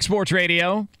is Fox Sports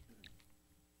Radio.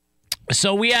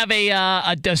 So we have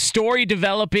a story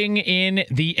developing in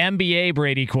the NBA,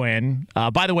 Brady Quinn.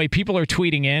 By the way, people are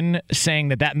tweeting in saying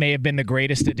that may have been the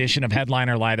greatest edition of Headline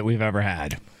or Lie that we've ever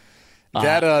had.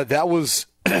 That was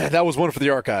that was one for the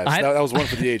archives. That was one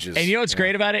for the ages. And you know what's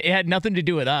great about it? It had nothing to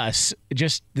do with us.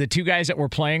 Just the two guys that were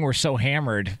playing were so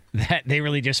hammered that they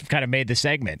really just kind of made the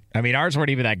segment. I mean, ours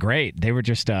weren't even that great. They were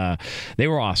just they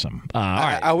were awesome. All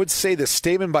right. I would say the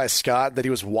statement by Scott that he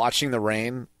was watching the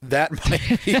rain, that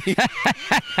might be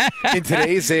in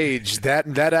today's age,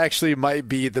 that actually might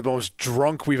be the most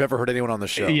drunk we've ever heard anyone on the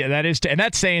show. Yeah, that is, and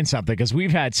that's saying something because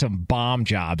we've had some bomb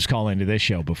jobs call into this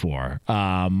show before.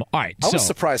 All right, I was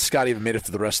surprised Scott even made it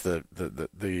to the rest of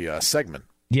the segment.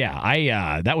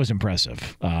 Yeah, that was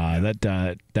impressive.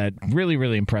 That really,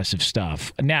 really impressive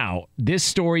stuff. Now, this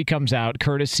story comes out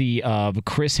courtesy of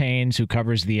Chris Haynes, who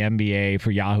covers the NBA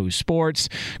for Yahoo Sports.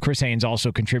 Chris Haynes,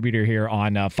 also contributor here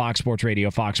on Fox Sports Radio,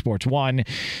 Fox Sports 1,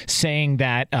 saying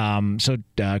that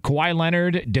Kawhi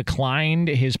Leonard declined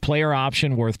his player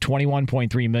option worth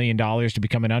 $21.3 million to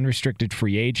become an unrestricted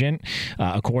free agent,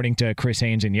 according to Chris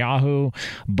Haynes and Yahoo,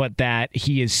 but that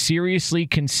he is seriously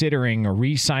considering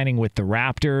re-signing with the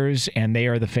Raptors, and they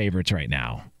are the favorites right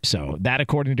now. So that,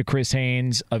 according to Chris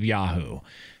Haynes of Yahoo.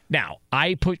 Now,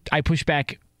 I push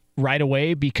back right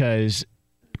away because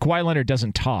Kawhi Leonard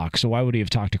doesn't talk, so why would he have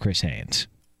talked to Chris Haynes?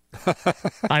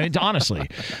 I mean, honestly.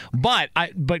 But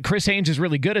Chris Haynes is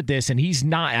really good at this, and he's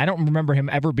not. I don't remember him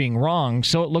ever being wrong,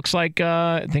 so it looks like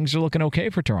things are looking okay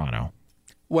for Toronto.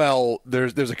 Well,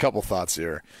 there's a couple thoughts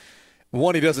here.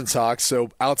 One, he doesn't talk, so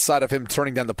outside of him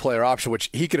turning down the player option, which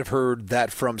he could have heard that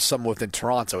from someone within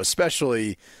Toronto,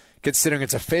 especially considering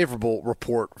it's a favorable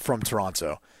report from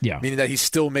Toronto, meaning that he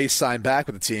still may sign back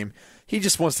with the team. He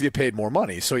just wants to get paid more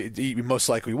money, so he most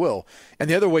likely will. And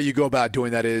the other way you go about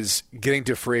doing that is getting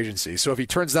to free agency. So if he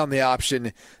turns down the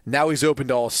option, now he's open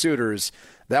to all suitors.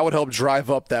 That would help drive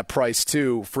up that price,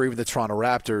 too, for even the Toronto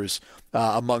Raptors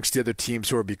amongst the other teams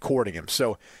who would be courting him.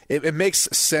 So it makes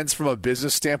sense from a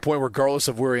business standpoint, regardless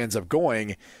of where he ends up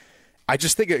going. I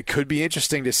just think it could be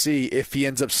interesting to see if he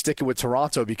ends up sticking with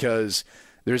Toronto, because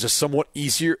there's a somewhat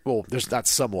easier – well, there's not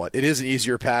somewhat. It is an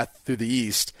easier path through the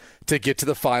East to get to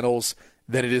the finals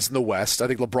than it is in the West. I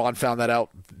think LeBron found that out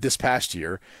this past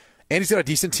year. And he's got a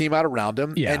decent team out around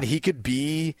him, and he could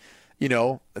be –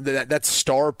 that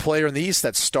star player in the East,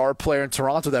 that star player in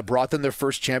Toronto that brought them their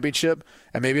first championship,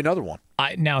 and maybe another one.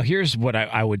 Now, here's what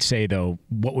I would say, though.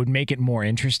 What would make it more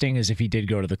interesting is if he did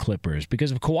go to the Clippers.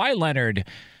 Because if Kawhi Leonard,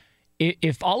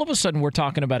 if all of a sudden we're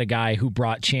talking about a guy who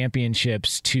brought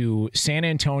championships to San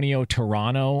Antonio,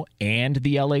 Toronto, and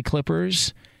the LA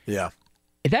Clippers. Yeah.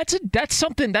 That's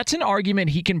an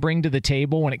argument he can bring to the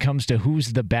table when it comes to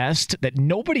who's the best that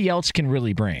nobody else can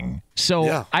really bring.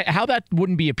 So how that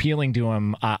wouldn't be appealing to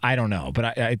him, I don't know.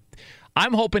 But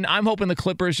I'm hoping the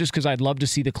Clippers, just because I'd love to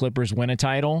see the Clippers win a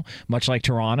title, much like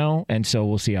Toronto, and so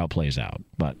we'll see how it plays out.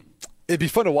 But it'd be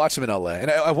fun to watch him in LA, and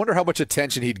I wonder how much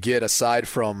attention he'd get aside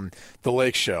from the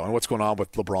Lake Show and what's going on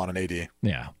with LeBron and AD.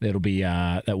 Yeah, it'll be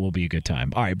that will be a good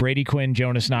time. All right, Brady Quinn,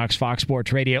 Jonas Knox, Fox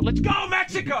Sports Radio. Let's go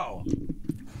Mexico.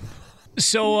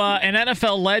 So an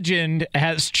NFL legend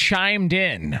has chimed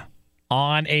in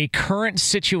on a current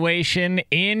situation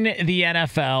in the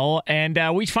NFL,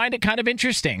 and we find it kind of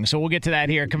interesting. So we'll get to that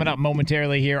here coming up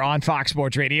momentarily here on Fox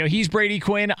Sports Radio. He's Brady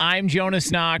Quinn. I'm Jonas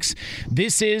Knox.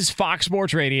 This is Fox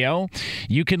Sports Radio.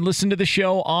 You can listen to the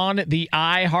show on the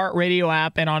iHeartRadio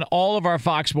app and on all of our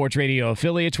Fox Sports Radio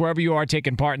affiliates, wherever you are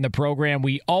taking part in the program.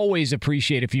 We always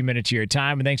appreciate a few minutes of your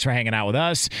time, and thanks for hanging out with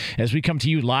us as we come to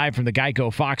you live from the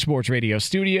Geico Fox Sports Radio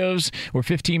studios, where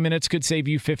 15 minutes could save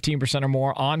you 15% or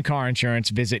more on car insurance.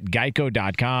 Visit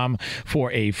geico.com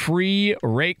for a free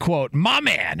rate quote. My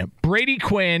man, Brady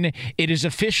Quinn, it is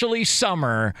officially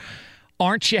summer.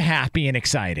 Aren't you happy and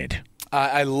excited?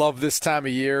 I love this time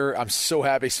of year. I'm so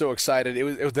happy, so excited. It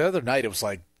was the other night, it was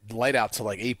like light out till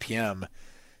like 8 p.m.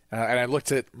 And I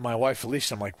looked at my wife,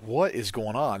 Alicia, I'm like, what is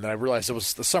going on? And I realized it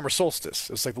was the summer solstice.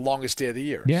 It was like the longest day of the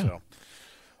year. Yeah. So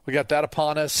we got that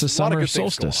upon us. It's the summer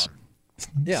solstice.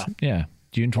 Yeah. Yeah.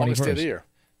 June 21st. Longest day of the year.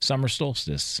 Summer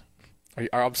solstice.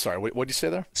 I'm sorry. What did you say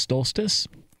there? Solstice?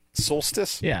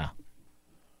 Solstice? Yeah.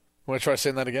 Want to try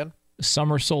saying that again?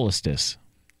 Summer solstice.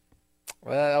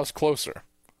 That was closer.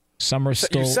 Summer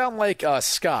You sound like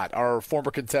Scott, our former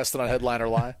contestant on Headliner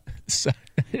Live.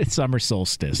 It's summer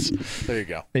solstice. There you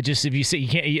go. If you say you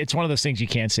can't, it's one of those things you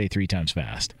can't say 3 times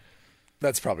fast.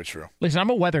 That's probably true. Listen, I'm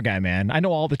a weather guy, man. I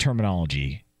know all the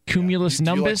terminology. Cumulus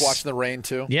nimbus. Do you like watching the rain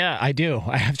too? Yeah, I do.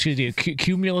 I actually do.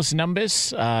 Cumulus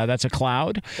nimbus. That's a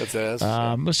cloud. That's it.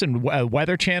 Listen,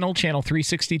 Weather Channel, channel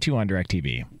 362 on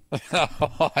DirecTV.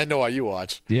 I know why you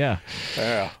watch. Yeah.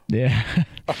 Yeah.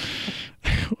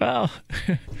 Well,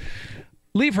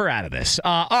 leave her out of this.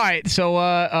 All right,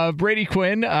 so Brady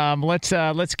Quinn,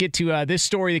 let's get to this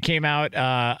story that came out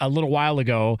a little while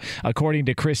ago, according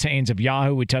to Chris Haynes of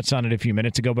Yahoo. We touched on it a few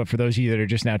minutes ago, but for those of you that are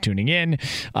just now tuning in,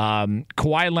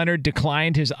 Kawhi Leonard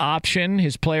declined his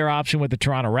player option with the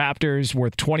Toronto Raptors,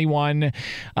 worth $21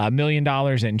 million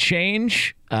and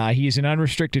change. He is an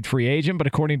unrestricted free agent, but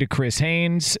according to Chris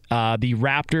Haynes, the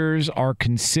Raptors are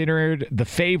considered the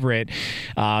favorite.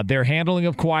 Their handling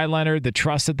of Kawhi Leonard, the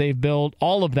trust that they've built,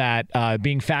 all of that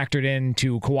being factored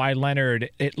into Kawhi Leonard,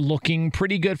 it looking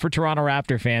pretty good for Toronto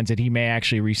Raptor fans that he may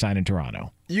actually re-sign in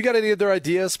Toronto. You got any other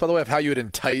ideas, by the way, of how you would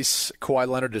entice Kawhi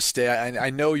Leonard to stay? I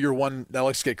know you're one that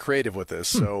likes to get creative with this.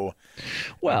 So,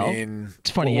 well, I mean,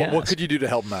 it's funny. What could you do to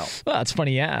help him out? Well, it's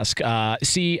funny you ask.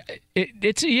 See,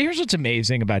 here's what's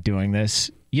amazing about doing this.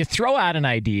 You throw out an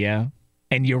idea,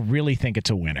 and you really think it's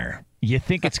a winner. You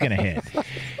think it's going to hit.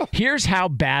 Here's how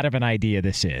bad of an idea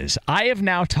this is. I have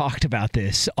now talked about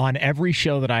this on every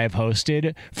show that I have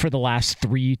hosted for the last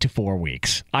 3 to 4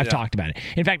 weeks. I've talked about it.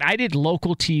 In fact, I did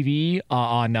local TV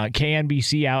on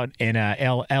KNBC out in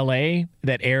L.A.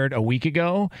 that aired a week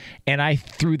ago, and I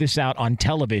threw this out on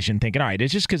television thinking, all right,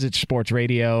 it's just because it's sports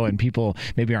radio and people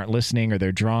maybe aren't listening or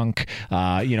they're drunk.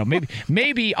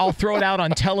 Maybe I'll throw it out on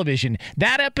television.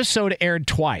 That episode aired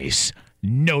twice.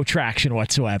 No traction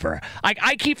whatsoever.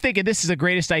 I keep thinking this is the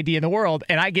greatest idea in the world,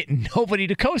 and I get nobody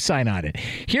to co-sign on it.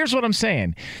 Here's what I'm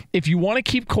saying. If you want to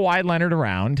keep Kawhi Leonard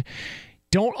around,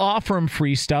 don't offer him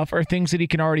free stuff or things that he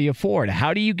can already afford.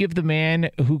 How do you give the man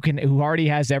who already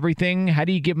has everything, how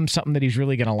do you give him something that he's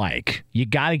really going to like? You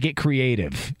got to get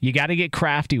creative. You got to get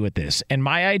crafty with this. And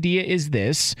my idea is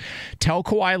this. Tell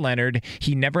Kawhi Leonard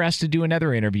he never has to do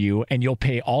another interview, and you'll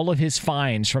pay all of his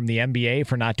fines from the NBA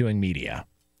for not doing media.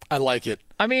 I like it.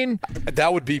 I mean,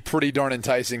 that would be pretty darn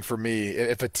enticing for me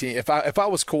if I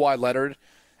was Kawhi Leonard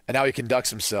and how he conducts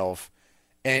himself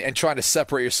and trying to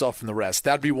separate yourself from the rest.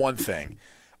 That'd be one thing.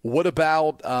 What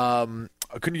about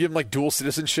couldn't you give him like dual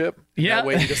citizenship? Yeah. That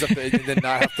way he doesn't have to, then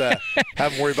not have to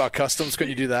have him worry about customs. Couldn't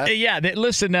you do that? Yeah.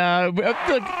 Listen,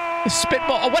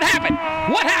 spitball. What happened?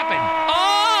 What happened?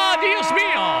 Oh, Dios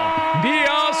mío.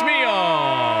 Dios mío.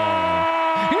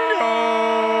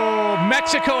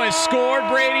 Mexico has scored,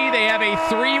 Brady. They have a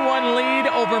 3-1 lead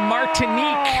over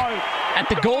Martinique at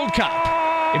the Gold Cup.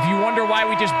 If you wonder why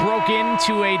we just broke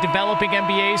into a developing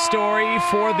NBA story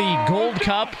for the Gold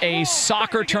Cup, a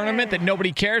soccer tournament that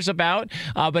nobody cares about,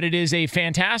 but it is a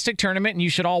fantastic tournament, and you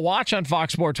should all watch on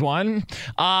Fox Sports 1.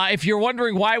 If you're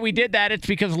wondering why we did that, it's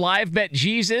because Live Bet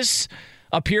Jesus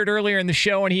appeared earlier in the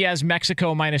show, and he has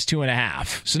Mexico minus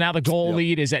 2.5. So now the goal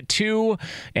lead is at 2,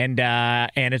 and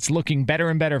it's looking better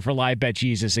and better for Live Bet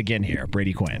Jesus again here,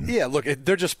 Brady Quinn. Yeah, look,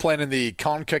 they're just playing in the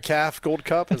CONCACAF Gold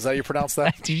Cup. Is that how you pronounce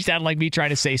that? You sound like me trying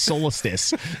to say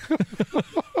solstice.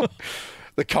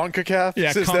 The CONCACAF? Yeah,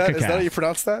 Is CONCACAF. that how you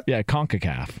pronounce that? Yeah,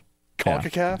 CONCACAF.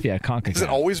 CONCACAF? Yeah, CONCACAF. Has it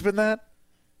always been that?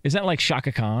 Is that like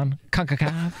Shaka Khan?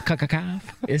 CONCACAF?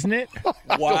 Isn't it?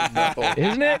 Wow.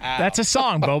 Isn't it? That's a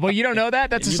song, Bobo. You don't know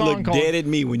that? That's a song look called dead at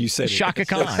me when you said Shaka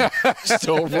Khan.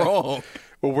 So wrong.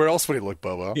 Well, where else would he look,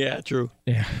 Bobo? Yeah, true.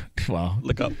 Yeah, well.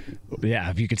 Look up.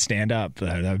 Yeah, if you could stand up,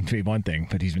 that would be one thing.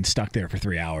 But he's been stuck there for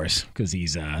 3 hours because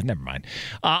he's, never mind.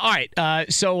 All right,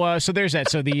 so there's that.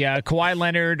 So the Kawhi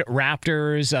Leonard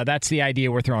Raptors, that's the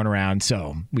idea we're throwing around.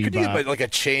 So we've Could you get like a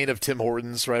chain of Tim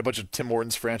Hortons, right? A bunch of Tim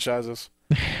Hortons franchises?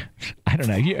 I don't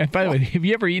know. By the way, have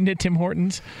you ever eaten at Tim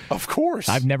Hortons? Of course.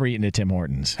 I've never eaten at Tim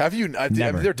Hortons. Have you?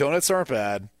 Never. Their donuts aren't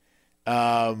bad.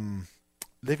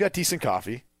 They've got decent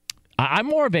coffee. I'm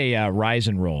more of a Rise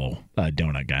and Roll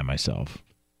donut guy myself.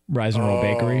 Rise and Roll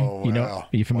Bakery. You know? Are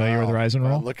you familiar with Rise and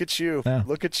Roll? Look at you. Yeah.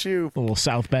 Look at you. A little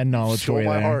South Bend knowledge for you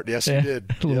my there. heart. Yes, you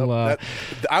did.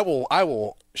 I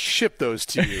will ship those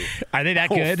to you. Are they that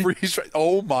good?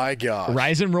 Oh, my gosh.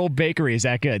 Rise and Roll Bakery. Is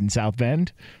that good in South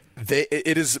Bend?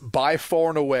 It is by far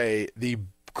and away the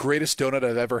greatest donut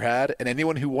I've ever had, and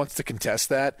anyone who wants to contest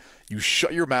that, you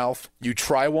shut your mouth, you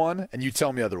try one, and you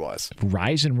tell me otherwise.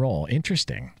 Rise and Roll.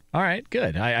 Interesting. All right,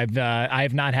 good. I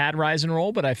have not had Rise and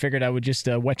Roll, but I figured I would just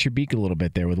wet your beak a little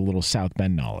bit there with a little South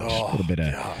Bend knowledge. A little bit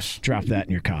of drop that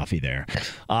in your coffee there.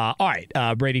 All right,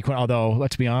 Brady Quinn. Although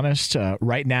let's be honest,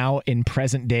 right now in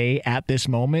present day at this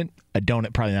moment, a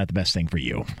donut probably not the best thing for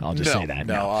you. I'll just say that.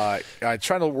 I'm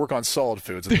trying to work on solid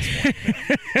foods at this point.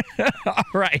 All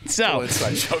right, so little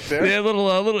inside joke there. A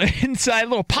little inside,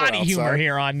 little potty humor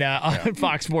here on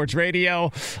Fox Sports Radio.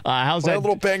 How's that? A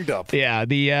little banged up. Yeah,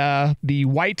 the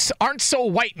whites aren't so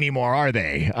white anymore, are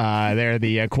they? They're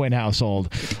the Quinn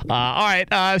household. All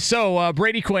right, so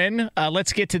Brady Quinn,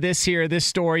 let's get to this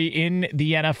story in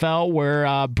the NFL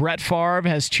where Brett Favre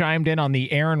has chimed in on the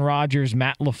Aaron Rodgers,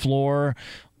 Matt LaFleur.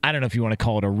 I don't know if you want to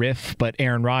call it a riff, but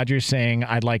Aaron Rodgers saying,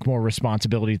 I'd like more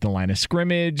responsibility at the line of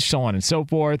scrimmage, so on and so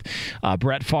forth.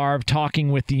 Brett Favre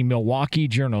talking with the Milwaukee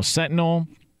Journal-Sentinel.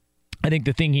 I think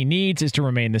the thing he needs is to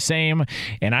remain the same,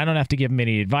 and I don't have to give him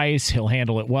any advice. He'll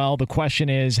handle it well. The question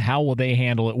is, how will they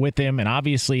handle it with him? And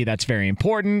obviously, that's very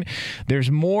important. There's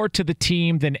more to the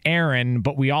team than Aaron,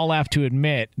 but we all have to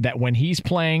admit that when he's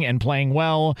playing and playing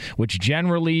well, which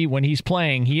generally when he's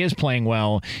playing, he is playing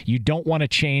well, you don't want to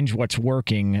change what's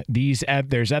working. There's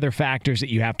other factors that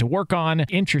you have to work on.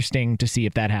 Interesting to see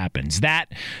if that happens.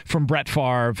 That from Brett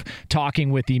Favre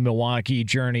talking with the Milwaukee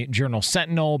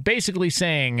Journal-Sentinel, basically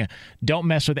saying, don't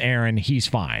mess with Aaron. He's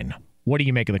fine. What do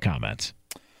you make of the comments?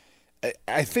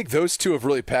 I think those two have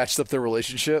really patched up their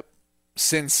relationship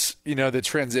since, the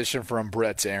transition from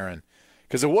Brett to Aaron.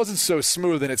 Because it wasn't so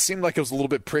smooth, and it seemed like it was a little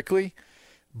bit prickly.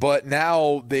 But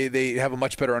now they have a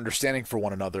much better understanding for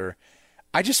one another.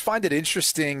 I just find it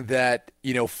interesting that,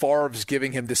 Favre's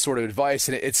giving him this sort of advice,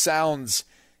 and it sounds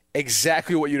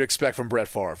exactly what you'd expect from Brett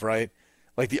Favre, right?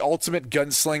 Like the ultimate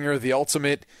gunslinger, the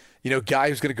ultimate guy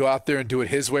who's going to go out there and do it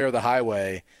his way or the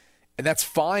highway. And that's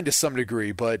fine to some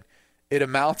degree, but it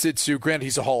amounted to, granted,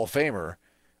 he's a Hall of Famer,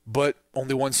 but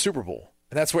only one Super Bowl.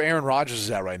 And that's where Aaron Rodgers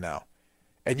is at right now.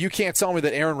 And you can't tell me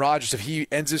that Aaron Rodgers, if he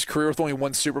ends his career with only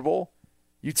one Super Bowl,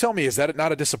 you tell me, is that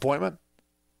not a disappointment?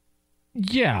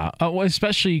 Yeah,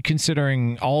 especially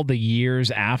considering all the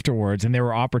years afterwards, and there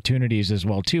were opportunities as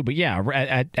well too. But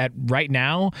yeah, at right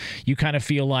now, you kind of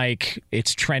feel like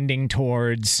it's trending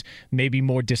towards maybe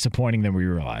more disappointing than we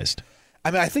realized.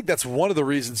 I mean, I think that's one of the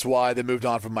reasons why they moved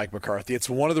on from Mike McCarthy. It's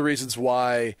one of the reasons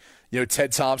why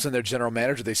Ted Thompson, their general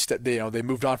manager, they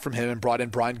moved on from him and brought in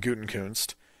Brian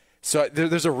Gutekunst. So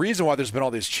there's a reason why there's been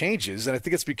all these changes, and I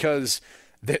think it's because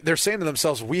they're saying to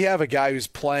themselves, we have a guy who's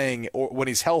playing, or when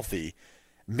he's healthy,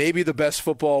 maybe the best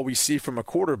football we see from a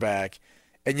quarterback,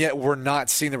 and yet we're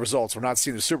not seeing the results. We're not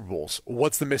seeing the Super Bowls.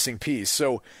 What's the missing piece?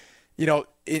 So,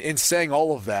 in saying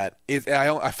all of that,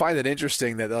 I find it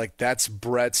interesting that that's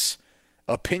Brett's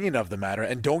opinion of the matter.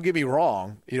 And don't get me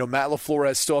wrong, Matt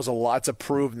LaFleur still has a lot to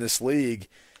prove in this league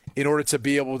in order to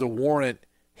be able to warrant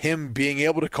him being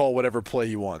able to call whatever play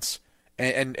he wants,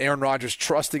 and Aaron Rodgers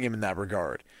trusting him in that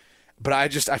regard. But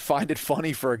I find it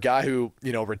funny for a guy who,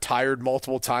 retired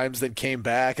multiple times, then came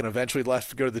back and eventually left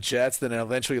to go to the Jets, then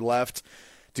eventually left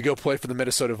to go play for the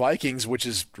Minnesota Vikings, which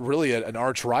is really an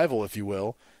arch rival, if you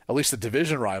will, at least a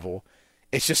division rival.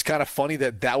 It's just kind of funny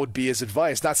that would be his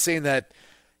advice. Not saying that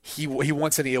he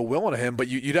wants any ill will into him, but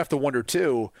you'd have to wonder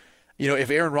too,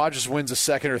 if Aaron Rodgers wins a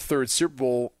second or third Super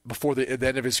Bowl before the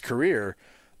end of his career,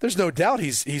 there's no doubt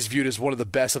he's viewed as one of the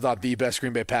best, if not the best,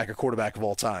 Green Bay Packer quarterback of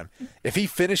all time. If he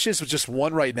finishes with just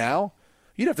one right now,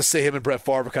 you'd have to say him and Brett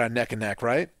Favre are kind of neck and neck,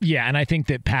 right? Yeah, and I think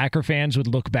that Packer fans would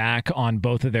look back on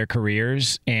both of their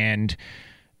careers, and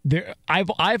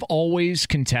I've always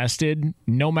contested,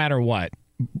 no matter what,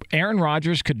 Aaron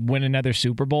Rodgers could win another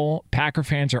Super Bowl. Packer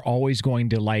fans are always going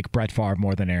to like Brett Favre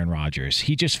more than Aaron Rodgers.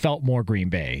 He just felt more Green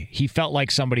Bay. He felt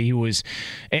like somebody who was,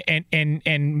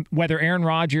 and whether Aaron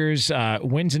Rodgers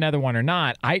wins another one or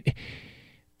not,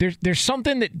 there's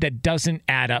something that doesn't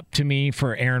add up to me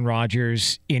for Aaron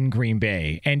Rodgers in Green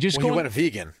Bay. And just he went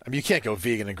vegan. I mean, you can't go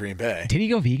vegan in Green Bay. Did he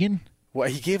go vegan? Well,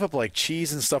 he gave up like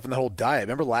cheese and stuff in the whole diet.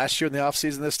 Remember last year in the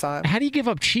offseason this time? How do you give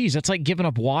up cheese? That's like giving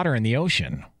up water in the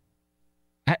ocean.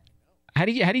 How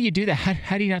do you do that?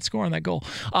 How do you not score on that goal?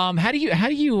 How do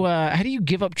you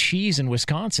give up cheese in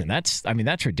Wisconsin? That's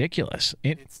ridiculous.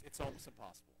 It's almost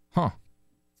impossible. Huh?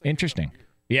 Interesting.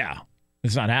 Yeah,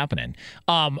 it's not happening.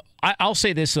 I'll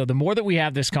say this though: the more that we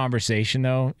have this conversation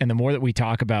though, and the more that we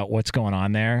talk about what's going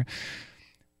on there,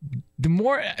 the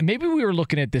more maybe we were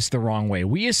looking at this the wrong way.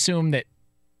 We assumed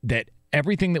that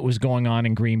everything that was going on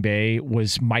in Green Bay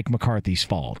was Mike McCarthy's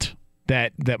fault.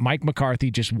 That Mike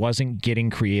McCarthy just wasn't getting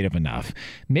creative enough.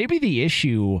 Maybe the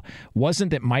issue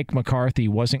wasn't that Mike McCarthy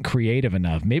wasn't creative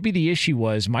enough. Maybe the issue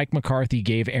was Mike McCarthy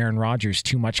gave Aaron Rodgers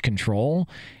too much control,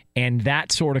 and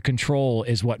that sort of control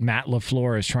is what Matt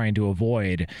LaFleur is trying to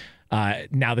avoid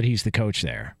now that he's the coach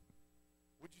there.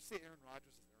 Would you say Aaron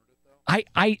Rodgers has earned it,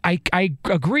 though?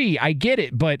 I agree. I get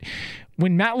it, but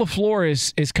when Matt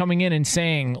LaFleur is coming in and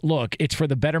saying, look, it's for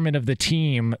the betterment of the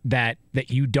team that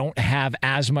you don't have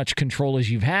as much control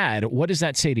as you've had, what does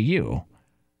that say to you?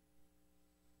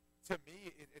 To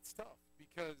me, it's tough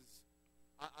because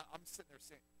I'm sitting there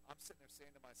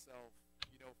saying to myself,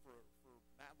 for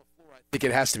Matt LaFleur, I think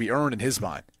it has to be earned in his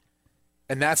mind.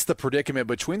 And that's the predicament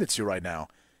between the two right now,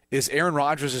 is Aaron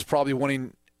Rodgers is probably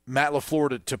wanting Matt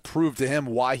LaFleur to prove to him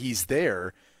why he's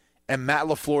there. And Matt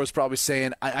LaFleur is probably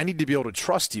saying, I need to be able to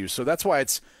trust you. So that's why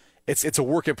it's a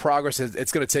work in progress.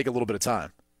 It's going to take a little bit of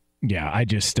time. Yeah, I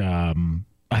just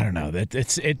I don't know.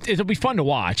 It'll be fun to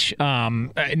watch.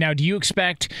 Now, do you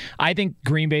expect? I think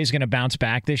Green Bay is going to bounce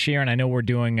back this year, and I know we're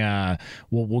doing.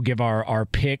 We'll give our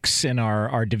picks and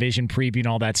our division preview and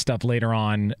all that stuff later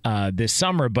on this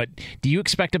summer. But do you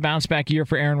expect a bounce back year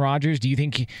for Aaron Rodgers? Do you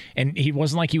think? And he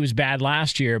wasn't like he was bad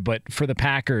last year, but for the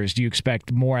Packers, do you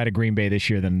expect more out of Green Bay this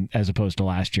year than as opposed to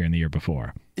last year and the year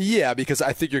before? Yeah, because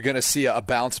I think you're going to see a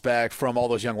bounce back from all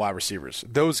those young wide receivers.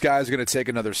 Those guys are going to take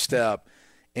another step.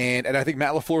 And I think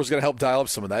Matt LaFleur is going to help dial up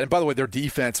some of that. And by the way, their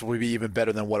defense will be even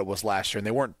better than what it was last year, and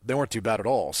they weren't too bad at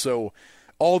all. So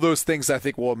all those things I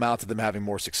think will amount to them having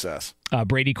more success.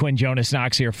 Brady Quinn, Jonas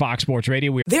Knox here, Fox Sports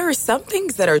Radio. There are some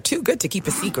things that are too good to keep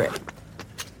a secret.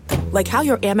 Like how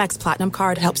your Amex Platinum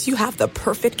card helps you have the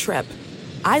perfect trip.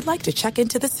 I'd like to check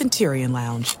into the Centurion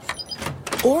Lounge.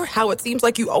 Or how it seems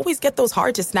like you always get those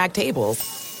hard-to-snag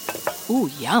tables. Ooh,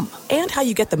 yum. And how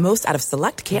you get the most out of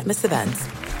select can't-miss events.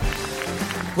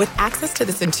 With access to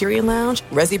the Centurion Lounge,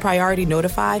 Resi Priority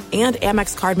Notified, and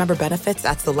Amex card member benefits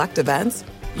at select events,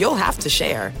 you'll have to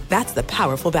share. That's the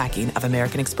powerful backing of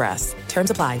American Express. Terms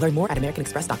apply. Learn more at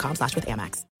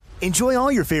americanexpress.com/withAmex. Enjoy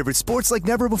all your favorite sports like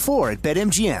never before at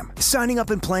BetMGM. Signing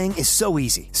up and playing is so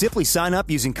easy. Simply sign up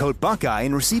using code Buckeye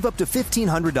and receive up to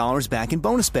 $1,500 back in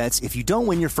bonus bets if you don't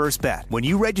win your first bet. When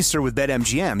you register with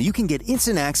BetMGM, you can get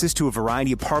instant access to a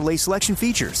variety of parlay selection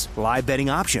features, live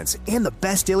betting options, and the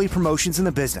best daily promotions in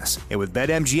the business. And with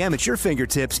BetMGM at your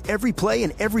fingertips, every play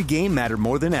and every game matter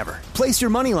more than ever. Place your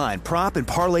moneyline, prop, and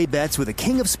parlay bets with the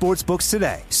king of sportsbooks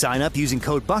today. Sign up using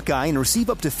code Buckeye and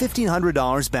receive up to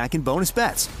 $1,500 back in bonus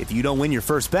bets if you don't win your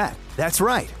first bet. That's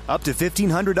right, up to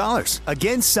 $1,500.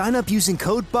 Again, sign up using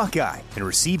code Buckeye and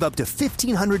receive up to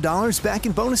 $1,500 back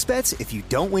in bonus bets if you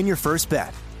don't win your first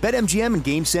bet. BetMGM and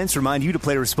GameSense remind you to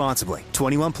play responsibly.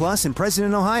 21 plus and present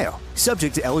in Ohio.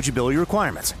 Subject to eligibility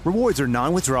requirements. Rewards are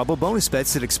non-withdrawable bonus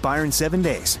bets that expire in 7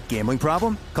 days. Gambling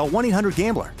problem? Call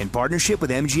 1-800-GAMBLER in partnership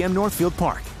with MGM Northfield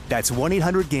Park. That's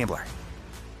 1-800-GAMBLER.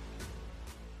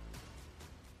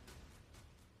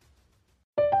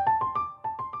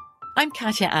 I'm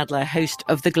Katya Adler, host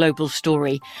of The Global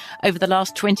Story. Over the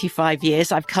last 25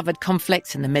 years, I've covered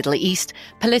conflicts in the Middle East,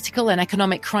 political and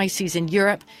economic crises in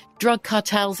Europe, drug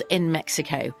cartels in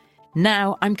Mexico.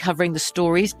 Now I'm covering the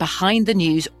stories behind the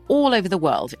news all over the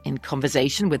world in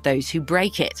conversation with those who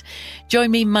break it. Join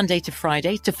me Monday to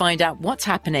Friday to find out what's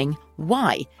happening,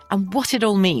 why, and what it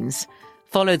all means.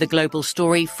 Follow The Global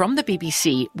Story from the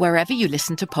BBC wherever you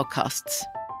listen to podcasts.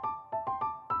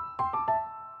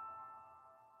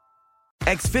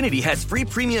 Xfinity has free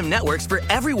premium networks for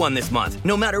everyone this month,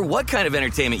 no matter what kind of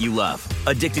entertainment you love.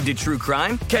 Addicted to true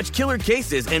crime? Catch killer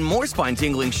cases and more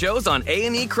spine-tingling shows on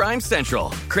A&E Crime Central.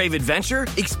 Crave adventure?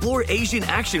 Explore Asian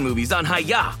action movies on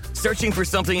Hi-Ya. Searching for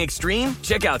something extreme?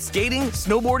 Check out skating,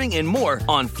 snowboarding, and more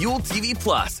on Fuel TV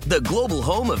Plus, the global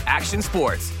home of action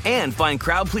sports. And find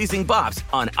crowd-pleasing bops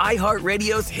on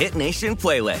iHeartRadio's Hit Nation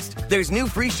playlist. There's new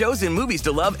free shows and movies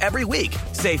to love every week.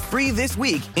 Say free this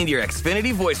week in your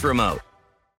Xfinity voice remote.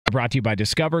 Brought to you by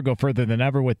Discover. Go further than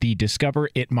ever with the Discover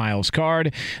It Miles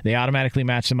card. They automatically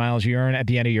match the miles you earn at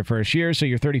the end of your first year, so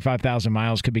your 35,000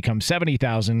 miles could become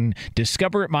 70,000.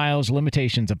 Discover It Miles.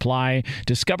 Limitations apply.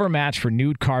 Discover match for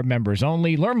new card members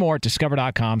only. Learn more at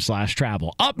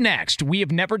discover.com/travel. Up next, we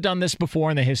have never done this before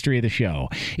in the history of the show.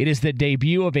 It is the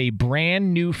debut of a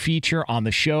brand new feature on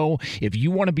the show. If you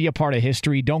want to be a part of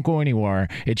history, don't go anywhere.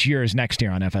 It's yours next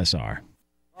year on FSR.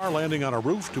 Car landing on a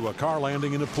roof to a car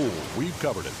landing in a pool. We've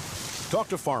covered it. Talk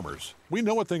to farmers. We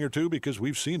know a thing or two because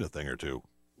we've seen a thing or two.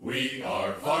 We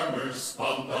are farmers.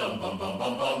 Bum, bum, bum, bum,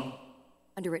 bum, bum.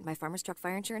 Underwritten by Farmers Truck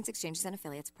Fire Insurance Exchanges and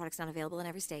Affiliates. Products not available in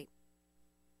every state.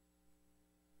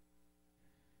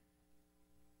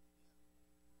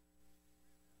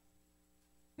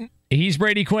 He's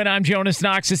Brady Quinn. I'm Jonas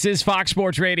Knox. This is Fox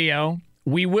Sports Radio.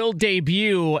 We will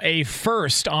debut a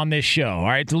first on this show. All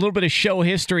right, it's a little bit of show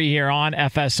history here on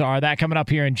FSR. That coming up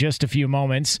here in just a few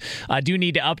moments. I do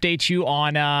need to update you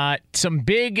on some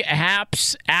big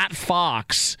haps at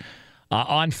Fox.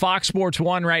 On Fox Sports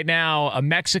 1 right now,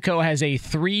 Mexico has a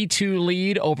 3-2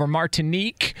 lead over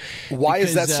Martinique. Why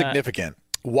is that significant?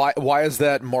 Why is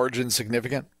that margin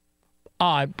significant?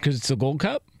 Because it's a Gold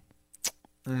Cup.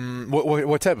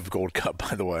 What type of Gold Cup,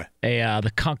 by the way?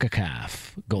 The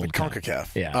CONCACAF Gold Cup.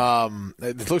 CONCACAF. Yeah.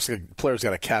 It looks like a player's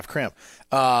got a calf cramp.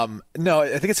 No, I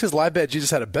think it's because Live Bet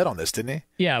Jesus had a bet on this, didn't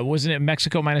he? Yeah, wasn't it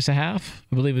Mexico -0.5?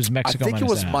 I believe it was Mexico. I think it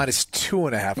was -2.5.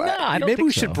 -2.5. No, I don't Maybe think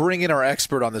we should bring in our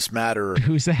expert on this matter.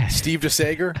 Who's that? Steve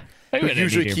DeSager. who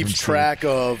usually keeps track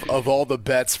of all the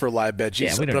bets for Live Bet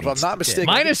Jesus. But if I'm not mistaken,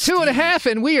 minus 2.5,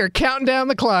 and we are counting down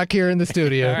the clock here in the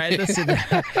studio. All right, listen.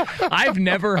 I've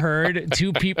never heard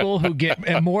two people who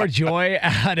get more joy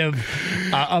out of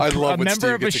a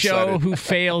member of a show who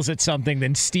fails at something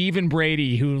than Steve and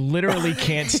Brady, who literally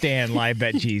can't stand Live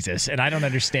Bet Jesus, and I don't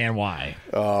understand why.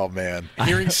 Oh man,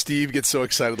 hearing Steve get so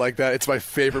excited like that, it's my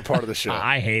favorite part of the show.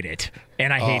 I hate it.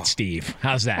 And I hate Steve.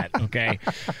 How's that? Okay.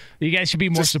 You guys should be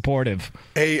more supportive.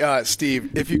 Hey,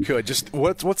 Steve, if you could, just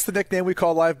what's the nickname we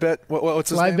call Live Bet? What's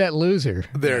his name? Live Bet Loser.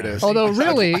 There it is. Although,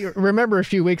 really, remember a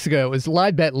few weeks ago, it was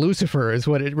Live Bet Lucifer is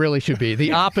what it really should be.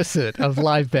 The opposite of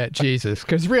Live Bet Jesus.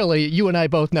 Because really, you and I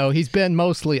both know he's been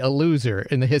mostly a loser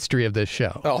in the history of this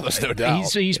show. Oh, there's no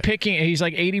doubt. He's picking. He's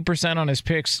like 80% on his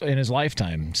picks in his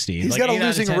lifetime, Steve. He's like got a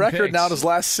losing record now in his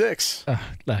last 6.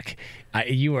 Look.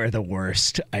 You are the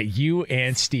worst. You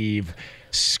and Steve,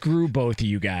 screw both of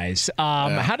you guys.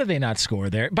 How do they not score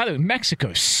there? By the way,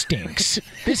 Mexico stinks.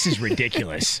 This is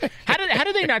ridiculous. How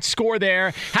did they not score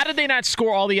there? How did they not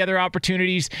score all the other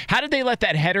opportunities? How did they let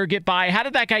that header get by? How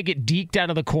did that guy get deked out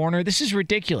of the corner? This is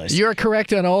ridiculous. You're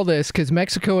correct on all this because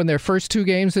Mexico in their first 2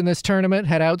 games in this tournament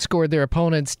had outscored their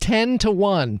opponents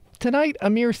 10-1. Tonight, a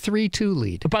mere 3-2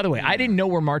 lead. By the way, I didn't know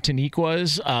where Martinique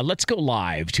was. Let's go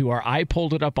live to our I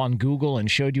pulled it up on Google and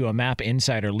showed you a map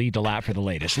insider, Lee DeLapp, for the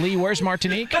latest. Lee, where's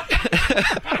Martinique?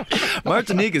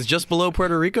 Martinique is just below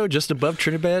Puerto Rico, just above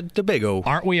Trinidad and Tobago.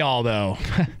 Aren't we all, though?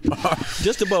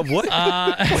 Just above what?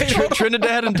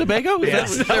 Trinidad and Tobago?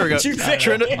 Yes. There we go.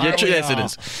 Yes, it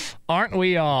is. Aren't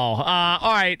we all?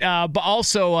 All right. But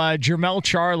also, Jermel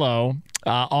Charlo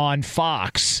on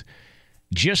Fox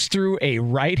just threw a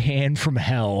right hand from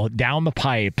hell down the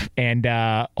pipe, and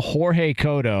Jorge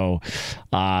Cotto,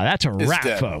 that's a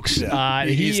wrap, folks. Yeah.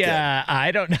 He's dead.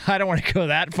 I don't want to go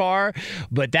that far,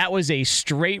 but that was a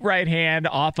straight right hand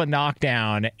off a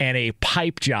knockdown and a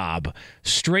pipe job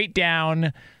straight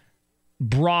down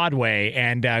Broadway,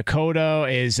 and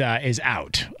Cotto is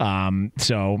out.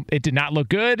 So it did not look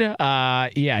good.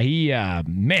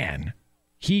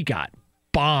 He got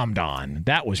bombed on.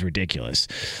 That was ridiculous.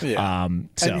 Yeah.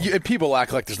 And people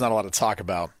act like there's not a lot to talk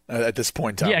about at this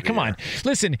point in time. Yeah, come on.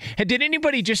 Listen, did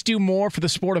anybody just do more for the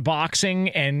sport of boxing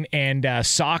and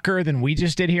soccer than we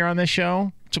just did here on this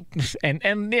show?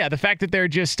 And yeah, the fact that they're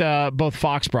just both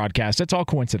Fox broadcasts, that's all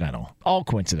coincidental. All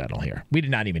coincidental here. We did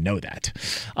not even know that.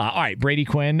 All right, Brady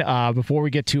Quinn, before we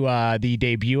get to the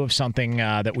debut of something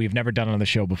that we've never done on the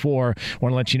show before, I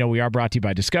want to let you know we are brought to you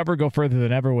by Discover. Go further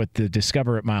than ever with the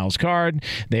Discover at Miles card.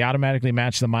 They automatically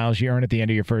match the miles you earn at the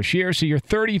end of your first year, so your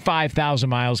 35,000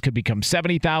 miles could become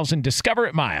 70,000. Discover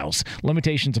at Miles.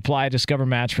 Limitations apply. Discover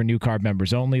match for new card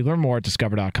members only. Learn more at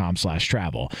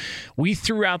discover.com/travel. We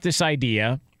threw out this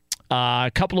idea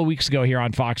a couple of weeks ago here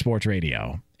on Fox Sports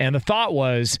Radio. And the thought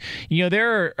was,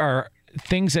 there are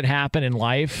things that happen in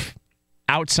life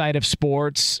outside of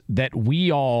sports that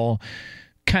we all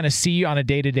kind of see on a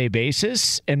day-to-day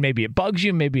basis, and maybe it bugs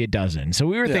you, maybe it doesn't. So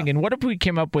we were thinking, what if we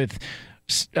came up with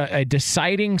a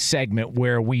deciding segment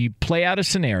where we play out a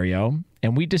scenario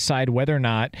and we decide whether or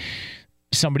not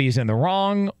somebody is in the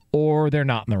wrong or they're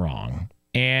not in the wrong.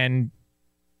 And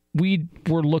we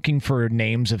were looking for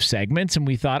names of segments, and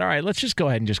we thought, all right, let's just go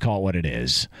ahead and just call it what it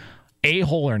is.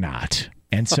 A-hole or not.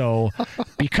 And so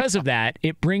because of that,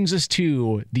 it brings us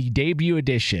to the debut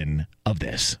edition of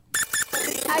this.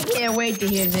 I can't wait to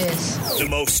hear this. The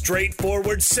most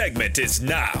straightforward segment is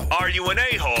now. Are you an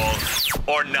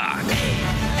a-hole or not?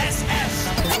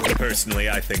 Personally,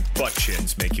 I think butt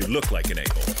chins make you look like an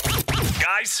a-hole.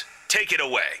 Guys, take it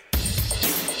away.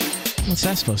 What's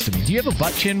that supposed to mean? Do you have a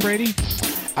butt chin, Brady?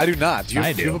 I do not. Do you,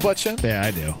 I do. You have a butt chin? Yeah,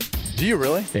 I do. Do you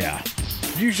really? Yeah.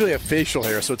 You usually have facial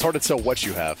hair, so it's hard to tell what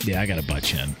you have. Yeah, I got a butt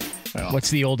chin. Oh. What's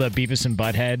the old Beavis and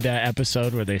Butthead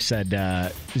episode where they said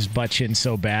his butt chin's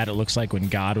so bad it looks like when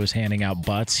God was handing out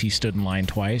butts, he stood in line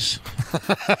twice?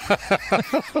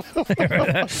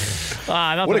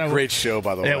 What a great show,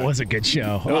 by the way. It was a good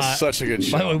show. It was such a good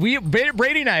show. By the way,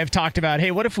 Brady and I have talked about,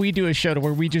 hey, what if we do a show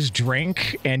where we just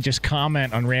drink and just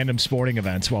comment on random sporting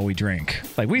events while we drink?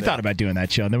 Like, we thought about doing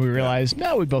that show, and then we realized,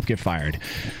 no, we'd both get fired.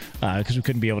 Because we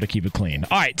couldn't be able to keep it clean.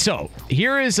 All right, so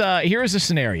here is a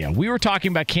scenario. We were talking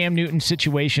about Cam Newton's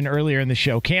situation earlier in the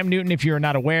show. Cam Newton, if you're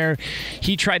not aware,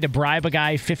 he tried to bribe a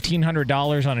guy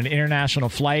 $1,500 on an international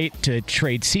flight to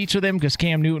trade seats with him because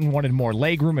Cam Newton wanted more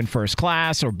legroom in first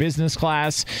class or business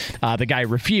class. The guy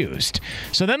refused.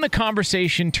 So then the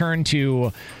conversation turned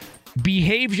to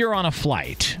behavior on a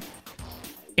flight.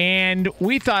 And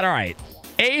we thought, all right,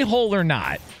 a-hole or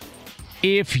not,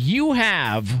 if you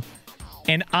have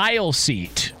an aisle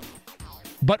seat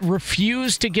but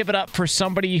refuse to give it up for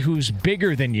somebody who's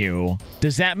bigger than you,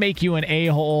 does that make you an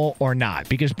a-hole or not?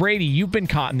 Because, Brady, you've been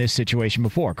caught in this situation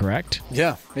before, correct?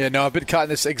 Yeah, no, I've been caught in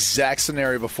this exact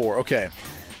scenario before. Okay,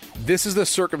 this is the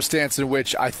circumstance in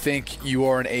which I think you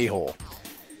are an a-hole.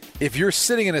 If you're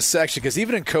sitting in a section, because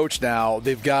even in coach now,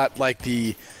 they've got like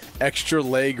the extra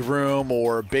leg room,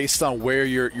 or based on where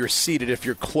you're seated, if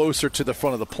you're closer to the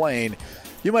front of the plane,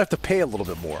 you might have to pay a little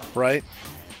bit more, right?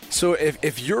 So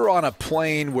if you're on a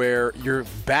plane where you're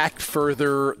back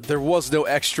further, there was no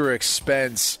extra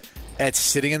expense at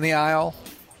sitting in the aisle,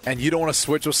 and you don't want to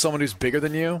switch with someone who's bigger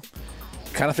than you,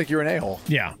 kind of think you're an a-hole.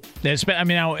 Yeah. I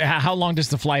mean, how long does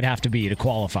the flight have to be to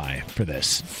qualify for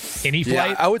this? Any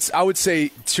flight? Yeah, I would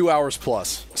say 2 hours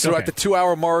plus. So at the 2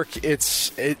 hour mark,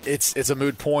 it's a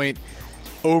moot point.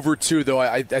 Over 2, though,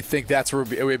 I think that's where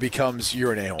it becomes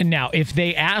you're an a-hole. Now, if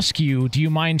they ask you, do you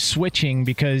mind switching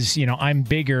because, I'm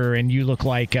bigger and you look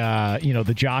like,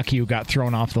 the jockey who got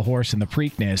thrown off the horse in the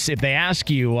Preakness, if they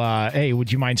ask you, hey,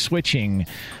 would you mind switching,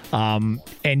 and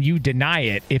you deny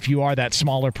it, if you are that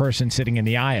smaller person sitting in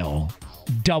the aisle,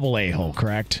 double a-hole,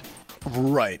 correct?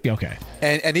 Right. Okay.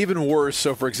 And even worse,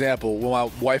 so for example, when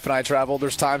my wife and I travel,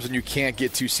 there's times when you can't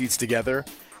get 2 seats together.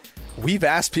 We've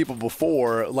asked people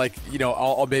before, like,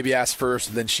 I'll maybe ask first,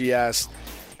 and then she asks.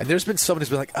 And there's been someone who's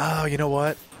been like, oh, you know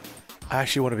what? I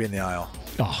actually want to be in the aisle.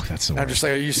 Oh, that's the worst. I'm just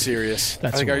like, are you serious?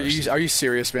 That's the worst. Are you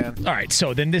serious, man? All right,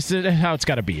 so then this is how it's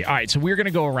got to be. All right, so we're going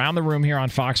to go around the room here on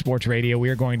Fox Sports Radio. We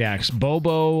are going to ask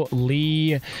Bobo,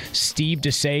 Lee, Steve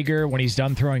DeSager when he's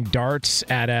done throwing darts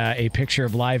at a picture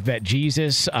of Live Bet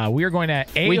Jesus. We are going to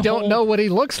We don't know what he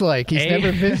looks like. He's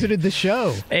never visited the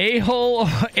show. A-hole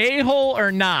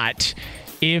or not.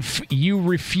 If you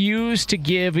refuse to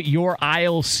give your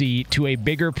aisle seat to a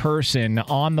bigger person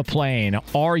on the plane,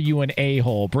 are you an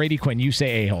a-hole? Brady Quinn, you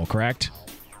say a-hole, correct?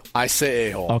 I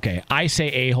say a-hole. Okay, I say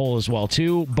a-hole as well,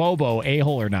 too. Bobo,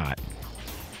 a-hole or not?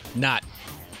 Not.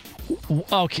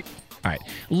 Okay. All right.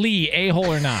 Lee, a-hole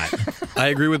or not? I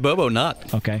agree with Bobo,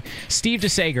 not. Okay. Steve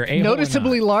DeSager, a-hole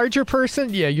Noticeably or not? larger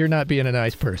person? Yeah, you're not being a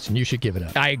nice person. You should give it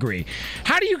up. I agree.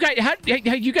 How do you guys? How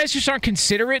you guys just aren't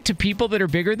considerate to people that are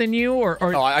bigger than you? Or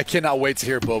Oh, I cannot wait to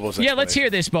hear Bobo's Yeah, let's hear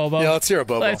this, Bobo. Yeah, let's hear it,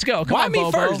 Bobo. Let's go. Come Why on, me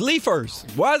Bobo. first? Lee first.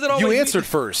 Why is it always You answered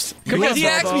first. Because he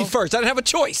asked me first. I didn't have a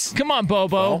choice. Come on,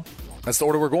 Bobo. Well, that's the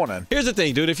order we're going in. Here's the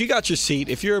thing, dude. If you got your seat,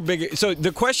 if you're a bigger... So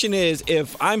the question is,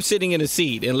 if I'm sitting in a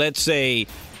seat, and let's say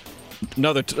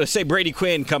Brady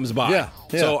Quinn comes by. Yeah.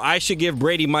 So I should give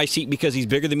Brady my seat because he's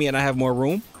bigger than me and I have more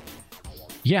room?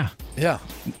 Yeah. Yeah.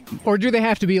 Or do they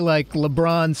have to be like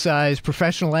LeBron-sized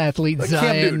professional athlete Like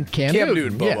Zion? Cam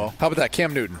Newton, Bobo. Yeah. How about that,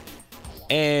 Cam Newton?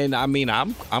 And I mean,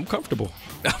 I'm comfortable.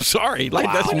 I'm sorry.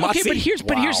 That's my seat.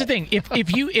 But here's the thing.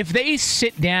 If they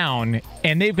sit down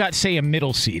and they've got, say, a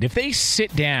middle seat, if they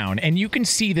sit down and you can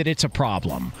see that it's a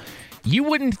problem, you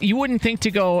wouldn't think to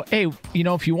go, hey,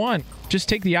 if you want, just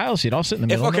take the aisle seat. I'll sit in the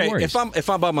middle. No worries. If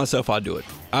I'm by myself, I'll do it.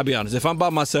 I'll be honest. If I'm by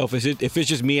myself, if it's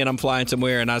just me and I'm flying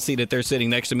somewhere and I see that they're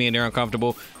sitting next to me and they're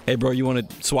uncomfortable, hey, bro, you want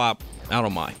to swap? I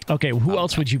don't mind. Okay, who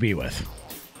else would you be with?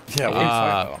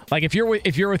 Yeah, like if you're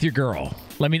with your girl.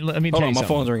 Let me tell you something. My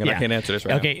phone's ringing. I can't answer this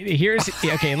right now. Here's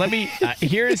okay.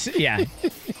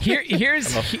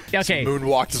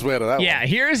 Moonwalked his way out of that one. Yeah,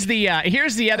 here's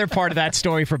the other part of that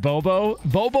story for Bobo.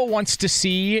 Bobo wants to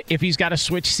see if he's got to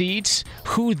switch seats,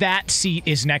 who that seat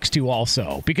is next to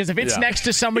also. Because if it's next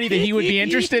to somebody that he would be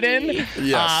interested in,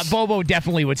 Yes. Bobo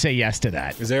definitely would say yes to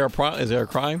that. Is there a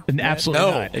crime? Absolutely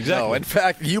No, not. Exactly. No. In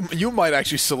fact, you might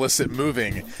actually solicit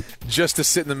moving just to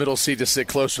sit in the middle seat to sit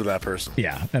closer to that person.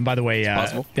 Yeah, and by the way,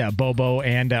 Bobo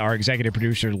and our executive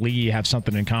producer Lee have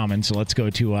something in common. So let's go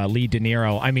to Lee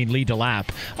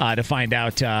DeLapp, to find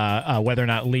out whether or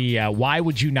not Lee. Why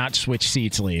would you not switch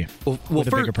seats, Lee? With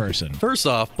a bigger person. First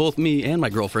off, both me and my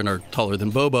girlfriend are taller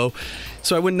than Bobo,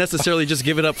 so I wouldn't necessarily just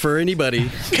give it up for anybody.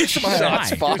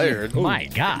 Shots fired. My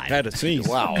God. Had a sneeze.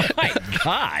 Wow. My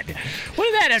God. What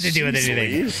did that have to do with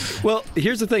anything? Well,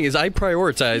 here's the thing: is I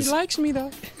prioritize. He likes me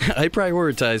though. I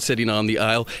prioritize sitting on the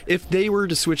aisle. If they were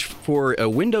to switch for a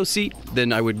window seat,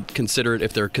 then I would consider it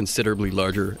if they're considerably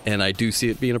larger, and I do see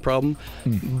it being a problem.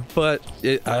 But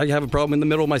I have a problem in the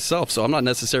middle myself, so I'm not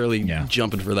necessily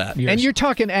jumping for that. And you're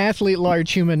talking athlete,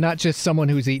 large human, not just someone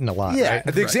who's eaten a lot. Yeah, right?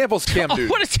 the example's Cam Newton.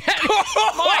 What is that?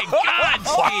 My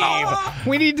God, Steve.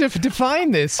 We need to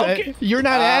define this. Okay. You're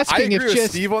not asking I if agree with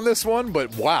just Steve on this one,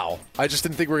 but wow, I just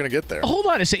didn't think we were going to get there. Hold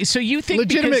on a second. So you think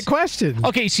legitimate question.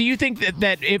 Okay, so you think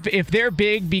that if they're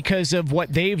big because of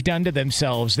what they've done to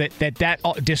themselves,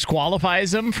 that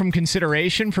disqualifies them from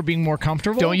consideration for being more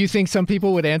comfortable? Don't you think some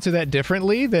people would answer that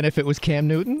differently than if it was Cam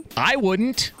Newton? I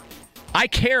wouldn't. I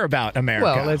care about America.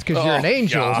 Well, that's because you're an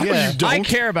angel. God. Yeah. You don't. I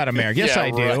care about America. Yes, Yeah,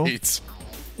 I do. Right.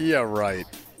 Yeah, right.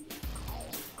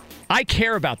 I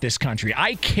care about this country.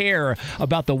 I care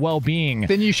about the well-being.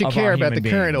 Then you should of care our about the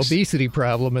human current beings. obesity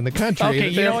problem in the country. Okay,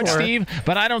 and you know what, therefore- Steve?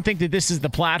 But I don't think that this is the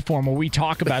platform where we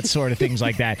talk about sort of things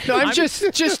like that. No, I'm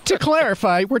just to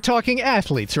clarify, we're talking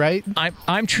athletes, right?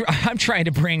 I'm trying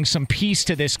to bring some peace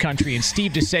to this country, and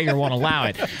Steve DeSager won't allow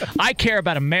it. I care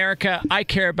about America. I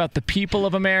care about the people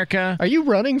of America. Are you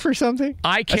running for something?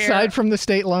 I care. Aside from the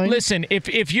state line? Listen,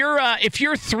 if you're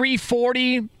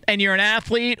 340 and you're an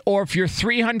athlete, or if you're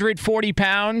 340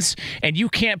 pounds and you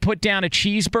can't put down a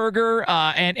cheeseburger,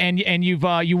 and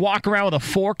you walk around with a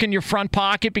fork in your front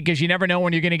pocket because you never know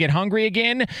when you're going to get hungry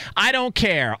again, I don't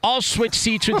care. I'll switch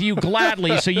seats with you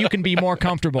gladly so you can be more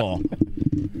comfortable.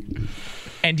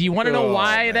 And do you want to know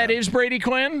why that is, Brady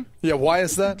Quinn? Yeah, why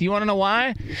is that? Do you want to know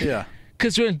why? Yeah.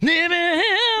 Because we're living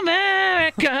in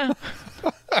America.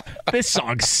 This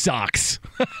song sucks.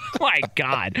 My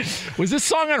God. Was this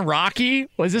song on Rocky?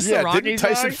 Was this the Rocky didn't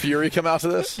Tyson song? Fury come out to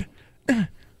this?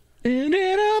 In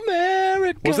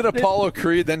America. Was it Apollo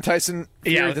Creed, then Tyson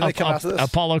Fury? Yeah, Didn't they come out to this?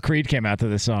 Apollo Creed came out to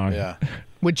this song. Yeah.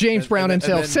 With James Brown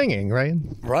himself then- singing, right?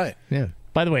 Right. Yeah.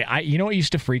 By the way, you know what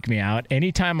used to freak me out?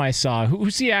 Anytime I saw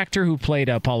who's the actor who played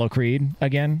Apollo Creed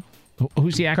again?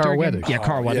 Who's the actor? Carl again? Weathers. Yeah,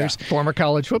 Carl Weathers. Former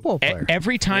college football player.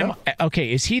 Every time,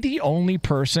 okay, is he the only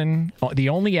person, the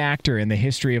only actor in the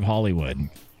history of Hollywood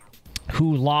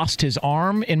who lost his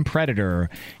arm in Predator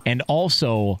and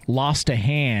also lost a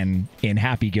hand in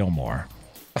Happy Gilmore?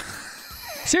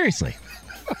 Seriously.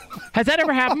 Has that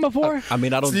ever happened before? I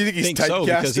mean, I don't So you think he's think so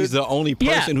because he's the only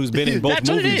person who's been in both that's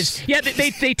movies. what it is. Yeah, they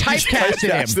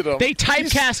typecasted him. They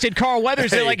typecasted Carl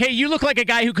Weathers. They're like, hey, you look like a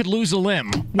guy who could lose a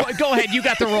limb. Go ahead, you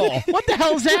got the role. What the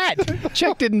hell is that?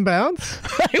 Check didn't bounce.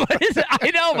 What is it? I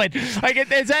know, but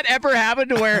has that ever happened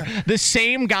to where the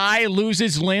same guy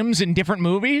loses limbs in different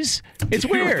movies? It's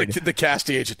weird. The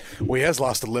casting agent. Well, he has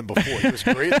lost a limb before. He was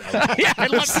great. Yeah,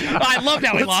 I loved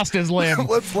how he lost his limb.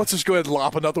 Let's just go ahead and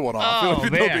lop another one off. Oh, It'll be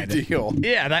man. no big deal.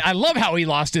 Yeah, I love how he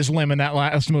lost his limb in that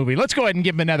last movie. Let's go ahead and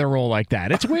give him another role like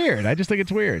that. It's weird. I just think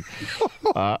it's weird.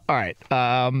 All right.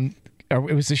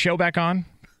 Was the show back on?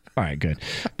 All right, good.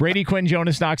 Brady Quinn,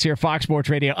 Jonas Knox here, Fox Sports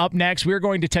Radio. Up next, we're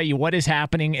going to tell you what is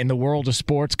happening in the world of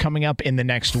sports coming up in the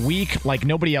next week, like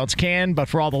nobody else can. But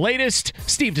for all the latest,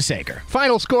 Steve DeSager.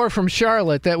 Final score from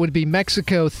Charlotte, that would be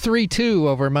Mexico 3-2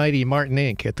 over mighty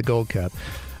Martinique at the Gold Cup.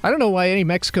 I don't know why any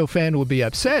Mexico fan would be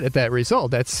upset at that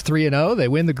result. That's 3-0. They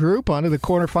win the group, onto the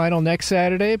quarterfinal next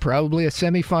Saturday, probably a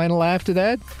semifinal after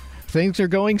that. Things are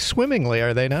going swimmingly,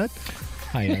 are they not?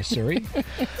 Hi, Siri.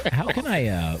 How can I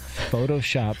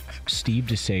Photoshop Steve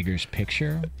DeSager's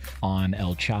picture on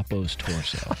El Chapo's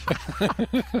torso?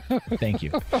 Thank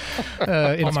you.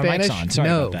 In my Spanish? mic's on. Sorry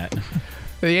No. about that.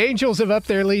 The Angels have upped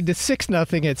their lead to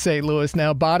 6-0 at St. Louis,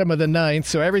 now bottom of the ninth,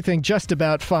 so everything just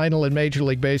about final in Major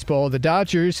League Baseball. The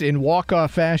Dodgers, in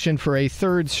walk-off fashion for a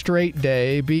third straight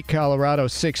day, beat Colorado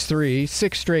 6-3.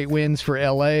 6 straight wins for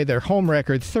L.A. Their home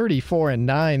record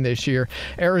 34-9 this year.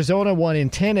 Arizona won in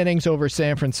 10 innings over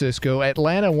San Francisco.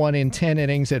 Atlanta won in 10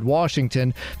 innings at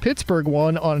Washington. Pittsburgh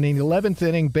won on an 11th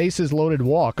inning bases-loaded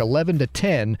walk,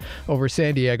 11-10 over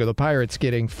San Diego. The Pirates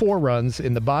getting 4 runs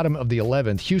in the bottom of the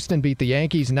 11th. Houston beat the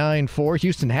Yankees 9-4.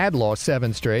 Houston had lost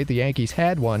 7 straight. The Yankees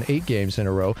had won 8 games in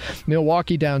a row.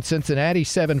 Milwaukee down Cincinnati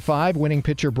 7-5. Winning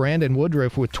pitcher Brandon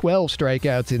Woodruff with 12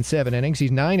 strikeouts in 7 innings.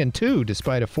 He's 9-2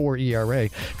 despite a 4 ERA.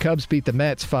 Cubs beat the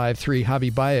Mets 5-3.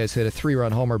 Javi Baez hit a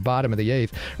 3-run homer bottom of the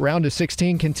 8th. Round of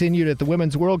 16 continued at the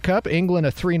Women's World Cup. England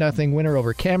a 3-0 winner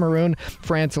over Cameroon.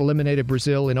 France eliminated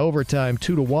Brazil in overtime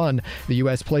 2-1. The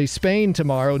U.S. plays Spain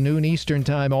tomorrow, noon Eastern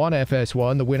time on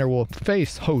FS1. The winner will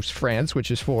face host France, which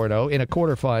is 4-0, in a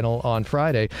quarterfinal on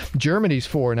Friday. Germany's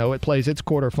 4-0. It plays its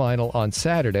quarterfinal on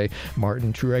Saturday.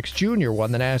 Martin Truex Jr.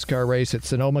 won the NASCAR race at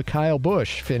Sonoma. Kyle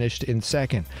Busch finished in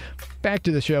second. Back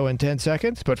to the show in 10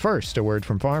 seconds, but first, a word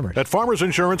from Farmers. At Farmers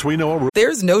Insurance, we know...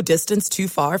 There's no distance too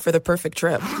far for the perfect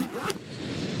trip.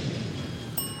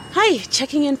 Hi,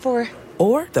 checking in for...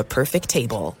 Or the perfect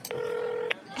table.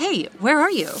 Hey, where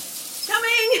are you?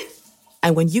 Coming!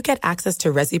 And when you get access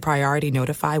to Resi Priority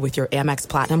Notify with your Amex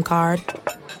Platinum card...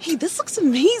 Hey, this looks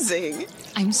amazing.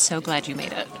 I'm so glad you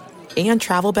made it. And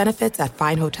travel benefits at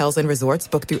fine hotels and resorts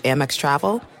booked through Amex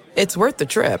Travel, it's worth the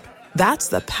trip. That's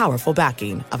the powerful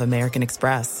backing of American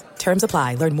Express. Terms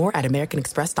apply. Learn more at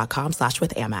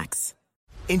americanexpress.com/withAmex.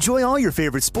 Enjoy all your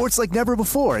favorite sports like never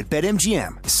before at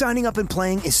BetMGM. Signing up and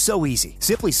playing is so easy.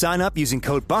 Simply sign up using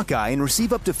code Buckeye and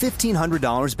receive up to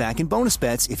 $1,500 back in bonus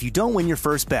bets if you don't win your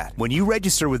first bet. When you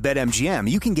register with BetMGM,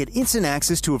 you can get instant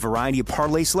access to a variety of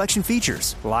parlay selection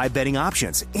features, live betting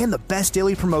options, and the best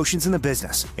daily promotions in the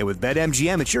business. And with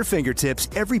BetMGM at your fingertips,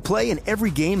 every play and every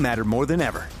game matter more than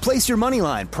ever. Place your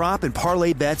moneyline, prop, and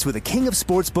parlay bets with the king of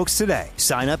sportsbooks today.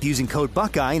 Sign up using code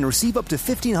Buckeye and receive up to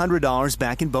 $1,500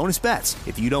 back in bonus bets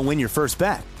if you don't win your first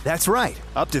bet. That's right,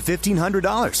 up to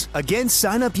 $1,500. Again,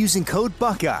 sign up using code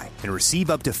Buckeye and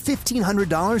receive up to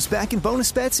 $1,500 back in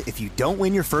bonus bets if you don't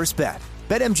win your first bet.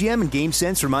 BetMGM and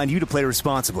GameSense remind you to play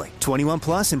responsibly. 21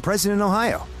 plus and present in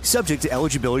Ohio. Subject to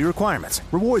eligibility requirements.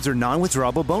 Rewards are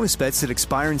non-withdrawable bonus bets that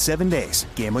expire in 7 days.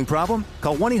 Gambling problem?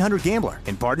 Call 1-800-GAMBLER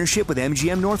in partnership with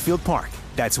MGM Northfield Park.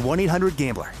 That's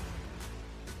 1-800-GAMBLER.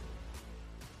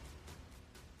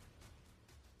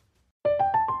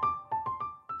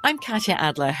 I'm Katya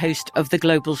Adler, host of The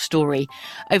Global Story.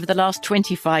 Over the last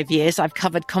 25 years, I've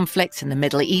covered conflicts in the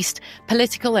Middle East,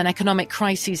 political and economic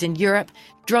crises in Europe,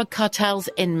 drug cartels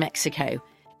in Mexico.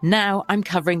 Now I'm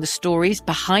covering the stories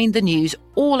behind the news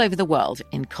all over the world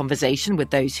in conversation with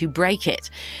those who break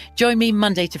it. Join me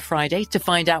Monday to Friday to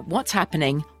find out what's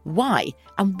happening, why,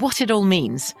 and what it all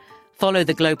means. Follow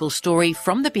The Global Story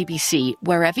from the BBC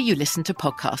wherever you listen to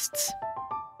podcasts.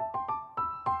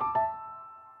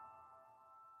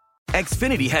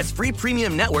 Xfinity has free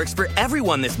premium networks for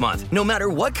everyone this month, no matter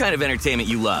what kind of entertainment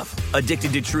you love.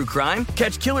 Addicted to true crime?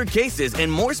 Catch killer cases and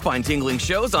more spine-tingling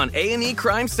shows on A&E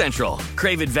Crime Central.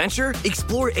 Crave adventure?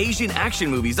 Explore Asian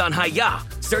action movies on Hi-YAH.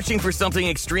 Searching for something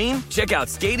extreme? Check out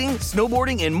skating,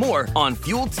 snowboarding, and more on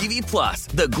Fuel TV Plus,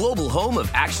 the global home of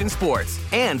action sports.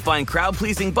 And find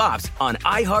crowd-pleasing bops on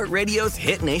iHeartRadio's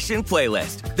Hit Nation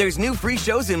playlist. There's new free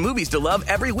shows and movies to love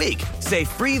every week. Say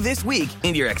free this week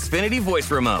in your Xfinity voice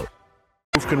remote.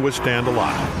 Can withstand a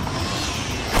lot.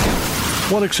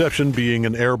 One exception being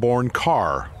an airborne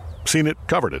car. Seen it,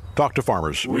 covered it. Talk to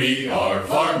farmers. We are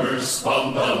farmers.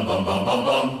 Bum, bum, bum, bum, bum,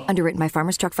 bum. Underwritten by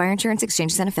Farmers Truck Fire Insurance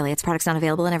Exchanges and Affiliates. Products not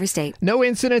available in every state. No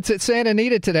incidents at Santa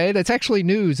Anita today. That's actually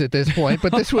news at this point,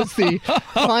 but this was the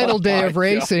final day of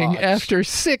racing after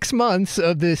 6 months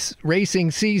of this racing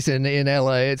season in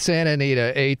LA at Santa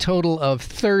Anita. A total of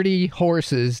 30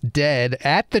 horses dead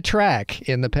at the track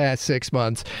in the past 6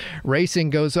 months. Racing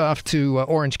goes off to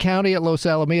Orange County at Los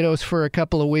Alamitos for a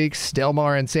couple of weeks, Del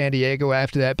Mar and San Diego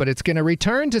after that, but it's going to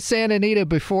return to Santa Anita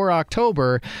before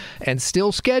October, and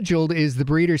still scheduled is the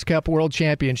Breeders' Cup World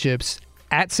Championships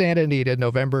at Santa Anita,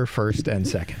 November 1st and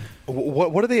 2nd.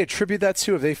 What do they attribute that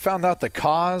to? Have they found out the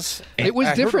cause? It was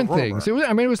different things. It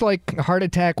was like a heart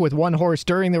attack with one horse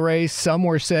during the race. Some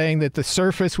were saying that the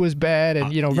surface was bad,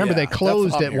 and remember they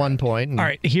closed at one point. All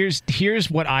right,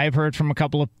 here's what I've heard from a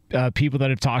couple of people that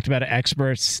have talked about it,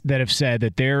 experts that have said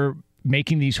that they're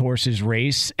making these horses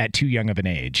race at too young of an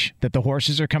age, that the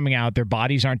horses are coming out, their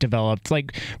bodies aren't developed.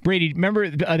 Like Brady, remember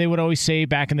they would always say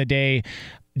back in the day,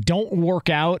 don't work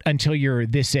out until you're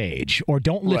this age, or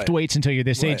don't lift weights until you're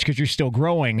this age because you're still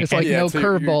growing. It's like no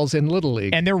curveballs in Little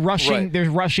League. And they're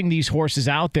rushing these horses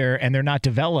out there, and they're not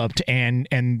developed, and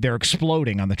they're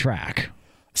exploding on the track.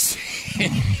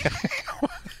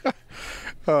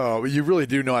 Oh, you really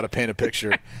do know how to paint a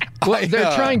picture. Well,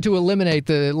 they're trying to eliminate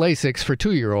the Lasix for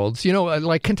 2-year-olds.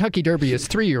 Like Kentucky Derby is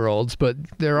 3-year-olds, but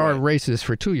there are races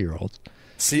for 2-year-olds.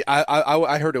 See,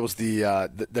 I heard it was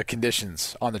the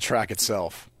conditions on the track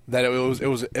itself, that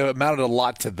it amounted a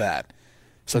lot to that.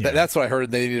 So that's what I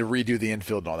heard. They need to redo the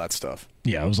infield and all that stuff.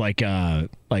 Yeah, it was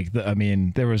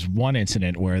there was one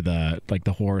incident where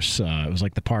the horse, it was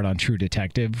like the part on True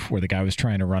Detective where the guy was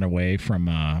trying to run away from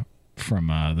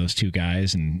those two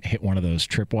guys and hit one of those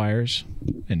tripwires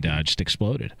and just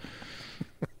exploded.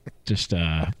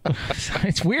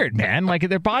 It's weird, man. Like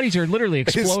their bodies are literally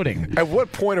exploding. At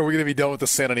what point are we going to be done with the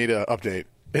Santa Anita update?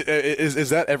 Is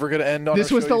that ever going to end on this?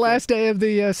 Was the last day of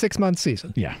the 6-month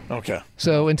season. Yeah. Okay.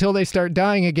 So until they start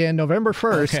dying again, November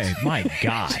 1st. Okay. My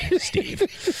God, Steve.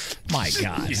 My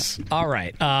God. Jeez. All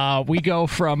right. We go.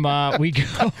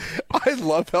 I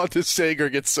love how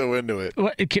DeSager gets so into it.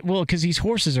 Well, because these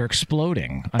horses are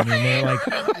exploding. I mean,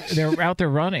 they're out there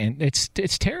running. It's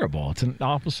terrible. It's an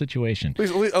awful situation.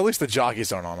 At least the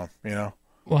jockeys aren't on them,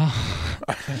 Well,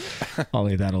 I'll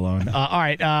leave that alone. All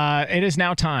right, it is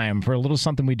now time for a little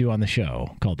something we do on the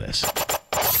show called this.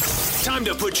 Time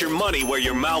to put your money where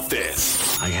your mouth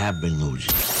is. I have been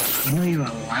losing. You're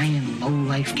a lying,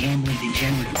 low-life gambling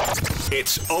degenerate.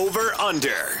 It's over under.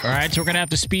 All right, so we're going to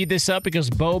have to speed this up because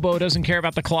Bobo doesn't care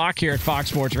about the clock here at Fox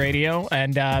Sports Radio.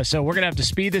 And so we're going to have to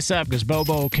speed this up because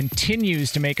Bobo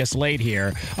continues to make us late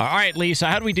here. All right, Lisa,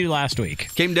 how did we do last week?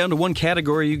 Came down to one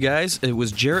category, you guys. It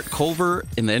was Jarrett Culver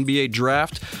in the NBA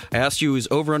draft. I asked you his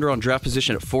over-under on draft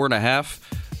position at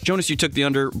 4.5. Jonas, you took the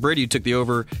under. Brady, you took the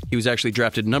over. He was actually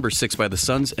drafted number 6 by the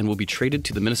Suns and will be traded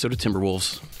to the Minnesota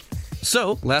Timberwolves.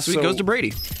 So, last week goes to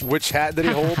Brady. Which hat did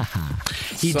he hold?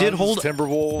 He Suns, did hold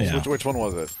Timberwolves. Yeah. Which one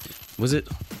was it? Was it?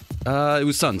 It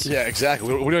was Suns. Yeah,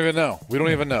 exactly. We don't even know. We don't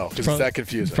even know because it's that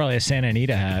confusing. Probably a Santa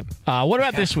Anita hat. What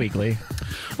about this week, Lee?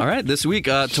 All right, this week,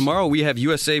 tomorrow we have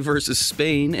USA versus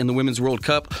Spain in the Women's World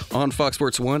Cup on Fox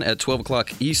Sports 1 at 12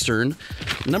 o'clock Eastern.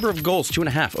 Number of goals,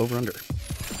 2.5, over under.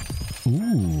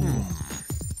 Ooh.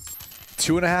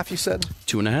 2.5, you said?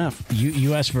 2.5.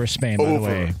 U.S. versus Spain, by the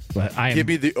way. But Give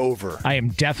me the over. I am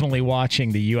definitely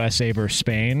watching the USA versus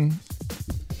Spain,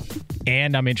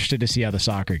 and I'm interested to see how the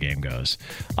soccer game goes.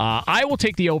 I will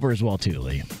take the over as well, too,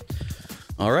 Lee.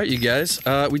 All right, you guys.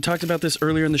 We talked about this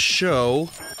earlier in the show.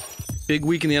 Big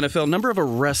week in the NFL. Number of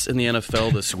arrests in the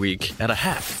NFL this week at a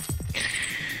half.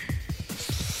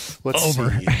 Let's over.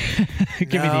 see.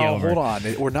 Give me the over. Hold on.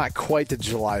 We're not quite to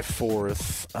July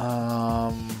 4th.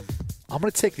 I'm going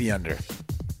to take the under.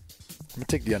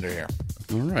 Here.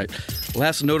 All right.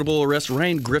 Last notable arrest,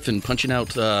 Ryan Griffin punching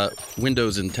out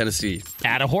windows in Tennessee.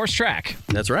 At a horse track.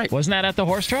 That's right. Wasn't that at the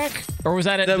horse track? Or was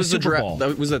that at the Super Bowl?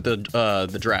 That was at the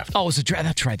draft. Oh, it was the draft.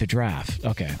 That's right, the draft.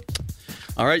 Okay.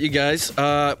 All right, you guys.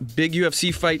 Big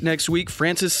UFC fight next week.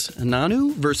 Francis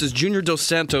Ngannou versus Junior Dos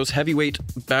Santos. Heavyweight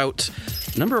bout.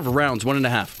 Number of rounds,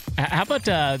 1.5. How about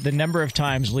the number of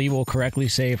times Lee will correctly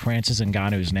say Francis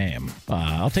Ngannou's name?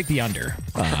 I'll take the under.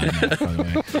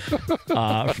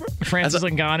 Francis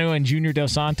Ngannou and Junior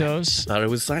Dos Santos. Thought it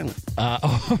was silent.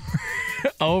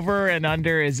 Over and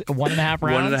under is 1.5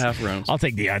 rounds? 1.5 rounds. I'll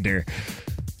take the under.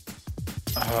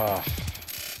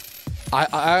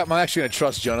 I'm actually going to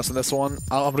trust Jonas on this one.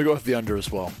 I'm going to go with the under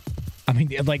as well. I mean,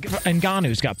 like,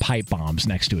 Ngannou's got pipe bombs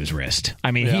next to his wrist.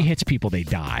 I mean, he hits people, they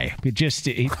die.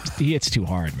 He hits too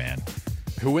hard, man.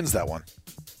 Who wins that one?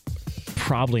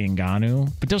 Probably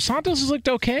Ngannou. But Dos Santos has looked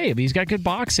okay. I mean, he's got good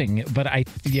boxing. But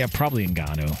probably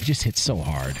Ngannou. He just hits so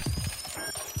hard.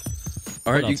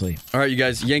 All right, you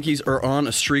guys. Yankees are on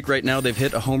a streak right now. They've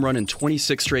hit a home run in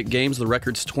 26 straight games. The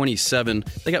record's 27.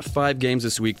 They got 5 games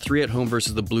this week, 3 at home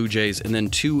versus the Blue Jays, and then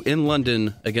 2 in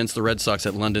London against the Red Sox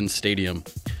at London Stadium.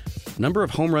 Number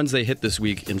of home runs they hit this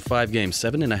week in 5 games,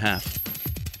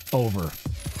 7.5. Over.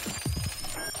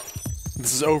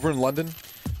 This is over in London?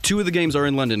 2 of the games are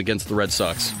in London against the Red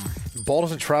Sox. Ball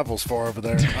doesn't travel as far over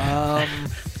there.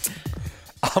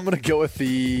 I'm going to go with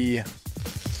the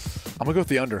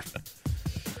under.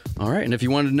 All right, and if you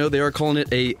wanted to know, they are calling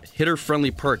it a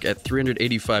hitter-friendly park at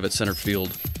 385 at center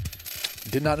field.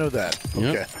 Did not know that.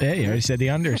 Okay. Yep. Yeah, you already said the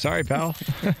under. Sorry, pal.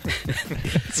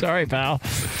 Sorry, pal.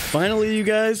 Finally, you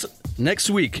guys, next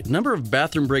week, number of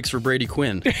bathroom breaks for Brady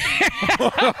Quinn.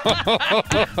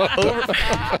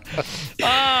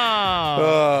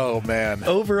 Oh, man.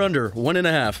 Over under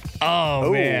 1.5.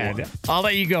 Oh, man. I'll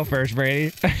let you go first,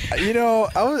 Brady. You know,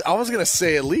 I was going to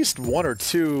say at least 1 or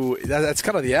 2. That's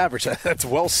kind of the average. That's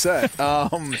well set.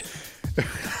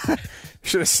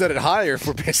 Should have set it higher if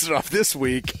we're basing it off this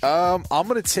week. I'm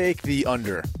going to take the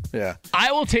under. Yeah.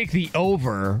 I will take the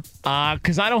over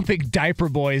because I don't think Diaper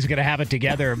Boy is going to have it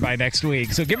together by next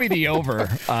week. So give me the over.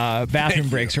 Bathroom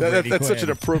breaks for Brady That's Quinn. such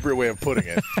an appropriate way of putting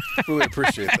it. Really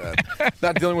appreciate that.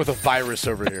 Not dealing with a virus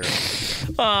over here.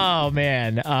 Oh,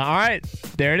 man. All right.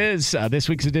 There it is. This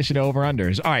week's edition of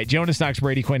Over-Unders. All right. Jonas Knox,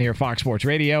 Brady Quinn here, Fox Sports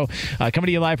Radio. Coming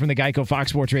to you live from the Geico Fox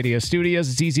Sports Radio studios.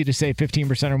 It's easy to save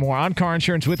 15% or more on car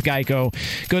insurance with Geico.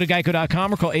 Go to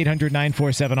geico.com or call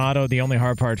 800-947-AUTO. The only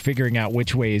hard part, figuring out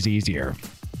which way is easier.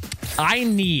 I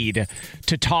need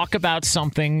to talk about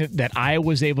something that I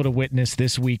was able to witness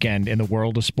this weekend in the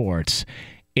world of sports.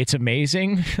 It's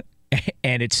amazing,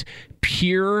 and it's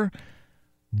pure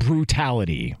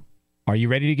brutality. Are you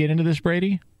ready to get into this,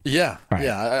 Brady? Yeah. Right.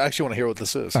 Yeah, I actually want to hear what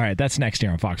this is. All right, that's next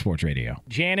here on Fox Sports Radio.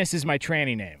 Janice is my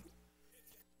tranny name.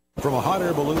 From a hot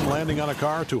air balloon landing on a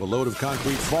car to a load of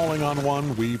concrete falling on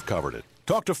one, we've covered it.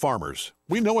 Talk to farmers.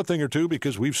 We know a thing or two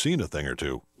because we've seen a thing or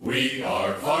two. We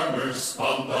are farmers.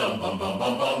 Bum, bum, bum, bum,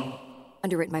 bum, bum.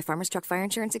 Underwritten by Farmers Truck Fire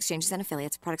Insurance Exchanges and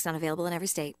Affiliates. Products not available in every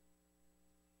state.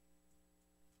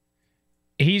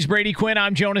 He's Brady Quinn.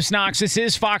 I'm Jonas Knox. This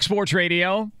is Fox Sports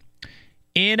Radio.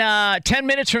 In 10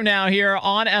 minutes from now here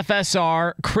on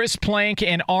FSR, Chris Plank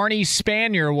and Arnie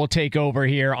Spanier will take over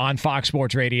here on Fox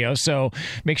Sports Radio. So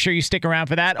make sure you stick around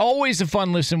for that. Always a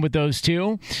fun listen with those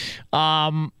two.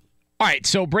 All right,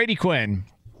 so Brady Quinn,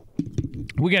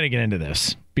 we got to get into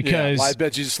this because I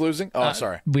bet Jesus losing. Oh,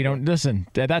 sorry. We don't listen.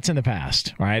 That's in the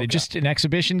past, all right? Okay. It just an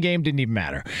exhibition game didn't even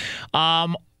matter.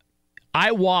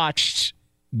 I watched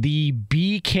the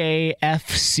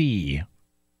BKFC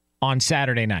on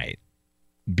Saturday night.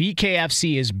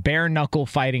 BKFC is Bare Knuckle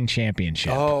Fighting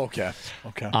Championship. Oh, okay.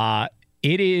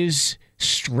 It is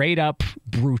straight up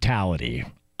brutality.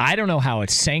 I don't know how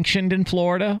it's sanctioned in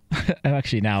Florida.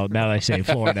 Actually, now that I say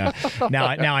Florida, now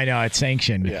I know it's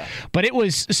sanctioned. Yeah. But it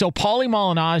was so Paulie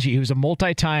Malignaggi, who's a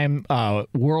multi-time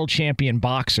world champion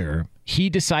boxer. He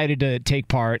decided to take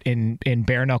part in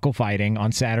bare knuckle fighting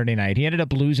on Saturday night. He ended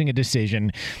up losing a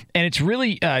decision, and it's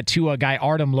really to a guy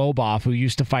Artem Lobov who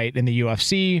used to fight in the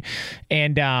UFC,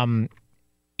 and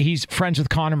he's friends with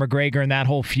Conor McGregor and that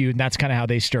whole feud, and that's kind of how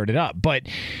they stirred it up. But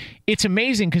it's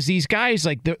amazing because these guys,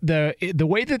 like the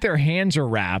way that their hands are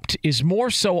wrapped is more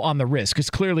so on the wrist, because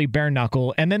clearly bare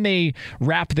knuckle, and then they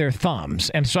wrap their thumbs.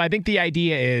 And so I think the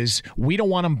idea is we don't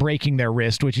want them breaking their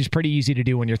wrist, which is pretty easy to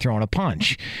do when you're throwing a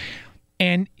punch.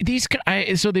 And these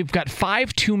guys, so they've got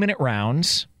 5 2-minute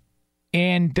rounds.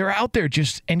 And they're out there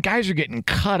and guys are getting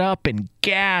cut up and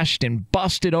gashed and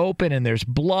busted open, and there's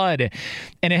blood.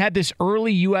 And it had this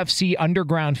early UFC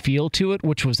underground feel to it,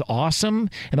 which was awesome.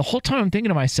 And the whole time I'm thinking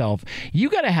to myself, you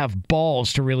got to have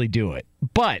balls to really do it.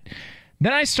 But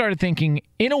then I started thinking,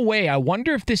 in a way, I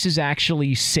wonder if this is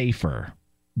actually safer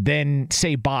than,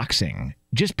 say, boxing.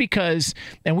 Just because,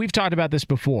 and we've talked about this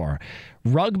before,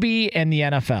 rugby and the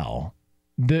NFL,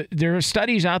 there are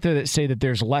studies out there that say that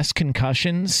there's less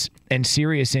concussions and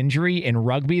serious injury in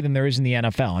rugby than there is in the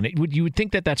NFL. And you would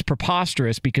think that that's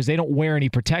preposterous because they don't wear any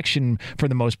protection for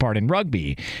the most part in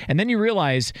rugby. And then you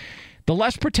realize the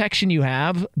less protection you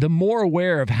have, the more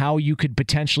aware of how you could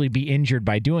potentially be injured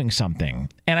by doing something.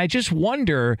 And I just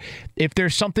wonder if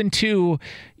there's something to,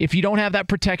 if you don't have that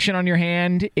protection on your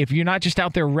hand, if you're not just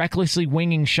out there recklessly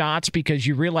winging shots because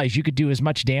you realize you could do as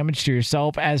much damage to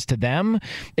yourself as to them,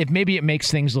 if maybe it makes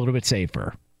things a little bit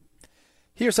safer.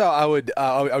 Here's how I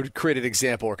would create an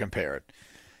example or compare it.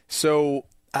 So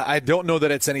I don't know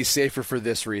that it's any safer for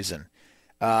this reason.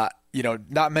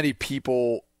 Not many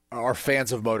people are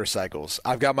fans of motorcycles.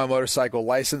 I've got my motorcycle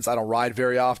license. I don't ride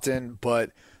very often,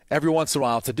 but every once in a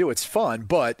while to do. It's fun,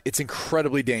 but it's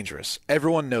incredibly dangerous.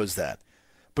 Everyone knows that.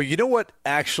 But you know what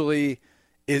actually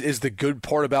is the good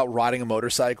part about riding a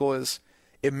motorcycle is?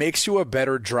 It makes you a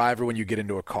better driver when you get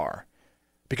into a car.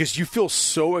 Because you feel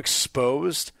so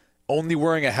exposed, only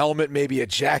wearing a helmet, maybe a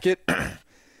jacket,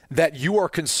 that you are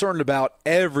concerned about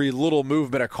every little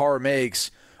movement a car makes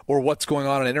or what's going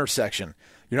on in an intersection.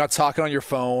 You're not talking on your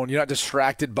phone. You're not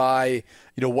distracted by,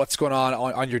 what's going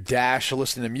on your dash or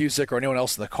listening to music or anyone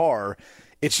else in the car.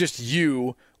 It's just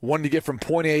you wanting to get from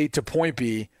point A to point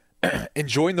B,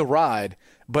 enjoying the ride,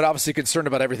 but obviously concerned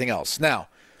about everything else. Now,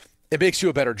 it makes you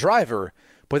a better driver,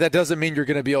 but that doesn't mean you're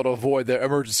going to be able to avoid the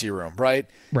emergency room, right?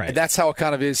 Right. And that's how it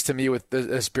kind of is to me with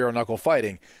this bare knuckle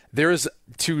fighting. There is,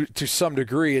 to some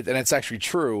degree, and it's actually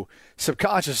true,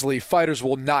 subconsciously fighters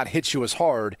will not hit you as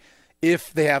hard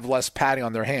if they have less padding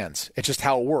on their hands. It's just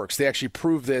how it works. They actually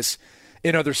prove this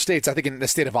in other states. I think in the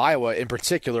state of Iowa in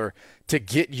particular, to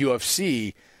get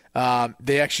UFC,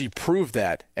 they actually prove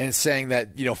that, and saying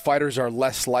that fighters are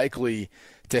less likely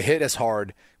to hit as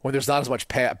hard when there's not as much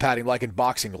padding like in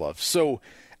boxing gloves. So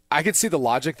I can see the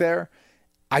logic there.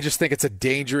 I just think it's a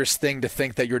dangerous thing to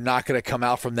think that you're not going to come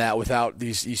out from that without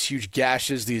these huge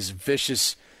gashes, these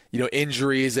vicious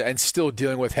injuries, and still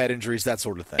dealing with head injuries, that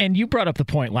sort of thing. And you brought up the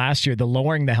point last year, the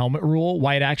lowering the helmet rule,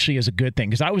 why it actually is a good thing,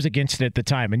 because I was against it at the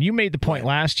time. And you made the point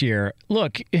last year,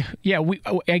 look, yeah,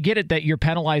 I get it that you're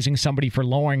penalizing somebody for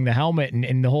lowering the helmet,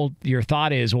 and your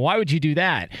thought is, well, why would you do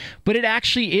that? But it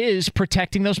actually is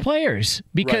protecting those players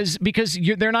because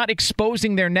they're not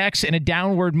exposing their necks in a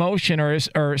downward motion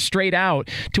or straight out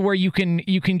to where you can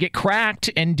get cracked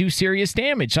and do serious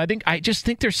damage. So I just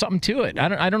think there's something to it.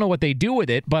 I don't know what they do with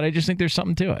it, but I just think there's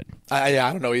something to it. I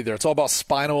don't know either. It's all about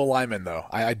spinal alignment, though.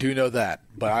 I do know that,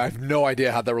 but I have no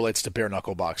idea how that relates to bare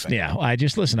knuckle boxing. Yeah, I'm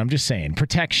just saying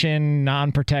protection,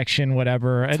 non-protection,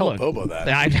 whatever. Tell Bobo that.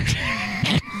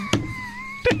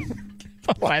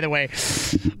 By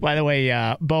the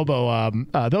way, Bobo,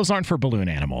 those aren't for balloon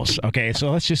animals. Okay, so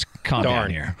let's just calm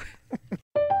down here.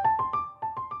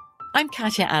 I'm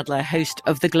Katya Adler, host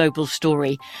of The Global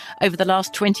Story. Over the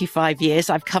last 25 years,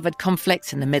 I've covered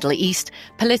conflicts in the Middle East,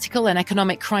 political and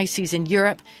economic crises in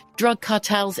Europe, drug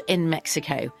cartels in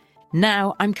Mexico.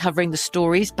 Now I'm covering the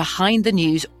stories behind the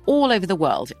news all over the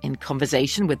world in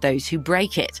conversation with those who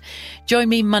break it. Join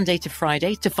me Monday to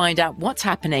Friday to find out what's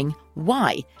happening,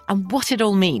 why, and what it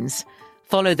all means.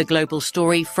 Follow The Global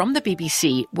Story from the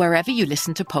BBC wherever you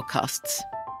listen to podcasts.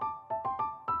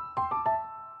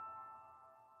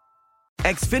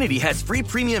 Xfinity has free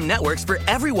premium networks for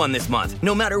everyone this month,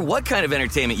 no matter what kind of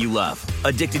entertainment you love.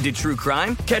 Addicted to true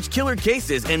crime? Catch killer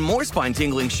cases and more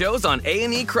spine-tingling shows on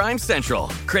A&E Crime Central.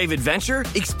 Crave adventure?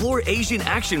 Explore Asian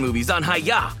action movies on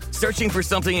Hi-Ya. Searching for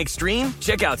something extreme?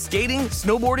 Check out skating,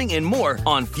 snowboarding, and more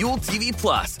on Fuel TV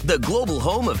Plus, the global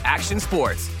home of action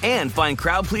sports. And find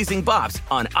crowd-pleasing bops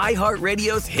on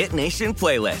iHeartRadio's Hit Nation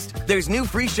playlist. There's new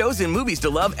free shows and movies to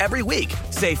love every week.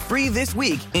 Say free this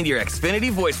week in your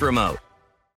Xfinity voice remote.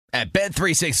 At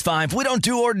Bet365, we don't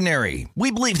do ordinary. We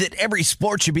believe that every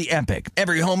sport should be epic.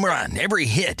 Every home run, every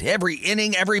hit, every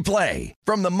inning, every play.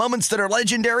 From the moments that are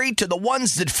legendary to the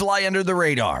ones that fly under the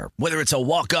radar. Whether it's a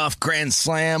walk-off grand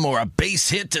slam or a base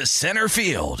hit to center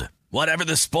field. Whatever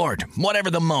the sport, whatever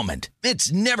the moment,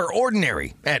 it's never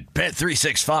ordinary at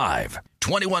Bet365.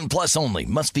 21 plus only.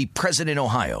 Must be present in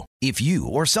Ohio. If you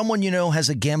or someone you know has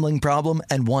a gambling problem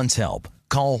and wants help,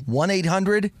 call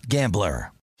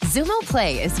 1-800-GAMBLER. Xumo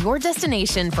Play is your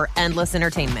destination for endless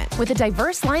entertainment. With a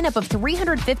diverse lineup of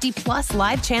 350 plus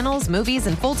live channels, movies,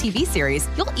 and full TV series,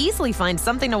 you'll easily find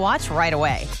something to watch right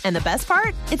away. And the best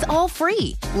part? It's all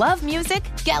free. Love music?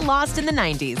 Get lost in the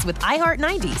 90s with iHeart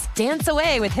 90s, dance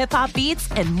away with hip-hop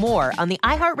beats, and more on the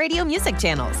iHeartRadio music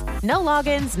channels. No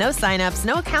logins, no signups,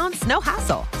 no accounts, no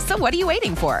hassle. So what are you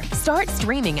waiting for? Start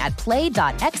streaming at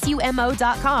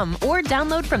play.xumo.com or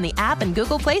download from the app and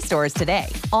Google Play stores today.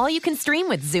 All you can stream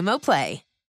with Xumo Play.